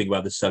it. When you think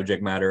about the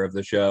subject matter of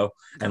the show,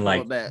 and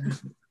like,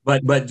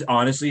 but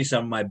honestly,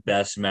 some of my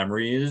best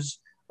memories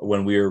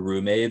when we were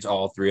roommates,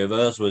 all 3 of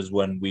us, was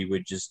when we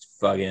would just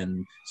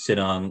fucking sit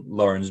on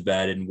Lauren's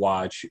bed and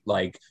watch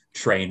like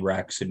train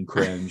wrecks and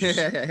cringe.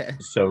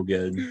 So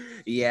good.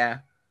 Yeah.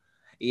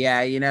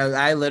 You know,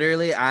 I'm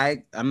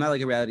not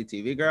like a reality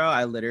TV girl.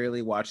 I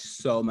literally watched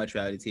so much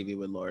reality TV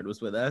when Lauren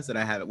was with us, and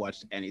I haven't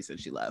watched any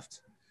since she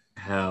left.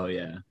 Hell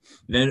yeah.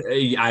 Then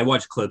I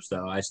watch clips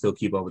though. I still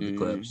keep up with the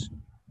clips.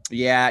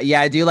 Yeah,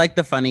 I do like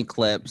the funny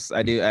clips.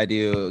 I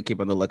do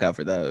keep on the lookout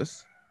for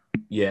those.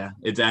 Yeah,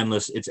 it's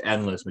endless. It's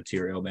endless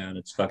material, man.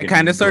 It's fucking. I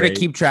kind of sort of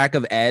keep track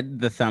of Ed,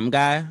 the thumb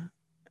guy.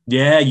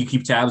 Yeah, you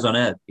keep tabs on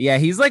Ed. Yeah,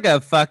 he's like a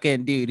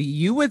fucking dude.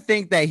 You would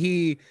think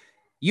he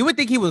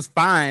was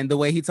fine the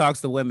way he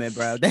talks to women,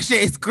 bro. That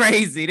shit is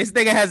crazy. This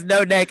nigga has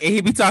no neck and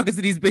he be talking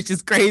to these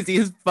bitches crazy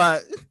as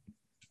fuck.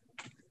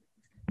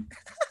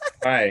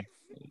 Hi,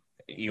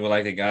 you would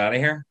like to get out of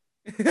here?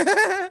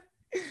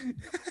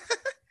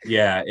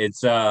 Yeah,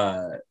 it's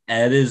Ed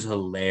is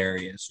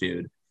hilarious,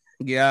 dude.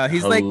 Yeah,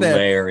 he's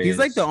hilarious.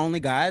 like the only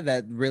guy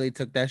that really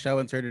took that show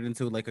and turned it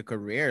into like a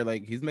career.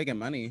 Like he's making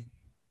money.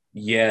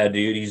 Yeah,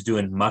 dude, he's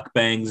doing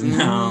mukbangs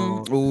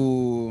now.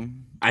 Ooh.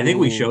 I think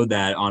we showed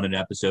that on an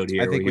episode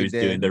here where he was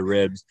doing the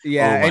ribs.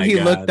 Yeah, and he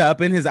looked up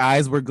and his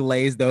eyes were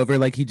glazed over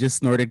like he just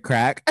snorted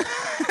crack.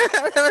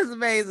 That was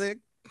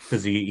amazing.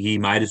 Because he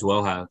might as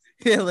well have.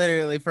 Yeah,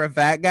 literally, for a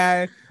fat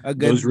guy, a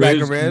good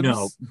bag of ribs.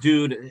 No,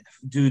 dude,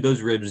 those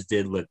ribs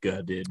did look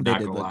good, dude. They Not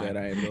did gonna look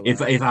lie. good.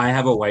 If I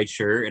have a white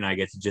shirt and I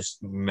get to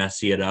just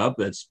messy it up,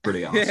 that's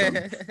pretty awesome.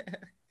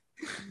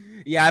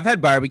 Yeah, I've had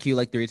barbecue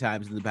like 3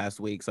 times in the past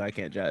week, so I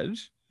can't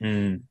judge.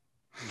 I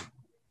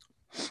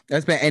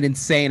spent an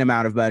insane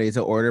amount of money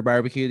to order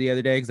barbecue the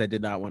other day because I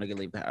did not want to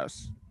leave the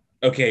house.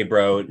 Okay,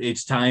 bro,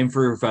 it's time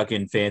for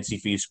fucking Fancy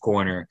Feast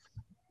Corner.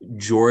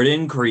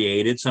 Jordan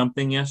created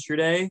something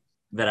yesterday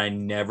that I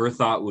never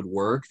thought would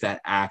work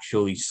that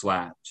actually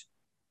slapped.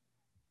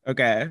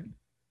 Okay.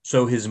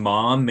 So his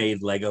mom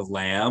made leg of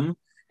lamb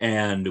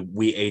and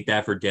we ate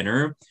that for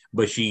dinner,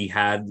 but she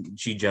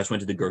just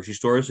went to the grocery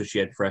store, so she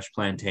had fresh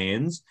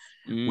plantains.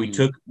 We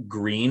took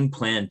green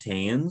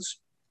plantains,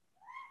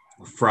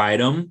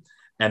 fried them,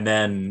 and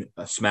then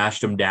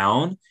smashed them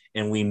down,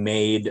 and we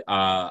made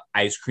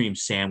ice cream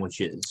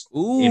sandwiches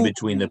in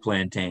between the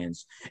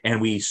plantains,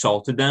 and we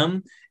salted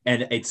them.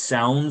 And it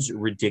sounds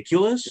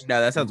ridiculous.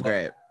 No, that sounds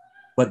great.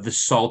 But the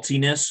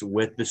saltiness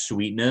with the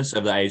sweetness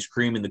of the ice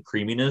cream and the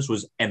creaminess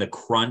and the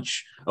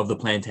crunch of the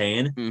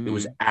plantain, it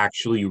was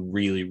actually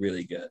really,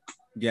 really good.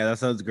 Yeah, that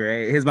sounds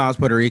great. His mom's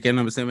Puerto Rican,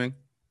 I'm assuming.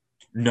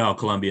 No,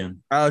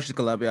 Colombian. Oh, she's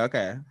Colombian.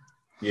 Okay.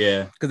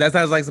 Yeah. Because that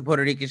sounds like some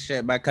Puerto Rican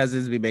shit. My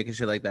cousins be making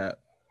shit like that.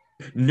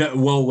 No,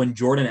 well, when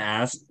Jordan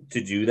asked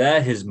to do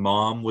that, his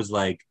mom was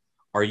like,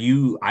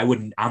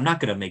 I'm not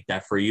gonna make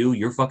that for you.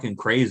 You're fucking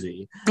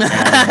crazy.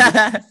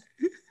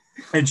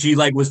 And she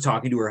like was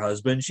talking to her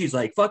husband. She's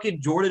like,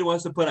 fucking Jordan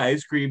wants to put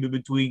ice cream in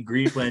between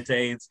green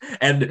plantains.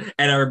 And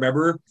I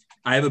remember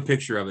I have a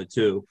picture of it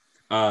too.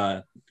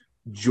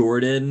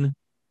 Jordan,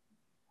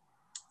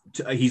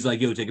 he's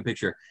like, yo, take a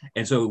picture.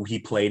 And so he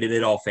plated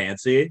it all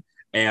fancy.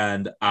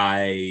 And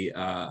I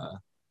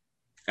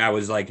I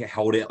was like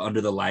held it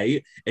under the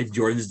light, and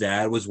Jordan's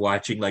dad was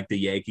watching like the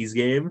Yankees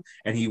game,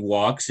 and he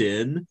walks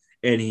in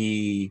and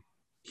he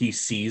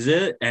sees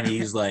it, and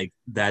he's like,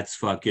 that's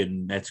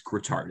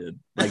retarded.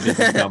 Like that's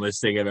the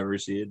dumbest thing I've ever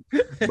seen.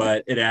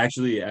 But it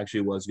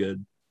actually was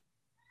good.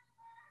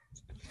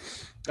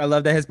 I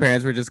love that his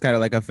parents were just kind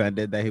of like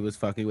offended that he was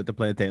fucking with the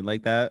plantain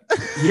like that.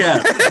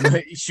 Yeah,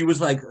 she was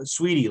like,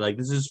 "Sweetie, like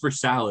this is for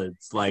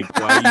salads. Like,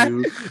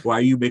 why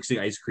are you mixing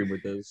ice cream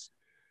with this?"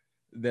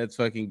 That's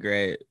fucking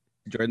great.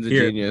 Jordan's a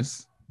Here.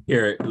 genius.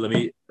 Here, let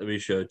me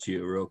show it to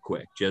you real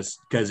quick, just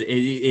because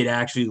it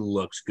actually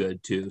looks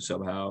good too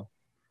somehow.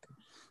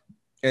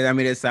 And I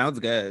mean, it sounds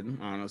good,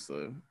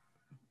 honestly.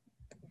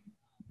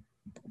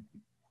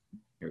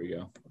 Here we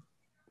go.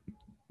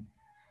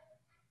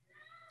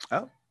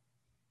 Oh,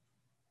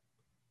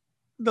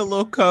 the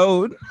little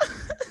code.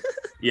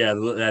 Yeah,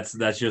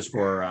 that's just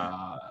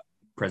for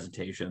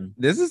presentation.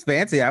 This is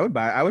fancy. I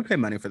would pay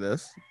money for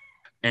this.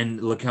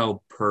 And look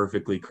how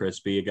perfectly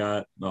crispy it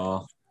got.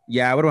 Oh.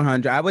 Yeah,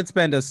 I would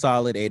spend a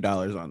solid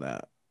 $8 on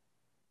that.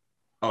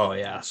 Oh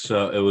yeah.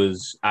 So it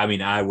was, I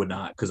mean, I would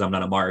not because I'm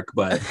not a mark,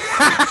 but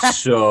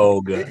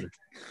so good.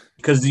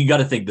 Because you got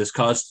to think this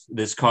cost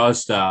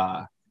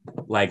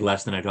like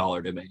less than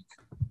 $1 to make.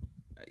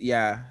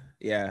 Yeah.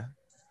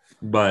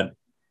 But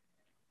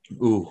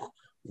ooh,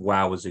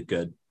 wow, was it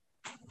good?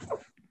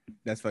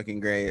 That's fucking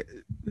great.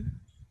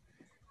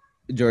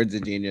 Jordan's a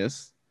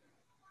genius.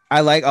 I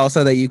like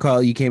also that you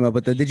came up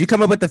with did you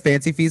come up with the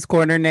Fancy Feast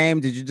Corner name?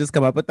 Did you just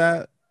come up with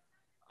that?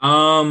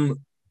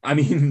 I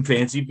mean,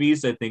 Fancy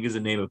Feast, I think, is the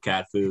name of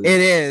cat food.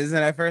 It is.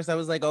 And at first I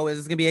was like, oh, is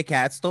this gonna be a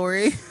cat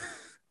story?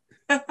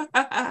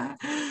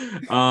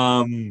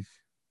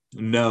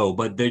 No,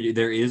 but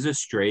there is a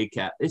stray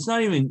cat. It's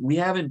not even, we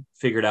haven't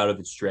figured out if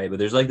it's stray, but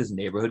there's like this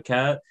neighborhood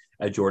cat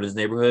at Jordan's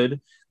neighborhood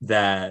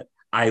that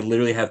I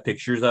literally have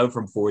pictures of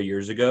from 4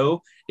 years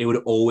ago. It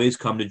would always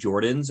come to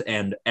Jordan's,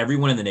 and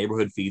everyone in the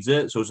neighborhood feeds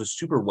it. So it's a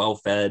super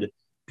well-fed,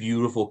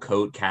 beautiful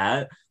coat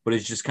cat, but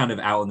it's just kind of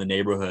out in the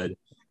neighborhood.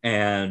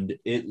 And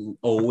it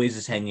always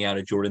is hanging out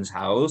at Jordan's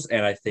house.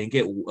 And I think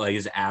it like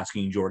is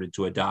asking Jordan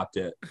to adopt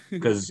it,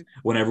 because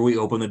whenever we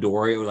open the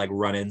door, it would like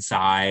run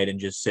inside and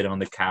just sit on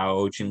the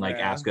couch and like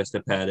ask us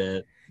to pet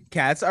it.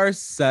 Cats are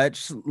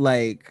such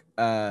like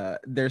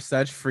they're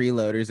such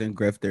freeloaders and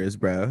grifters,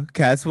 bro.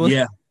 Cats will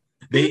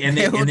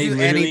they will do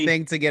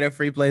anything to get a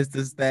free place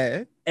to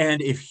stay.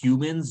 And if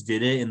humans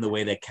did it in the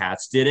way that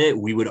cats did it,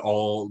 we would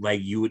all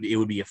like it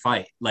would be a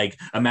fight. Like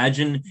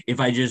imagine if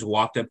I just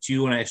walked up to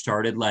you and I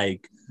started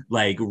like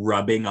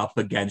rubbing up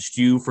against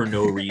you for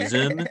no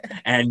reason.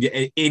 And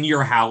in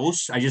your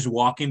house, I just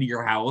walk into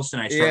your house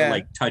and I start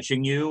like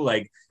touching you.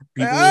 Like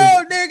people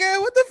nigga,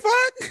 what the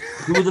fuck?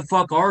 Who the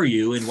fuck are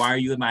you and why are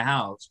you in my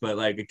house? But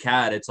like a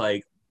cat, it's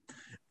like,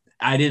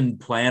 I didn't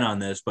plan on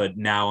this, but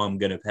now I'm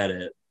gonna pet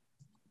it.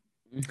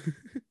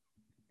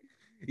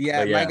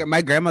 Yeah.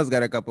 My grandma's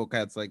got a couple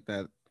cats like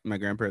that. My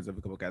grandparents have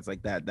a couple cats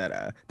like that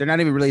they're not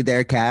even really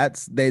their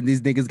cats.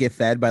 These niggas get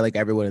fed by like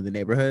everyone in the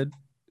neighborhood,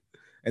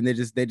 and they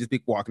just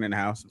be walking in the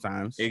house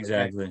sometimes.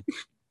 Exactly.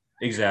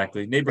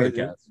 Neighborhood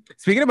cats.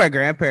 Speaking of my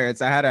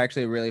grandparents, I had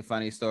actually a really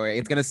funny story.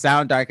 It's gonna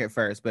sound dark at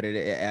first, but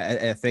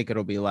I think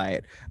it'll be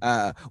light.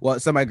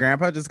 So my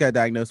grandpa just got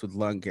diagnosed with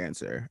lung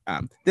cancer.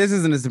 This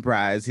isn't a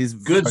surprise. He's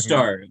good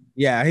start.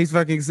 Yeah, he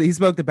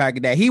smoked a pack a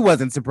day. He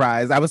wasn't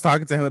surprised. I was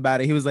talking to him about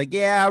it. He was like,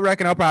 "Yeah, I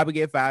reckon I'll probably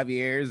get 5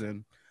 years,"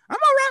 and I'm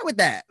all right with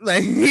that.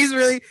 Like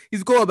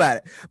he's cool about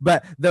it.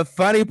 But the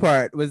funny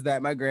part was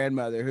that my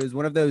grandmother, who's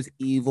one of those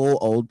evil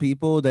old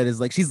people that is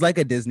like, she's like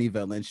a Disney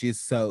villain.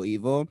 She's so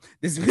evil.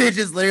 This bitch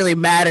is literally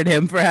mad at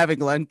him for having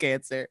lung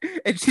cancer.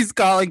 And she's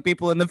calling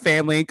people in the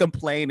family and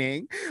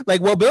complaining. Like,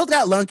 well, Bill's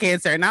got lung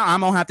cancer and now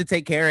I'm gonna have to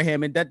take care of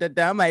him. And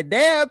I'm like,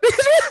 damn,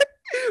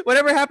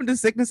 whatever happened to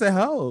sickness at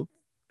home?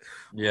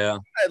 Yeah.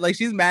 Like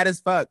she's mad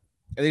as fuck.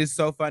 And it's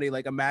so funny.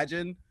 Like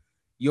imagine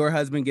your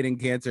husband getting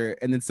cancer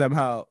and then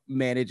somehow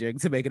managing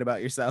to make it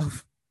about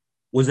yourself.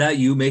 Was that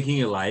you making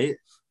it light?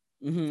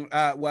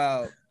 Mm-hmm.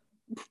 Well,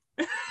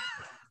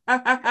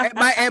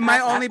 it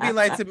might only be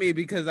light to me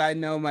because I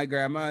know my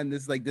grandma, and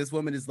this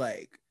woman is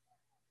like,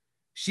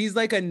 she's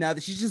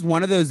just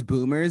one of those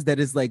boomers that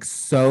is like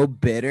so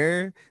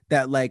bitter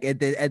that like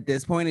at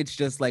this point it's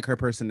just like her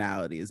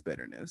personality is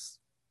bitterness.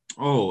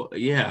 Oh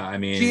yeah, I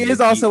mean, she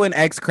is also an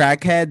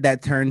ex-crackhead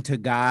that turned to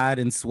God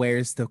and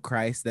swears to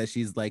Christ that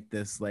she's like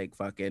this like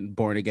fucking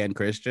born again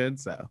Christian.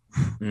 So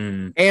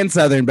and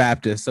Southern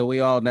Baptist, so we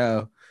all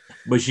know.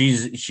 But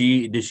does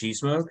she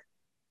smoke?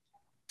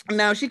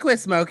 No, she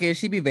quit smoking.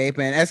 She be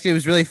vaping. Actually, it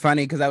was really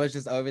funny because I was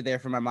just over there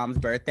for my mom's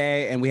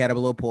birthday and we had a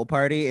little pool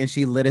party and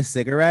she lit a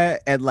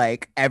cigarette and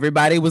like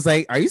everybody was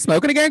like, "Are you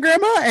smoking again,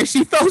 Grandma?" And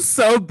she felt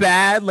so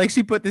bad. Like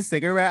she put the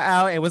cigarette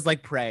out and was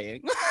like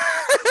praying.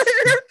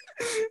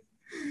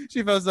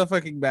 She felt so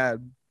fucking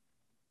bad.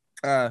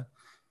 But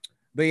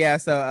yeah,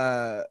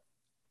 so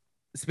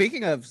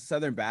speaking of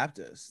Southern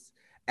Baptists,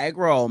 Egg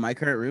Roll, my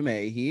current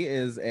roommate,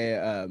 he's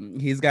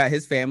got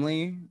his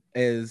family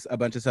is a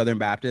bunch of Southern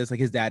Baptists.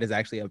 Like his dad is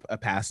actually a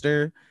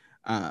pastor.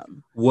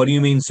 What do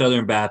you mean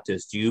Southern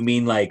Baptist? Do you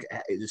mean like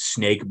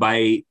snake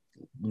bite,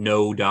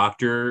 no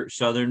doctor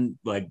Southern,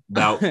 like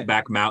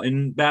back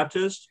mountain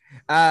Baptist?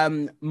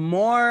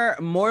 More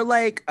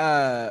like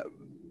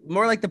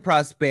the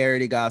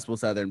prosperity gospel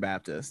Southern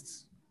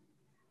Baptists.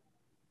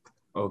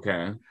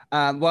 Okay.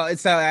 Well,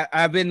 so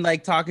I've been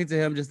like talking to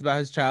him just about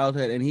his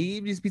childhood, and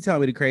he just be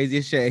telling me the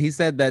craziest shit. He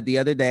said that the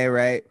other day,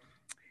 right?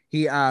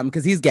 He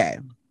because he's gay,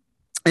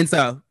 and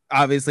so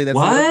obviously that's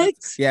what?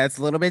 It's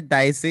a little bit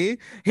dicey.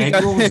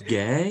 Eggroll's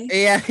gay?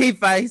 Yeah, he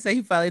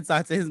finally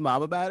talked to his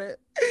mom about it,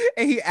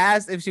 and he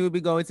asked if she would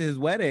be going to his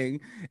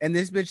wedding, and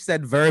this bitch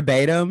said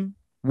verbatim,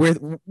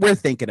 "We're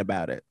thinking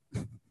about it."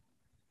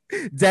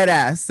 Dead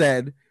ass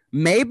said,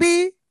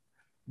 "Maybe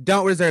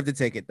don't reserve the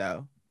ticket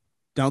though.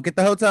 Don't get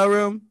the hotel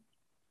room.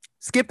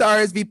 Skip the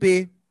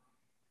RSVP.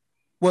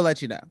 We'll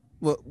let you know.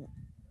 We'll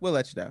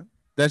let you know."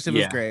 That shit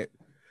was great.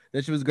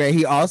 That shit was great.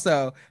 He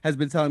also has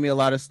been telling me a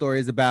lot of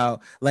stories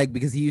about like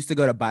because he used to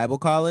go to Bible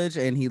college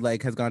and he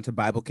like has gone to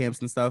Bible camps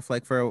and stuff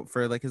like for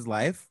like his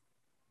life.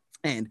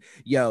 And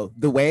yo,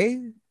 the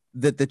way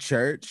that the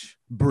church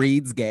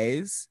breeds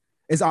gays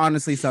is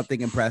honestly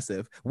something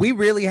impressive. We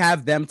really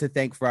have them to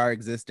thank for our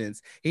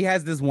existence. He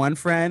has this one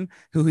friend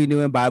who he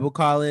knew in Bible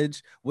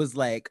college was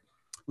like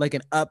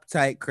an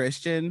uptight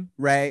Christian,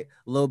 right?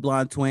 Little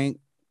blonde twink.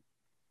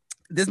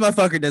 This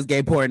motherfucker does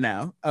gay porn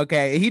now.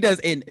 Okay. He does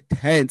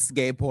intense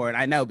gay porn.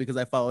 I know because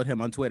I followed him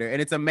on Twitter and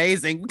it's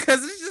amazing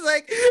because it's just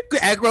like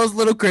Eggroll's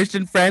little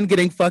Christian friend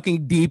getting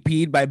fucking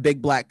DP'd by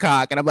Big Black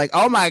Cock. And I'm like,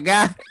 oh my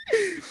God.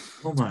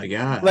 Oh my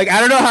God. Like,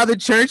 I don't know how the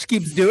church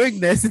keeps doing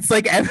this. It's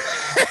like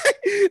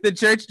the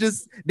church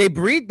they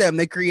breed them,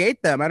 they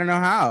create them. I don't know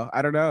how.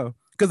 I don't know.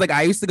 Because like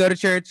I used to go to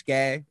church,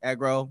 gay,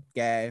 Eggroll,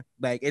 gay.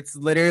 Like it's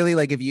literally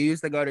like if you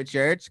used to go to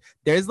church,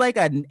 there's like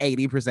an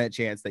 80%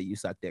 chance that you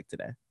suck dick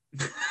today.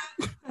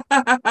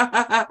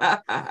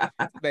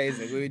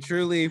 Amazing. We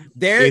truly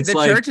the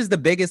like, church is the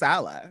biggest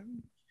ally.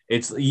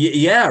 It's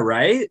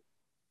right.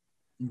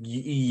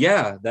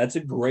 Yeah, that's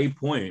a great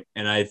point.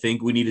 And I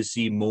think we need to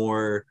see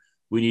more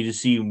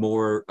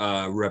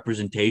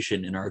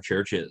representation in our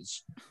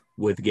churches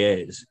with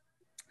gays.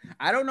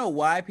 I don't know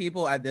why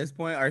people at this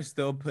point are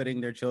still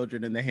putting their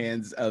children in the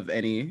hands of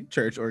any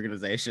church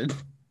organization.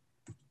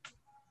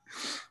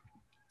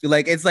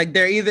 Like it's like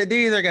they're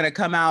either gonna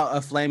come out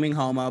a flaming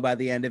homo by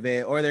the end of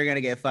it, or they're gonna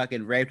get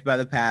fucking raped by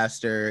the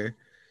pastor.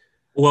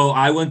 Well,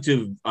 I went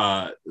to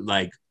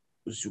like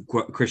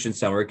Christian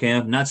summer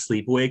camp, not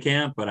sleepaway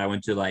camp, but I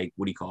went to like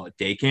what do you call it,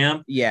 day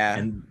camp? Yeah,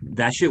 and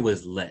that shit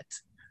was lit.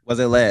 Was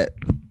it lit?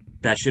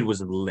 That shit was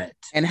lit.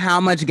 And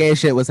how much gay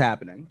shit was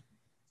happening?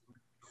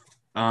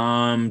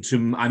 Gay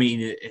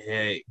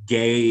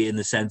in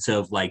the sense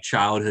of like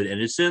childhood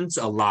innocence,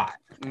 a lot.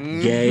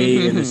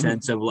 Gay in the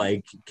sense of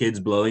like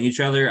kids blowing each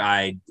other,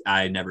 I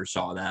never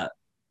saw that.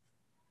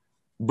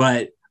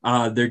 But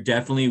there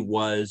definitely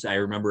was, I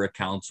remember a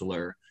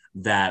counselor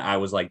that I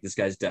was like, this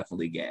guy's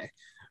definitely gay.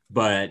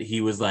 But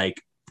he was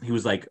like,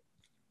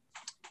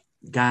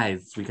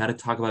 guys, we got to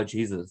talk about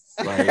Jesus.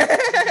 Like,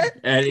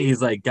 and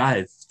he's like,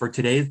 guys, for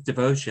today's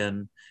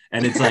devotion.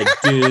 And it's like,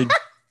 dude,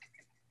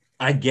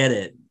 I get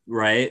it.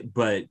 Right.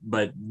 But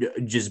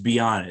just be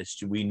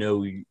honest. We know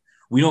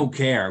we don't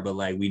care, but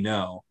like we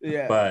know.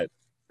 Yeah. But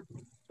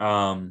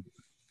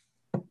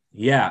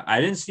yeah,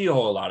 I didn't see a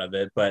whole lot of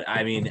it, but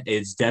I mean,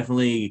 I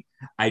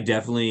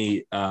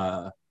definitely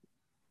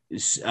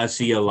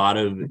see a lot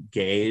of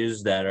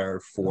gays that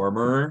are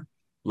former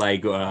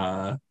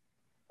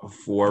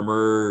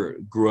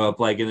grew up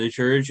like in the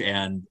church,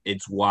 and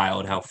it's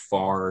wild how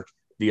far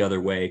the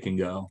other way it can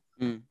go.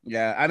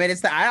 Yeah, I mean,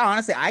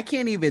 I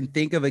can't even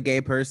think of a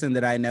gay person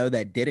that I know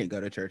that didn't go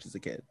to church as a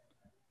kid.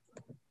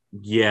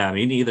 Yeah,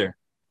 me neither.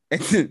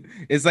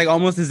 It's like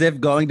almost as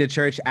if going to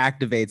church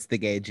activates the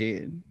gay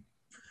gene.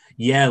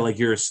 Yeah, like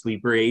you're a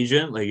sleeper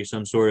agent, like you're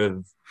some sort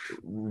of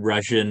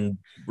Russian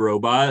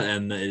robot,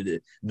 and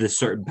the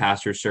certain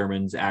pastor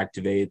sermons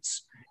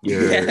activates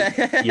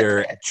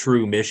your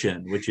true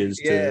mission, which is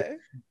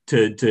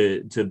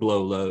to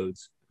blow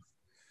loads.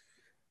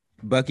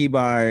 Bucky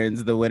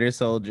Barnes, the Winter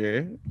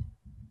Soldier.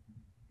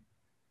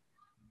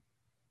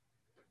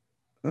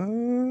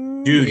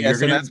 Dude, yeah,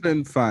 so that's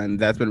been fun.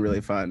 That's been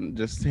really fun,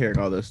 just hearing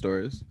all those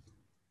stories.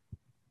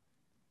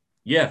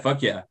 Yeah,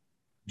 fuck yeah.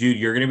 Dude,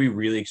 you're gonna be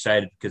really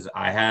excited because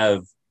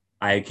I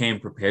came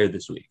prepared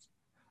this week.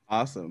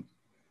 Awesome.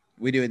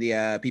 We doing the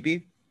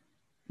PP?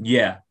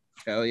 Yeah.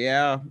 Hell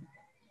yeah.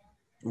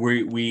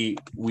 We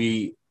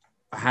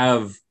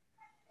have.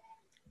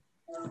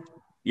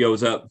 Yo,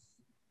 what's up?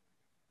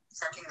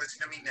 Fucking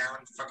listen to me now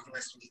and fucking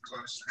listen to me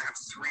close. I have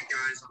 3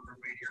 guys on their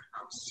way to your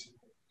house.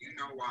 You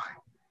know why,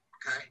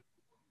 okay?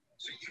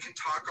 So you can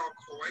talk all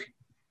coy.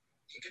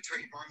 You can tell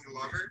your mom you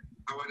love her.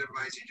 I would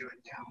advise you do it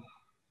now.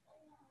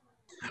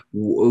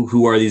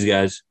 Who are these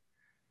guys?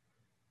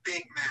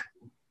 Big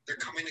men. They're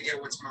coming to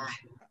get what's mine.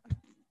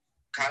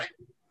 Okay?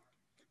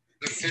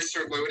 Their fists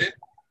are loaded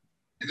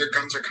and their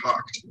guns are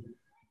cocked.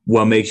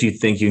 What makes you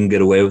think you can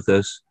get away with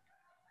this?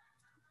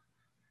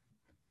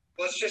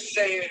 Let's just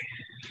say I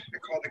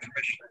called the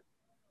commissioner.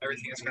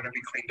 Everything is going to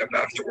be cleaned up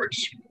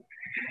afterwards.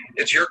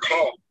 It's your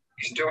call.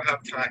 You still have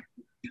time.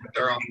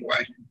 They're on the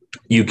way.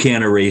 You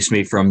can't erase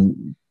me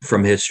from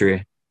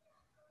history.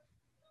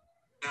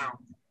 No,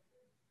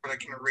 but I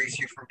can erase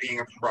you from being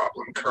a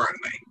problem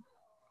currently.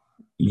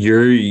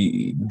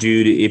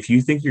 Dude, if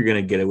you think you're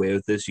gonna get away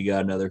with this, you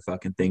got another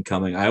fucking thing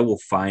coming. I will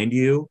find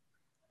you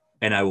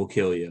and I will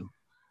kill you.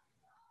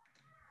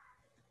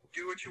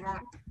 Do what you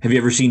want. Have you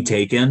ever seen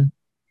Taken?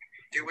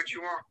 Do what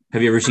you want.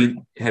 Have you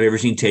ever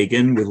seen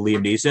Taken with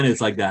Liam Neeson? It's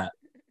like that.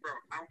 Bro,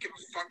 I don't give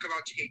a fuck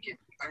about Taken.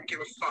 I don't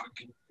give a fuck.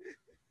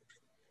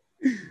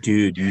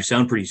 Dude, you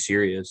sound pretty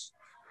serious.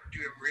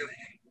 Dude, really.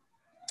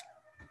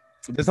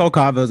 This whole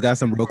convo's got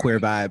some real queer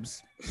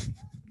vibes. Look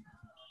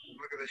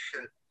at this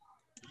shit.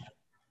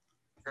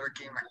 Better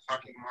gain my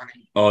fucking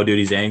money. Oh, dude,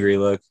 he's angry.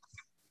 Look.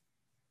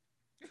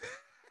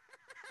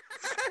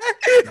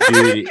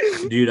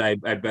 dude, I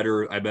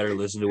better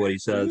listen to what he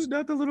says.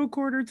 Not the little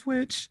quarter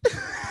twitch.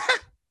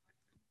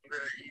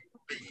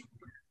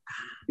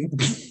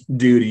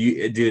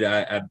 dude,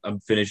 I'm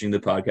finishing the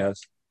podcast.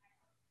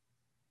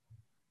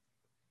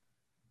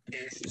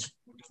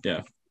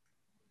 Yeah.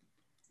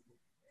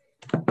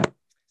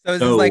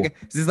 So is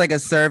this like a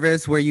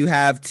service where you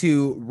have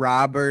two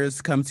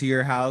robbers come to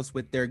your house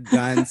with their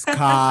guns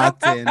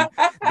cocked and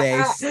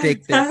they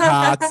stick their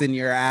cocks in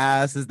your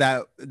ass? Is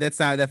that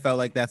felt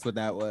like that's what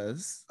that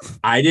was?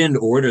 I didn't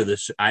order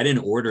this. I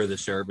didn't order the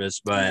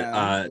service,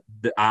 but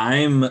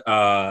I'm must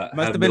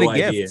have been a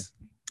gift.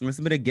 It must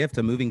have been a gift,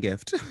 a moving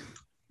gift.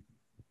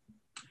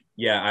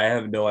 Yeah, I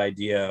have no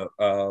idea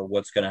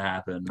what's gonna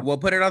happen. We'll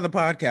put it on the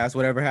podcast,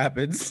 whatever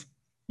happens.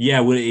 Yeah,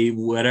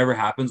 whatever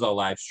happens, I'll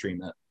live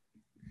stream it.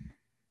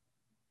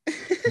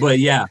 But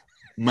yeah,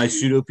 my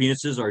pseudo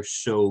penises are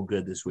so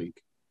good this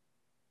week.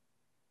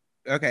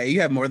 Okay, you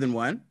have more than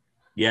one?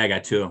 Yeah, I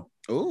got two.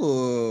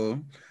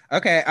 Ooh.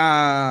 Okay.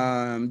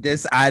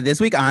 This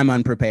week I'm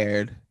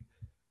unprepared.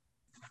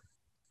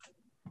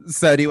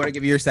 So do you want to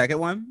give your second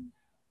one?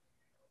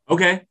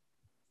 Okay.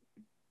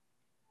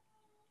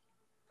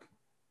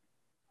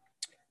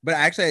 But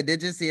actually, I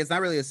did just see, it's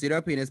not really a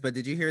pseudo penis, but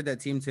did you hear that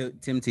Tim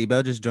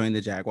Tebow just joined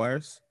the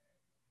Jaguars?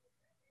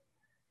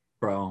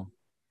 Bro.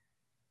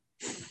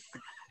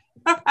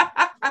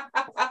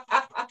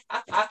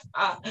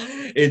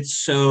 It's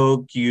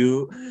so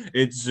cute.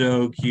 It's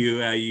so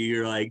cute how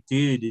you're like,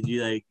 dude, did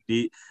you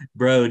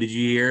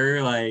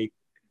hear?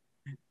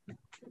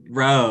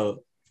 Bro,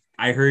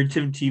 I heard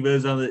Tim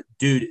Tebow's on the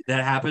dude.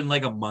 That happened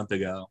like a month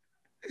ago.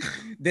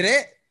 Did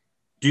it?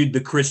 Dude,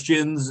 the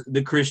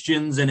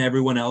Christians and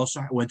everyone else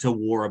went to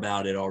war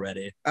about it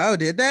already. Oh,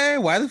 did they?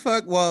 Why the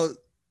fuck? Well,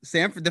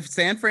 the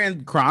San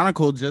Fran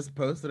Chronicle just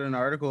posted an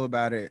article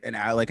about it an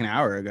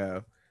hour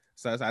ago.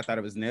 So I thought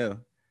it was new.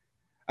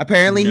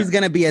 Apparently, he's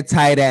going to be a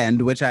tight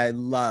end, which I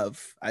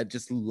love. I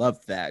just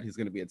love that. He's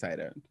going to be a tight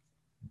end.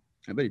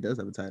 I bet he does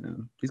have a tight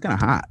end. He's kind of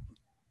hot.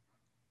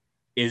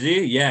 Is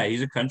he? Yeah,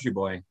 he's a country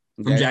boy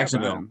from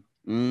Jacksonville.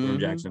 From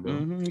Jacksonville.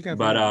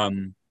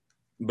 Mm-hmm.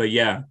 But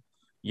yeah.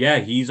 Yeah,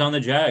 he's on the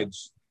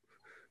Jags.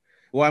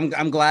 Well,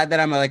 I'm glad that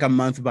I'm like a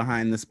month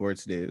behind the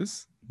sports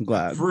news. I'm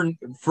glad.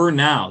 For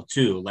now,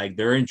 too. Like,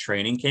 they're in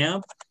training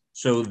camp.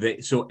 So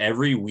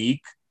every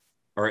week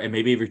or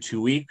maybe every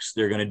 2 weeks,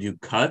 they're going to do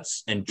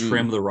cuts and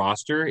trim the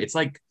roster. It's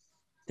like,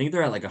 I think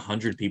they're at like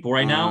 100 people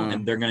right now,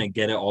 and they're going to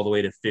get it all the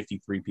way to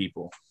 53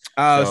 people.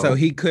 Oh, so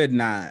he could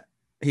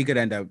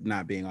end up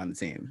not being on the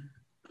team.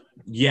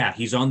 Yeah,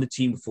 he's on the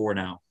team for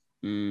now.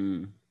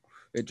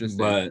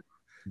 Interesting.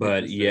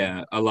 But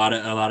yeah, a lot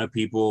of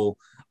people,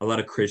 a lot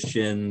of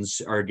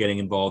Christians are getting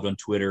involved on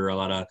Twitter. A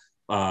lot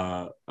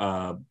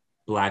of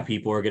Black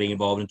people are getting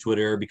involved in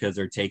Twitter because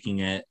they're taking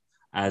it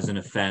as an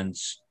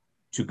offense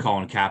to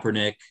Colin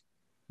Kaepernick,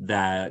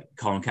 that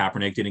Colin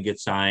Kaepernick didn't get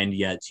signed,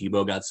 yet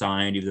Tebow got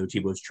signed, even though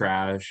Tebow's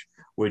trash,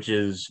 which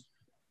is,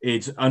 I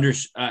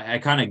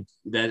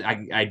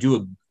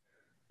do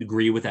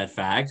agree with that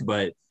fact,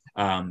 but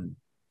Tim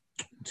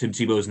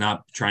Tebow is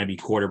not trying to be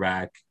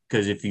quarterback,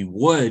 because if he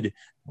would,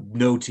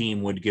 no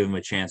team would give him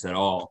a chance at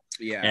all.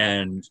 Yeah.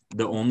 And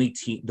the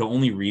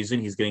only reason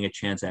he's getting a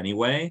chance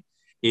anyway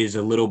is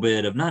a little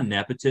bit of not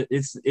nepotism.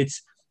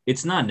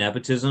 It's not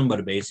nepotism, but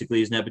it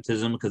basically is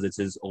nepotism because it's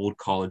his old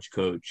college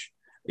coach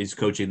is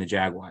coaching the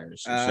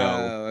Jaguars.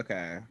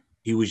 Okay.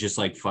 He was just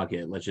like, fuck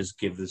it, let's just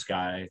give this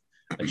guy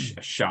a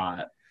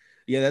shot.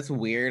 Yeah, that's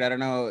weird. I don't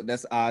know.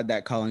 That's odd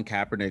that Colin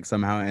Kaepernick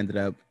somehow ended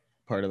up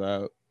part of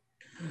that.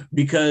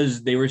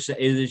 Because they're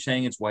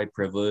saying it's white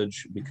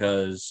privilege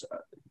because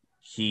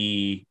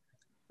Colin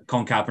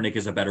Kaepernick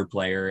is a better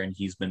player and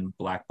he's been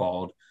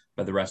blackballed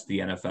by the rest of the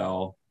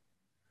NFL.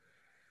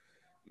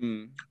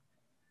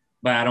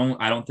 But I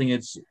don't think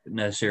it's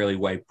necessarily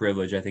white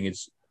privilege. I think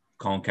it's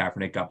Colin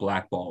Kaepernick got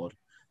blackballed.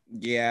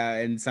 Yeah,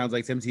 and it sounds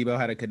like Tim Tebow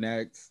had to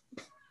connect.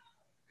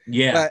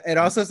 Yeah. But it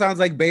also sounds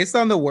like, based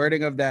on the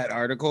wording of that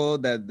article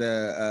that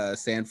the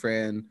San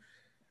Fran,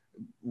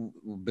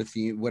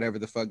 whatever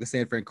the fuck, the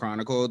San Fran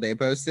Chronicle, they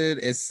posted,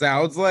 it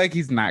sounds like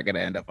he's not going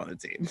to end up on the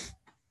team.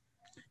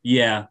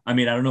 Yeah, I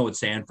mean, I don't know what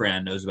San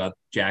Fran knows about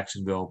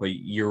Jacksonville, but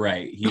you're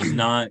right. He's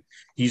not.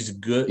 He's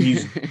good.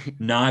 He's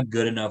not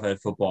good enough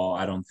at football,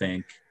 I don't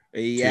think,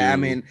 Yeah, I to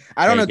mean,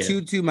 I don't know make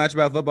it. too much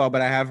about football,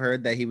 but I have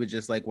heard that he would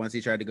just like once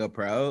he tried to go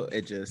pro,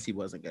 he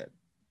wasn't good.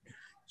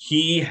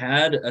 He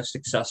had a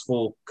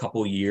successful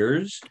couple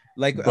years,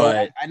 Like,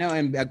 but I know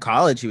in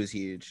college he was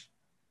huge.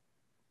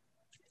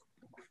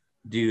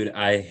 dude,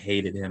 I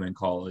hated him in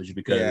college Yeah.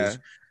 because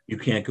you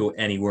can't go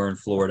anywhere in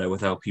Florida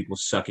without people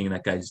sucking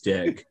that guy's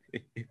dick.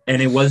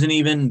 And it wasn't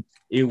even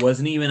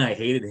I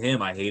hated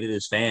him, I hated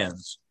his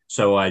fans.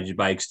 So I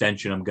by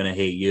extension I'm gonna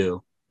hate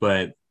you.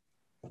 But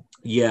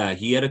yeah,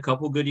 he had a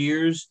couple good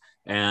years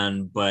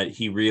but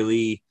he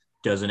really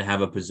doesn't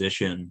have a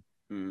position.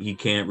 Mm. He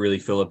can't really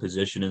fill a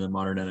position in the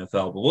modern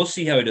NFL. But we'll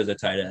see how he does at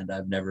tight end.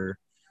 I've never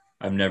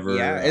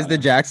Yeah, is the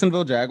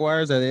Jacksonville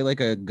Jaguars, are they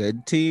like a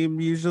good team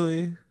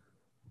usually?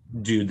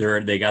 dude,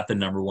 they got the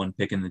number 1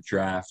 pick in the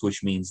draft,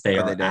 which means they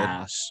Oh, are they did?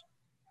 ass.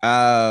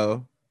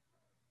 Oh,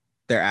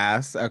 their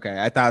ass. Okay,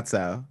 I thought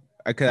so.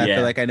 I feel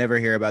Yeah. like I never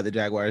hear about the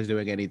Jaguars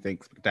doing anything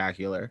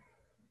spectacular.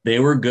 They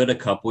were good a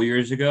couple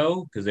years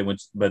ago because they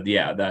went, but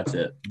yeah, that's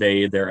it.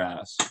 Their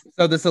ass.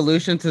 So the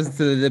solution to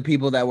the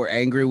people that were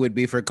angry would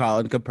be for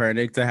Colin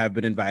Kaepernick to have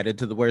been invited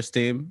to the worst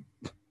team.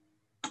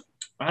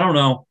 I don't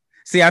know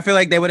See, I feel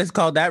like they would have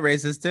called that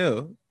racist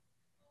too.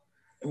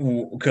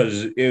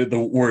 because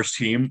the worst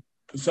team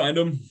signed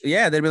him,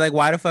 Yeah, they'd be like,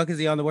 "Why the fuck is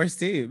he on the worst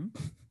team?"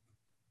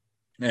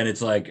 and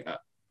it's like,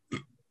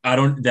 I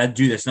don't that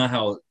dude. That's not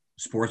how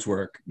sports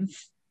work.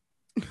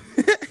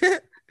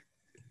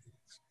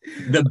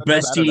 The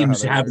best I don't know how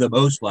teams they have work. the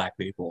most black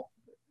people.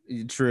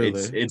 Truly,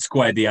 It's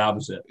quite the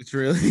opposite.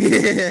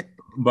 truly.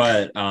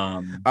 But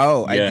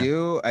Oh,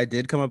 yeah. I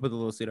did come up with a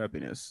little pseudo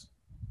penis.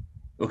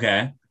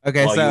 Okay.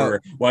 Okay,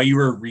 While you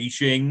were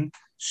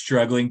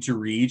struggling to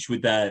reach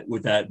with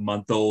that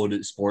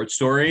month-old sports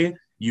story,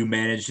 you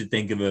managed to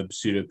think of a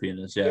pseudo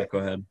penis. Yeah, go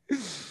ahead.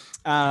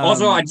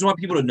 Also, I just want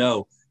people to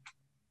know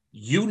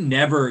you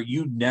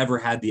never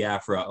had the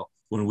afro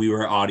when we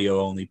were audio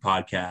only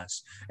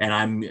podcasts, and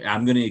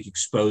I'm gonna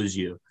expose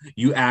you.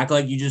 You act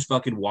like you just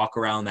fucking walk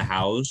around the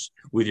house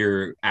with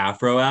your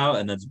afro out,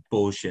 and that's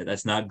bullshit.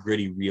 That's not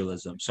gritty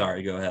realism.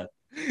 Sorry, go ahead.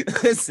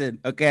 listen,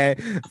 okay,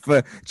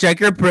 check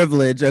your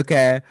privilege,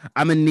 okay.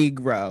 I'm a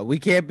Negro. We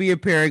can't be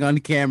appearing on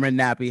camera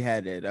nappy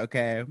headed,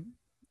 okay.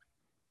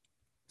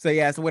 So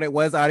yeah, so when it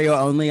was audio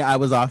only, I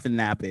was often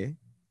nappy.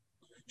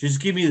 Just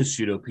give me the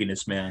pseudo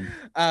penis, man.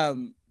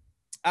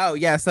 Oh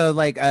yeah, so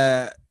like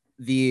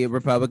the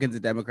Republicans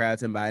and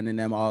Democrats and Biden and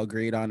them all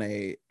agreed on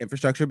a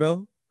infrastructure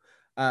bill.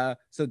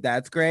 So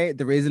that's great.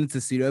 The reason it's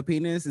a pseudo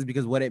penis is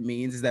because what it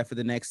means is that for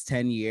the next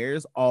 10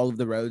 years, all of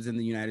the roads in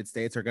the United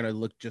States are going to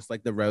look just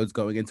like the roads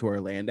going into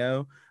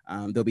Orlando.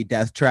 There'll be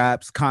death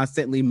traps,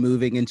 constantly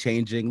moving and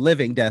changing,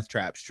 living death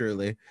traps,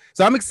 truly.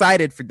 So I'm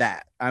excited for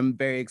that. I'm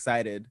very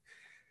excited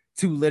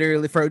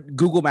for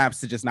Google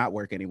Maps to just not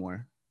work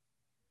anymore.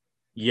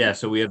 Yeah,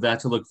 so we have that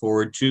to look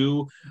forward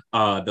to.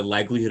 The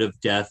likelihood of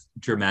death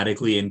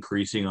dramatically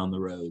increasing on the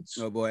roads.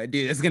 Oh boy,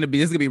 dude, this is gonna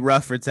be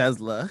rough for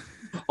Tesla.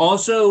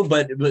 Also,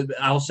 but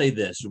I'll say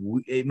this: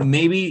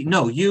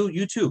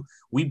 you too.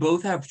 We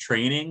both have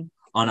training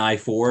on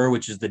I-4,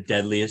 which is the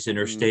deadliest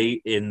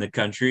interstate in the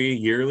country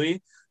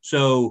yearly.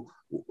 So,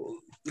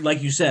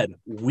 like you said,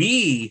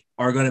 we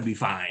are going to be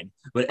fine,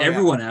 but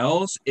everyone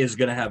else is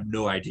going to have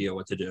no idea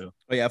what to do.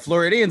 Oh yeah,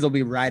 Floridians will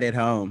be right at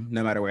home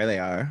no matter where they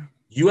are.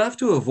 You have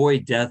to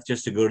avoid death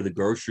just to go to the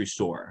grocery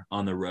store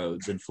on the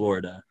roads in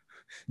Florida.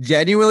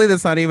 Genuinely,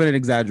 that's not even an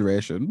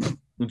exaggeration.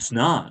 It's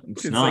not.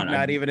 It's not. Like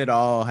not even at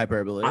all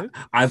hyperbole.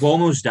 I've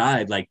almost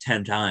died like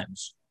 10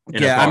 times.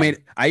 Yeah, I mean,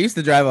 I used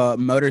to drive a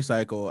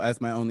motorcycle as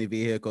my only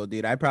vehicle,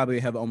 dude. I probably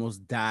have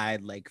almost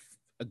died like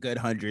a good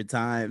 100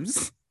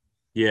 times.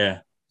 Yeah.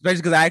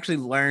 Especially because I actually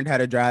learned how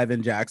to drive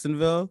in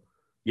Jacksonville.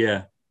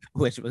 Yeah.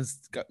 Which was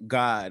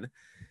God.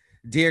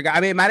 Dear God. I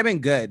mean, it might have been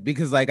good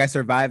because like I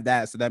survived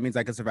that. So that means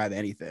I can survive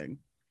anything.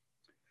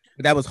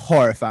 But that was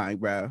horrifying,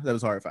 bro. That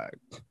was horrifying.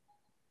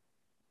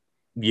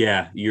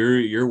 Yeah,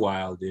 you're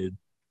wild, dude.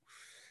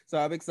 So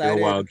I'm excited.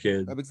 You're a wild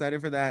kid. I'm excited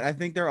for that. I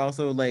think they're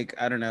also like,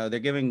 I don't know, they're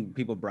giving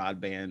people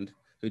broadband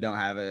who don't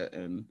have it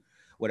and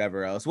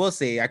whatever else. We'll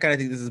see. I kind of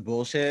think this is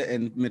bullshit.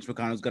 And Mitch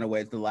McConnell's going to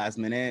wait to the last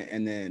minute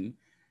and then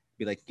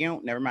be like,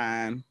 never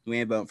mind. We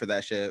ain't voting for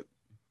that shit.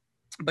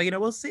 But,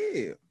 we'll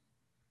see.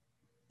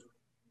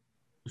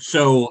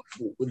 So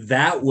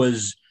that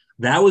was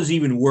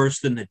even worse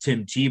than the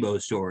Tim Tebow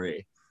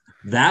story.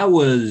 That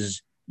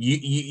was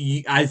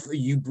you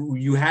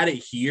had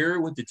it here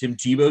with the Tim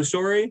Tebow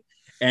story,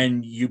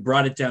 and you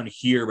brought it down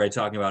here by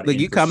talking about. Look,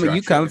 you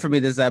come for me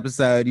this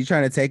episode. You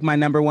trying to take my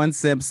number one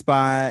simp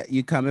spot.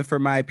 You coming for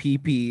my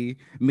PP.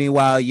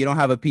 Meanwhile, you don't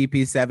have a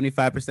PP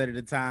 75% of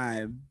the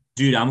time.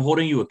 Dude, I'm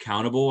holding you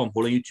accountable. I'm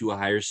holding you to a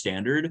higher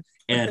standard.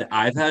 And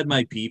I've had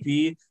my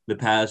PP the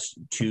past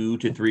 2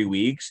 to 3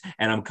 weeks,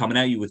 and I'm coming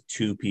at you with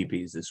 2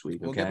 PPs this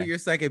week. Okay, well, give me your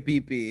second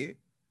PP.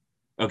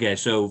 Okay,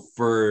 so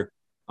for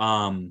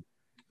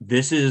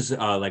this is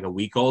like a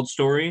week old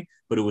story,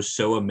 but it was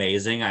so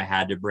amazing I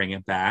had to bring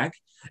it back,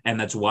 and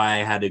that's why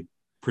I had to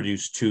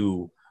produce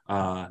two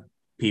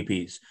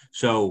PPs.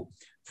 So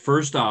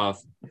first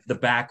off, the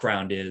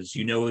background is,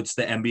 it's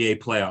the NBA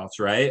playoffs,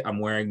 right? I'm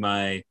wearing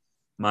my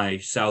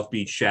South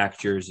Beach Shaq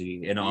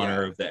jersey in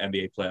honor of the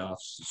NBA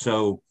playoffs.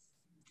 So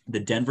the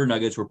Denver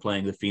Nuggets were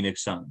playing the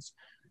Phoenix Suns.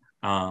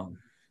 And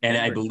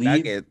Denver I believe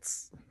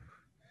Nuggets.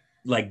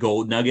 Like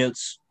gold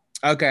nuggets.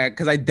 Okay,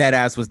 because I dead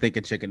ass was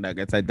thinking chicken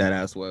nuggets. I dead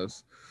ass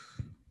was.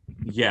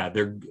 Yeah,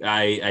 they're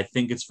I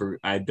think it's for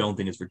I don't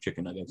think it's for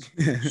chicken nuggets.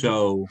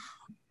 So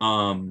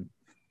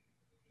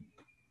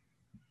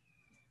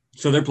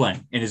so they're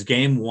playing, and it's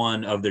game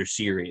 1 of their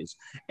series,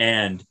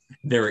 and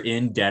they're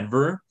in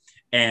Denver,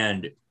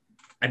 and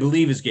I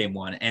believe it's game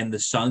 1, and the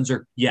Suns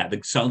are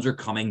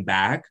coming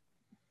back,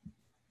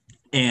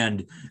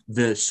 and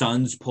the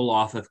Suns pull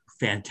off a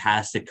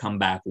fantastic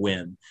comeback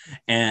win.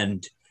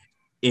 And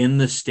in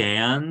the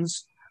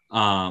stands,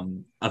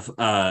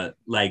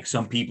 like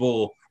some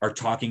people are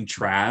talking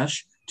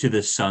trash to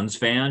the Suns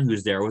fan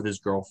who's there with his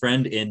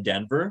girlfriend in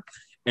Denver.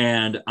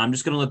 And I'm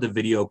just going to let the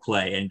video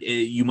play. And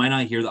you might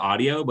not hear the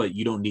audio, but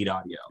you don't need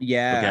audio.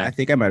 Yeah, okay? I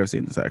think I might have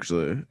seen this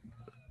actually.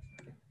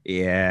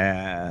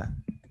 Yeah.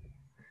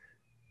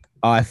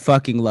 Oh, I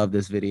fucking love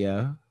this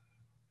video.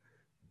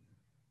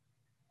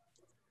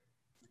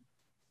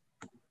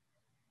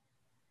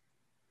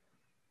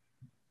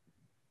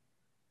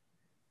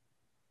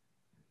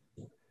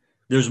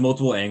 There's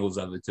multiple angles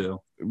of it too.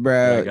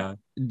 Bro,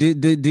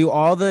 do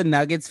all the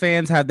Nuggets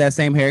fans have that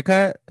same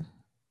haircut?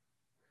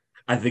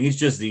 I think it's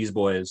just these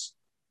boys.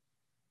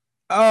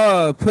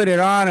 Oh, put it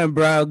on him,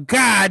 bro.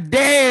 God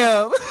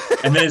damn.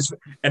 and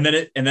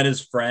then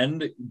his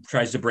friend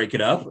tries to break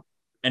it up,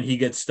 and he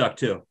gets stuck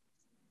too.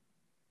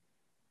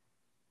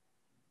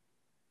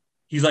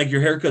 He's like,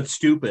 "Your haircut's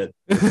stupid.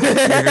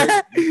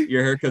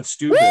 Your haircut's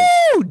stupid."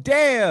 Woo,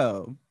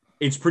 damn.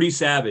 It's pretty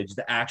savage.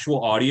 The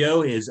actual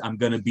audio is, "I'm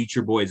gonna beat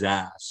your boy's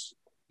ass."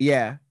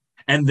 Yeah.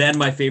 And then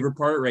my favorite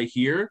part right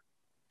here.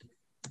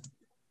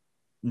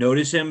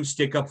 Notice him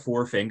stick up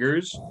 4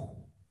 fingers.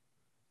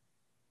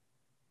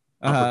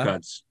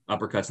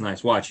 Uppercuts,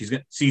 nice. Watch,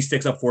 he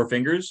sticks up 4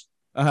 fingers.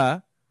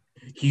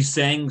 He's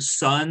saying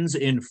Suns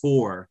in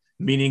 4,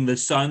 meaning the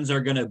Suns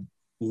are gonna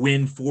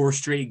win 4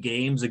 straight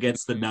games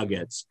against the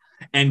Nuggets.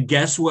 And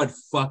guess what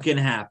fucking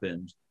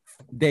happened?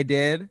 They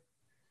did?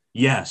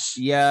 Yes.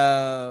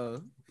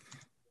 Yo.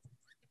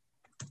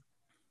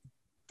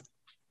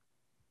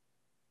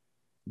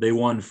 They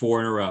won 4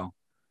 in a row.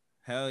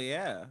 Hell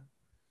yeah.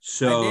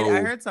 So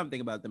I heard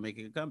something about them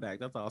making a comeback.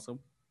 That's awesome.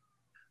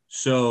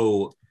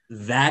 So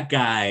that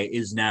guy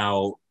is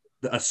now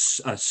a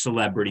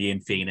celebrity in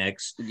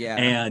Phoenix. Yeah.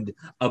 And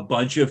a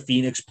bunch of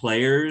Phoenix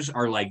players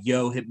are like,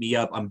 "Yo, hit me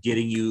up. I'm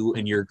getting you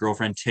and your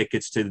girlfriend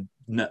tickets to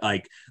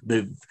like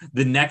the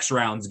next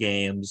round's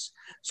games."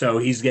 So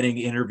he's getting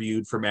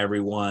interviewed from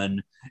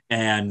everyone,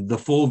 and the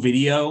full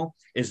video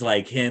is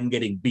like him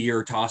getting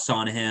beer tossed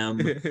on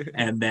him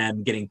and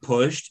then getting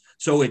pushed.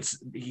 So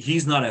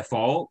he's not at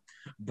fault,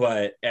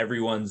 but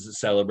everyone's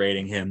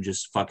celebrating him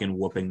just fucking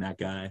whooping that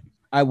guy.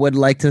 I would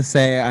like to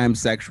say I'm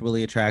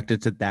sexually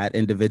attracted to that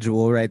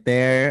individual right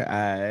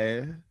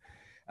there.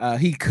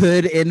 He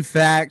could, in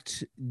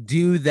fact,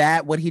 do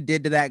that, what he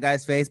did to that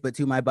guy's face, but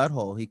to my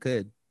butthole, he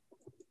could.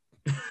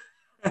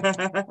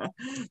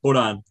 Hold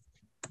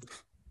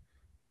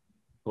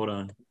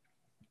on.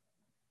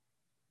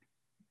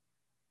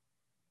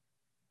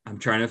 I'm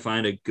trying to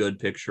find a good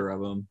picture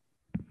of him.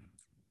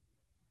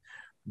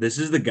 This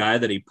is the guy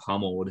that he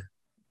pummeled.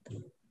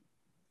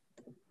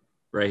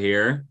 Right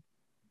here.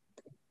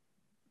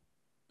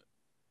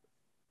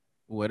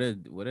 What a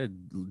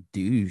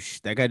douche.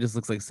 That guy just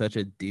looks like such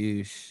a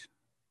douche.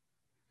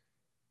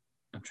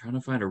 I'm trying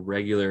to find a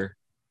regular.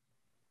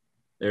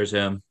 There's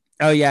him.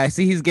 Oh yeah, I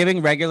see he's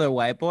giving regular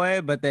white boy,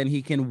 but then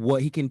he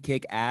can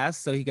kick ass,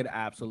 so he could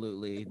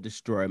absolutely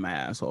destroy my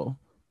asshole.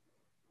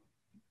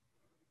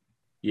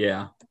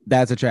 Yeah.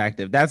 That's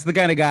attractive. That's the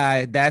kind of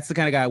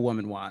guy a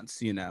woman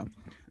wants, you know.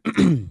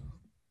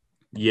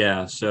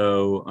 Yeah,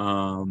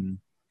 so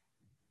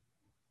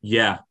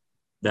yeah.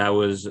 That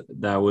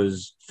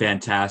was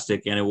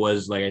fantastic, and it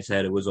was, like I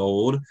said, it was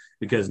old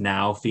because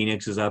now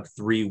Phoenix is up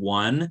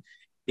 3-1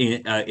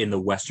 in the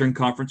Western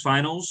Conference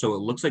Finals, so it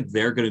looks like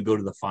they're going to go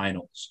to the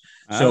finals.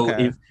 So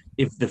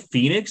if the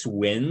Phoenix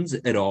wins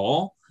at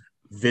all,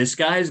 this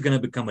guy is going to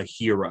become a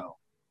hero.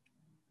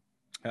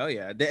 Hell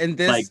yeah! And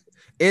this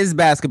is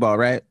basketball,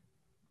 right?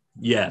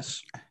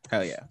 Yes.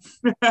 Hell yeah!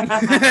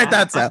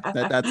 That's up.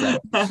 That's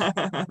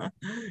up.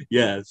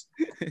 Yes.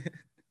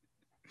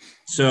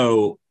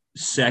 So.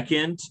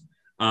 Second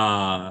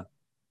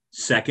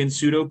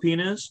pseudo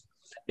penis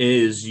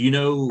is, you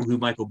know who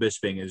Michael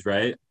Bisping is,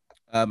 right?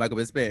 Michael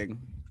Bisping,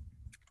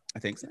 I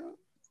think so.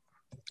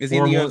 Is he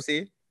in the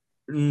UFC?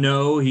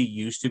 No, he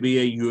used to be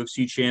a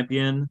UFC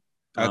champion.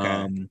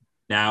 Okay.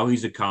 Now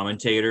he's a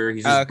commentator.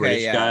 He's a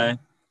British guy.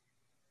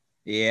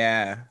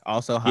 Yeah.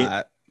 Also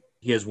hot.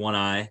 He has one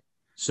eye.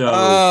 So.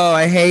 Oh,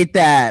 I hate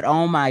that.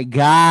 Oh my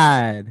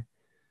God.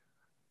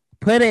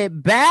 Put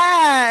it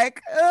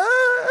back.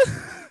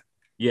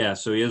 Yeah,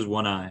 so he has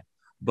one eye,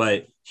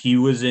 but he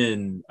was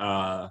in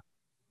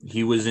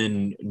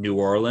New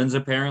Orleans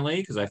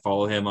apparently because I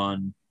follow him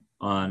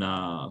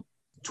on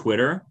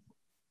Twitter,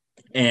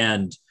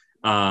 and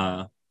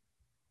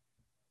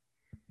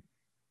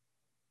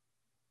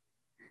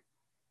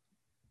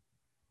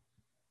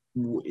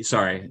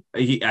sorry,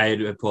 I had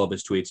to pull up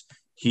his tweets.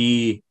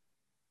 He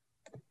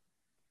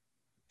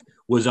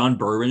was on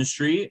Bourbon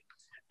Street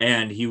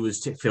and he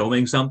was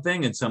filming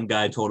something, and some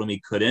guy told him he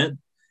couldn't,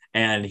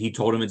 and he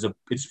told him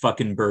it's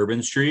fucking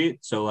Bourbon Street,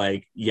 so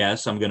like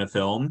yes, I'm gonna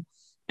film,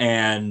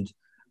 and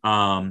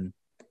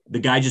the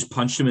guy just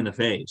punched him in the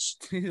face.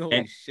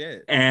 Holy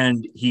shit!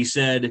 And he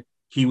said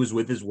he was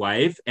with his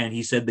wife, and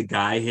he said the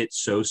guy hit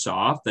so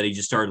soft that he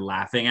just started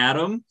laughing at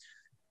him,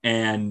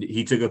 and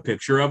he took a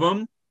picture of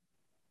him.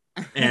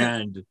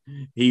 And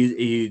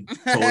he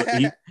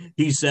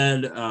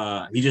said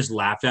he just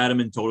laughed at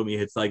him and told him he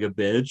hits like a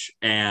bitch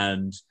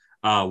and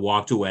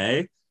walked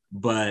away.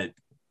 But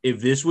if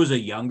this was a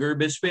younger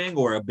Bisping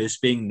or a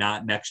Bisping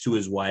not next to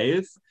his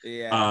wife,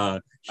 he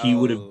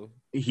would.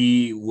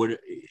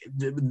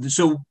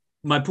 So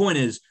my point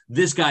is,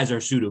 this guy's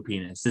our pseudo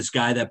penis. This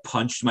guy that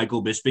punched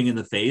Michael Bisping in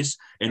the face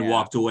and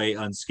walked away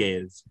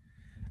unscathed.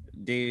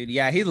 Dude,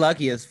 yeah, he's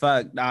lucky as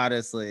fuck,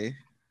 honestly.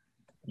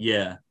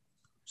 Yeah.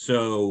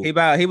 So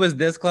he was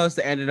this close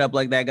to ended up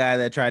like that guy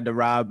that tried to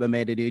rob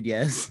Amanda Dude.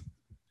 Yes,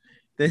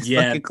 this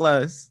fucking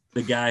close.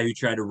 The guy who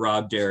tried to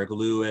rob Derek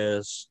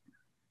Lewis.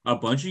 A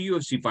bunch of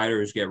UFC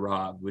fighters get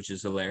robbed, which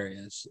is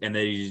hilarious, and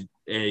it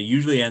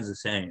usually ends the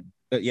same.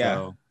 But yeah,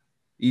 so,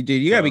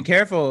 you gotta be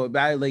careful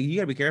about you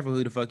gotta be careful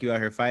who the fuck you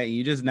out here fighting.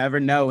 You just never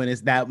know when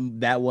it's that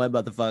one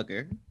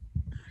motherfucker.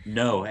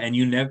 No, and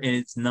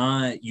it's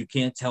not. You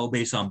can't tell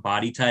based on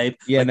body type.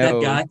 Yeah, like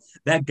no.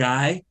 that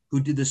guy who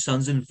did the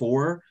Sons in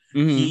 4.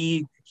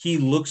 Mm-hmm. He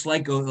looks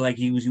like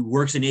he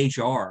works in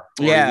HR.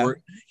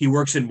 He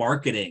works in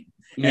marketing,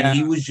 and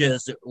he was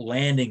just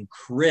landing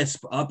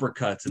crisp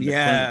uppercuts in the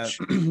clinch.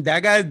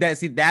 That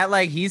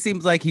guy he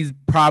seems like he's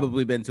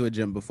probably been to a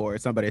gym before.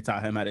 Somebody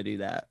taught him how to do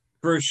that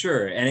for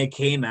sure. And it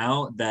came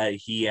out that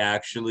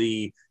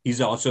he's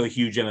also a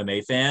huge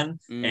MMA fan,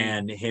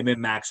 and him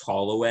and Max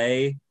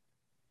Holloway.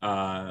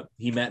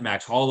 He met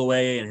Max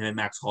Holloway, and him and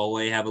Max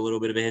Holloway have a little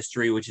bit of a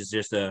history, which is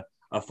just a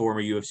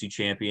former UFC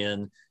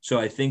champion. So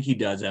I think he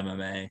does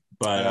MMA.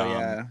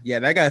 But yeah,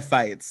 that guy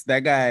fights. That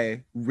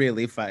guy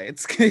really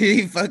fights.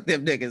 He fucked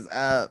them niggas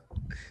up.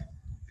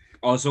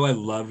 Also, I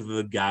love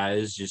the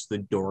guys, just the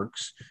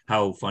dorks,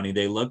 how funny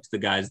they looked. The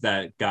guys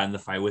that got in the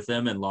fight with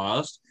them and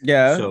lost.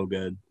 Yeah. So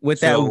good. With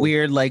that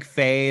weird like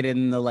fade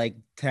and the like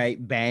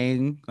tight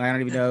bang. I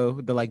don't even know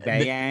the like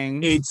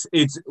bang. It's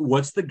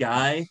what's the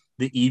guy,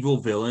 the evil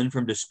villain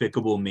from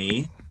Despicable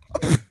Me?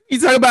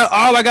 He's talking about,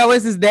 oh my God,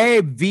 what's his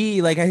name?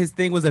 V, like his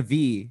thing was a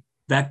V.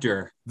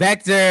 Vector,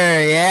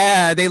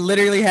 yeah. They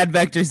literally had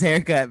Vector's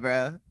haircut,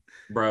 bro.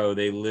 Bro,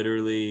 they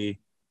literally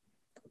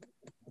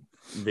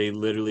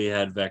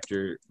had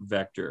Vector.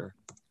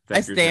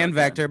 I stand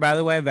Vector, by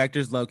the way.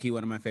 Vector's low-key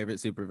one of my favorite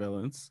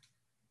supervillains.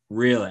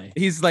 Really?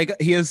 He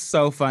is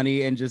so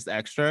funny and just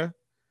extra.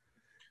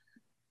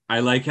 I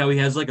like how he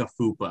has like a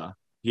fupa.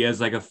 He has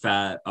like a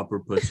fat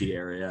upper pussy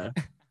area.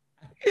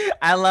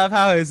 I love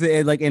how it's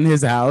like in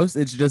his house.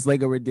 It's just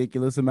like a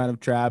ridiculous amount of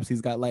traps.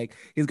 He's got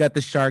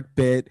the shark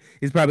pit.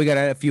 He's probably got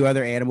a few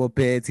other animal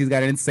pits. He's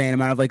got an insane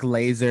amount of like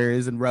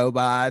lasers and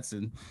robots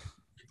and.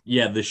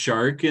 Yeah, the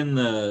shark and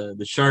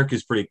the shark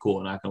is pretty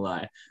cool. Not gonna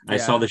lie, I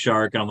saw the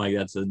shark and I'm like,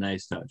 that's a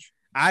nice touch.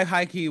 I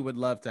high key would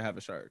love to have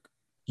a shark.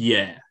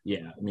 Yeah,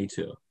 me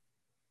too.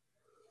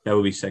 That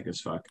would be sick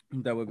as fuck.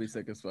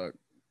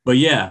 But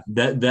yeah,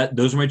 that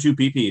those are my two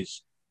PPs.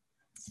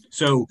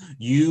 So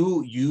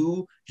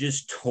you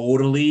just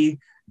totally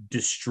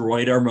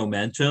destroyed our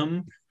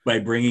momentum by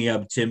bringing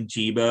up Tim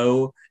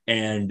Tebow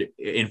and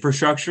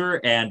infrastructure,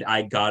 and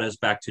I got us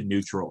back to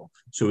neutral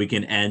so we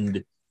can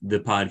end the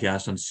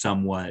podcast on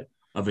somewhat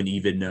of an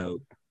even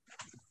note.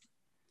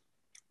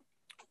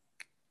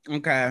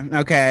 Okay,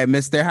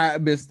 Mr.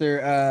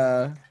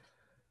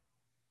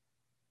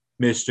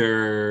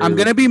 I'm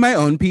gonna be my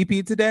own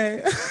PP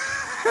today.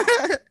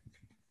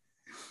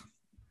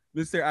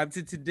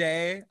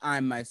 Today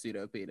I'm my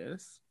pseudo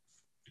penis.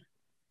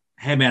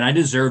 Hey man, I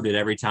deserved it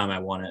every time I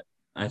won it.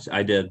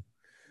 I did.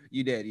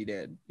 You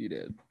did.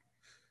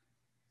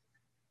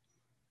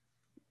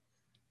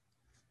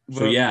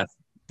 So yeah,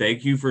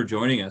 thank you for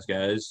joining us,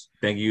 guys.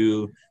 Thank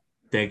you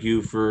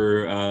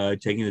for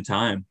taking the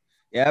time.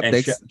 Yeah,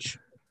 thanks.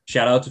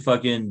 Shout out to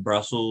fucking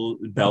Brussels,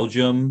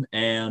 Belgium,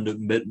 and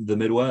the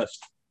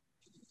Midwest.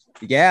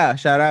 Yeah,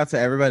 shout out to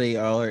everybody,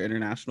 all our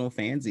international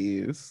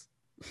fansies.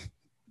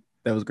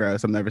 That was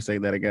gross. I'm never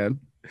saying that again.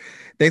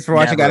 Thanks for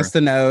watching Us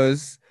to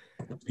Knows.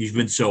 You've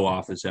been so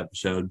off this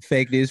episode.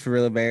 Fake news for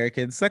real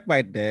Americans. Suck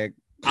my dick.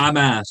 I'm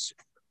ass.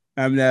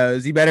 I'm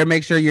nose. You better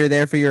make sure you're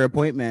there for your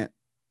appointment.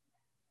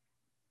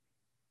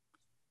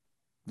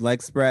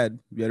 Like spread.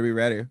 You better be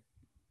ready.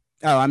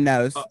 Oh, I'm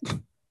nose.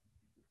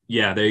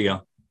 Yeah, there you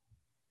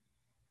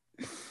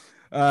go.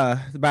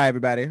 Bye,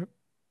 everybody.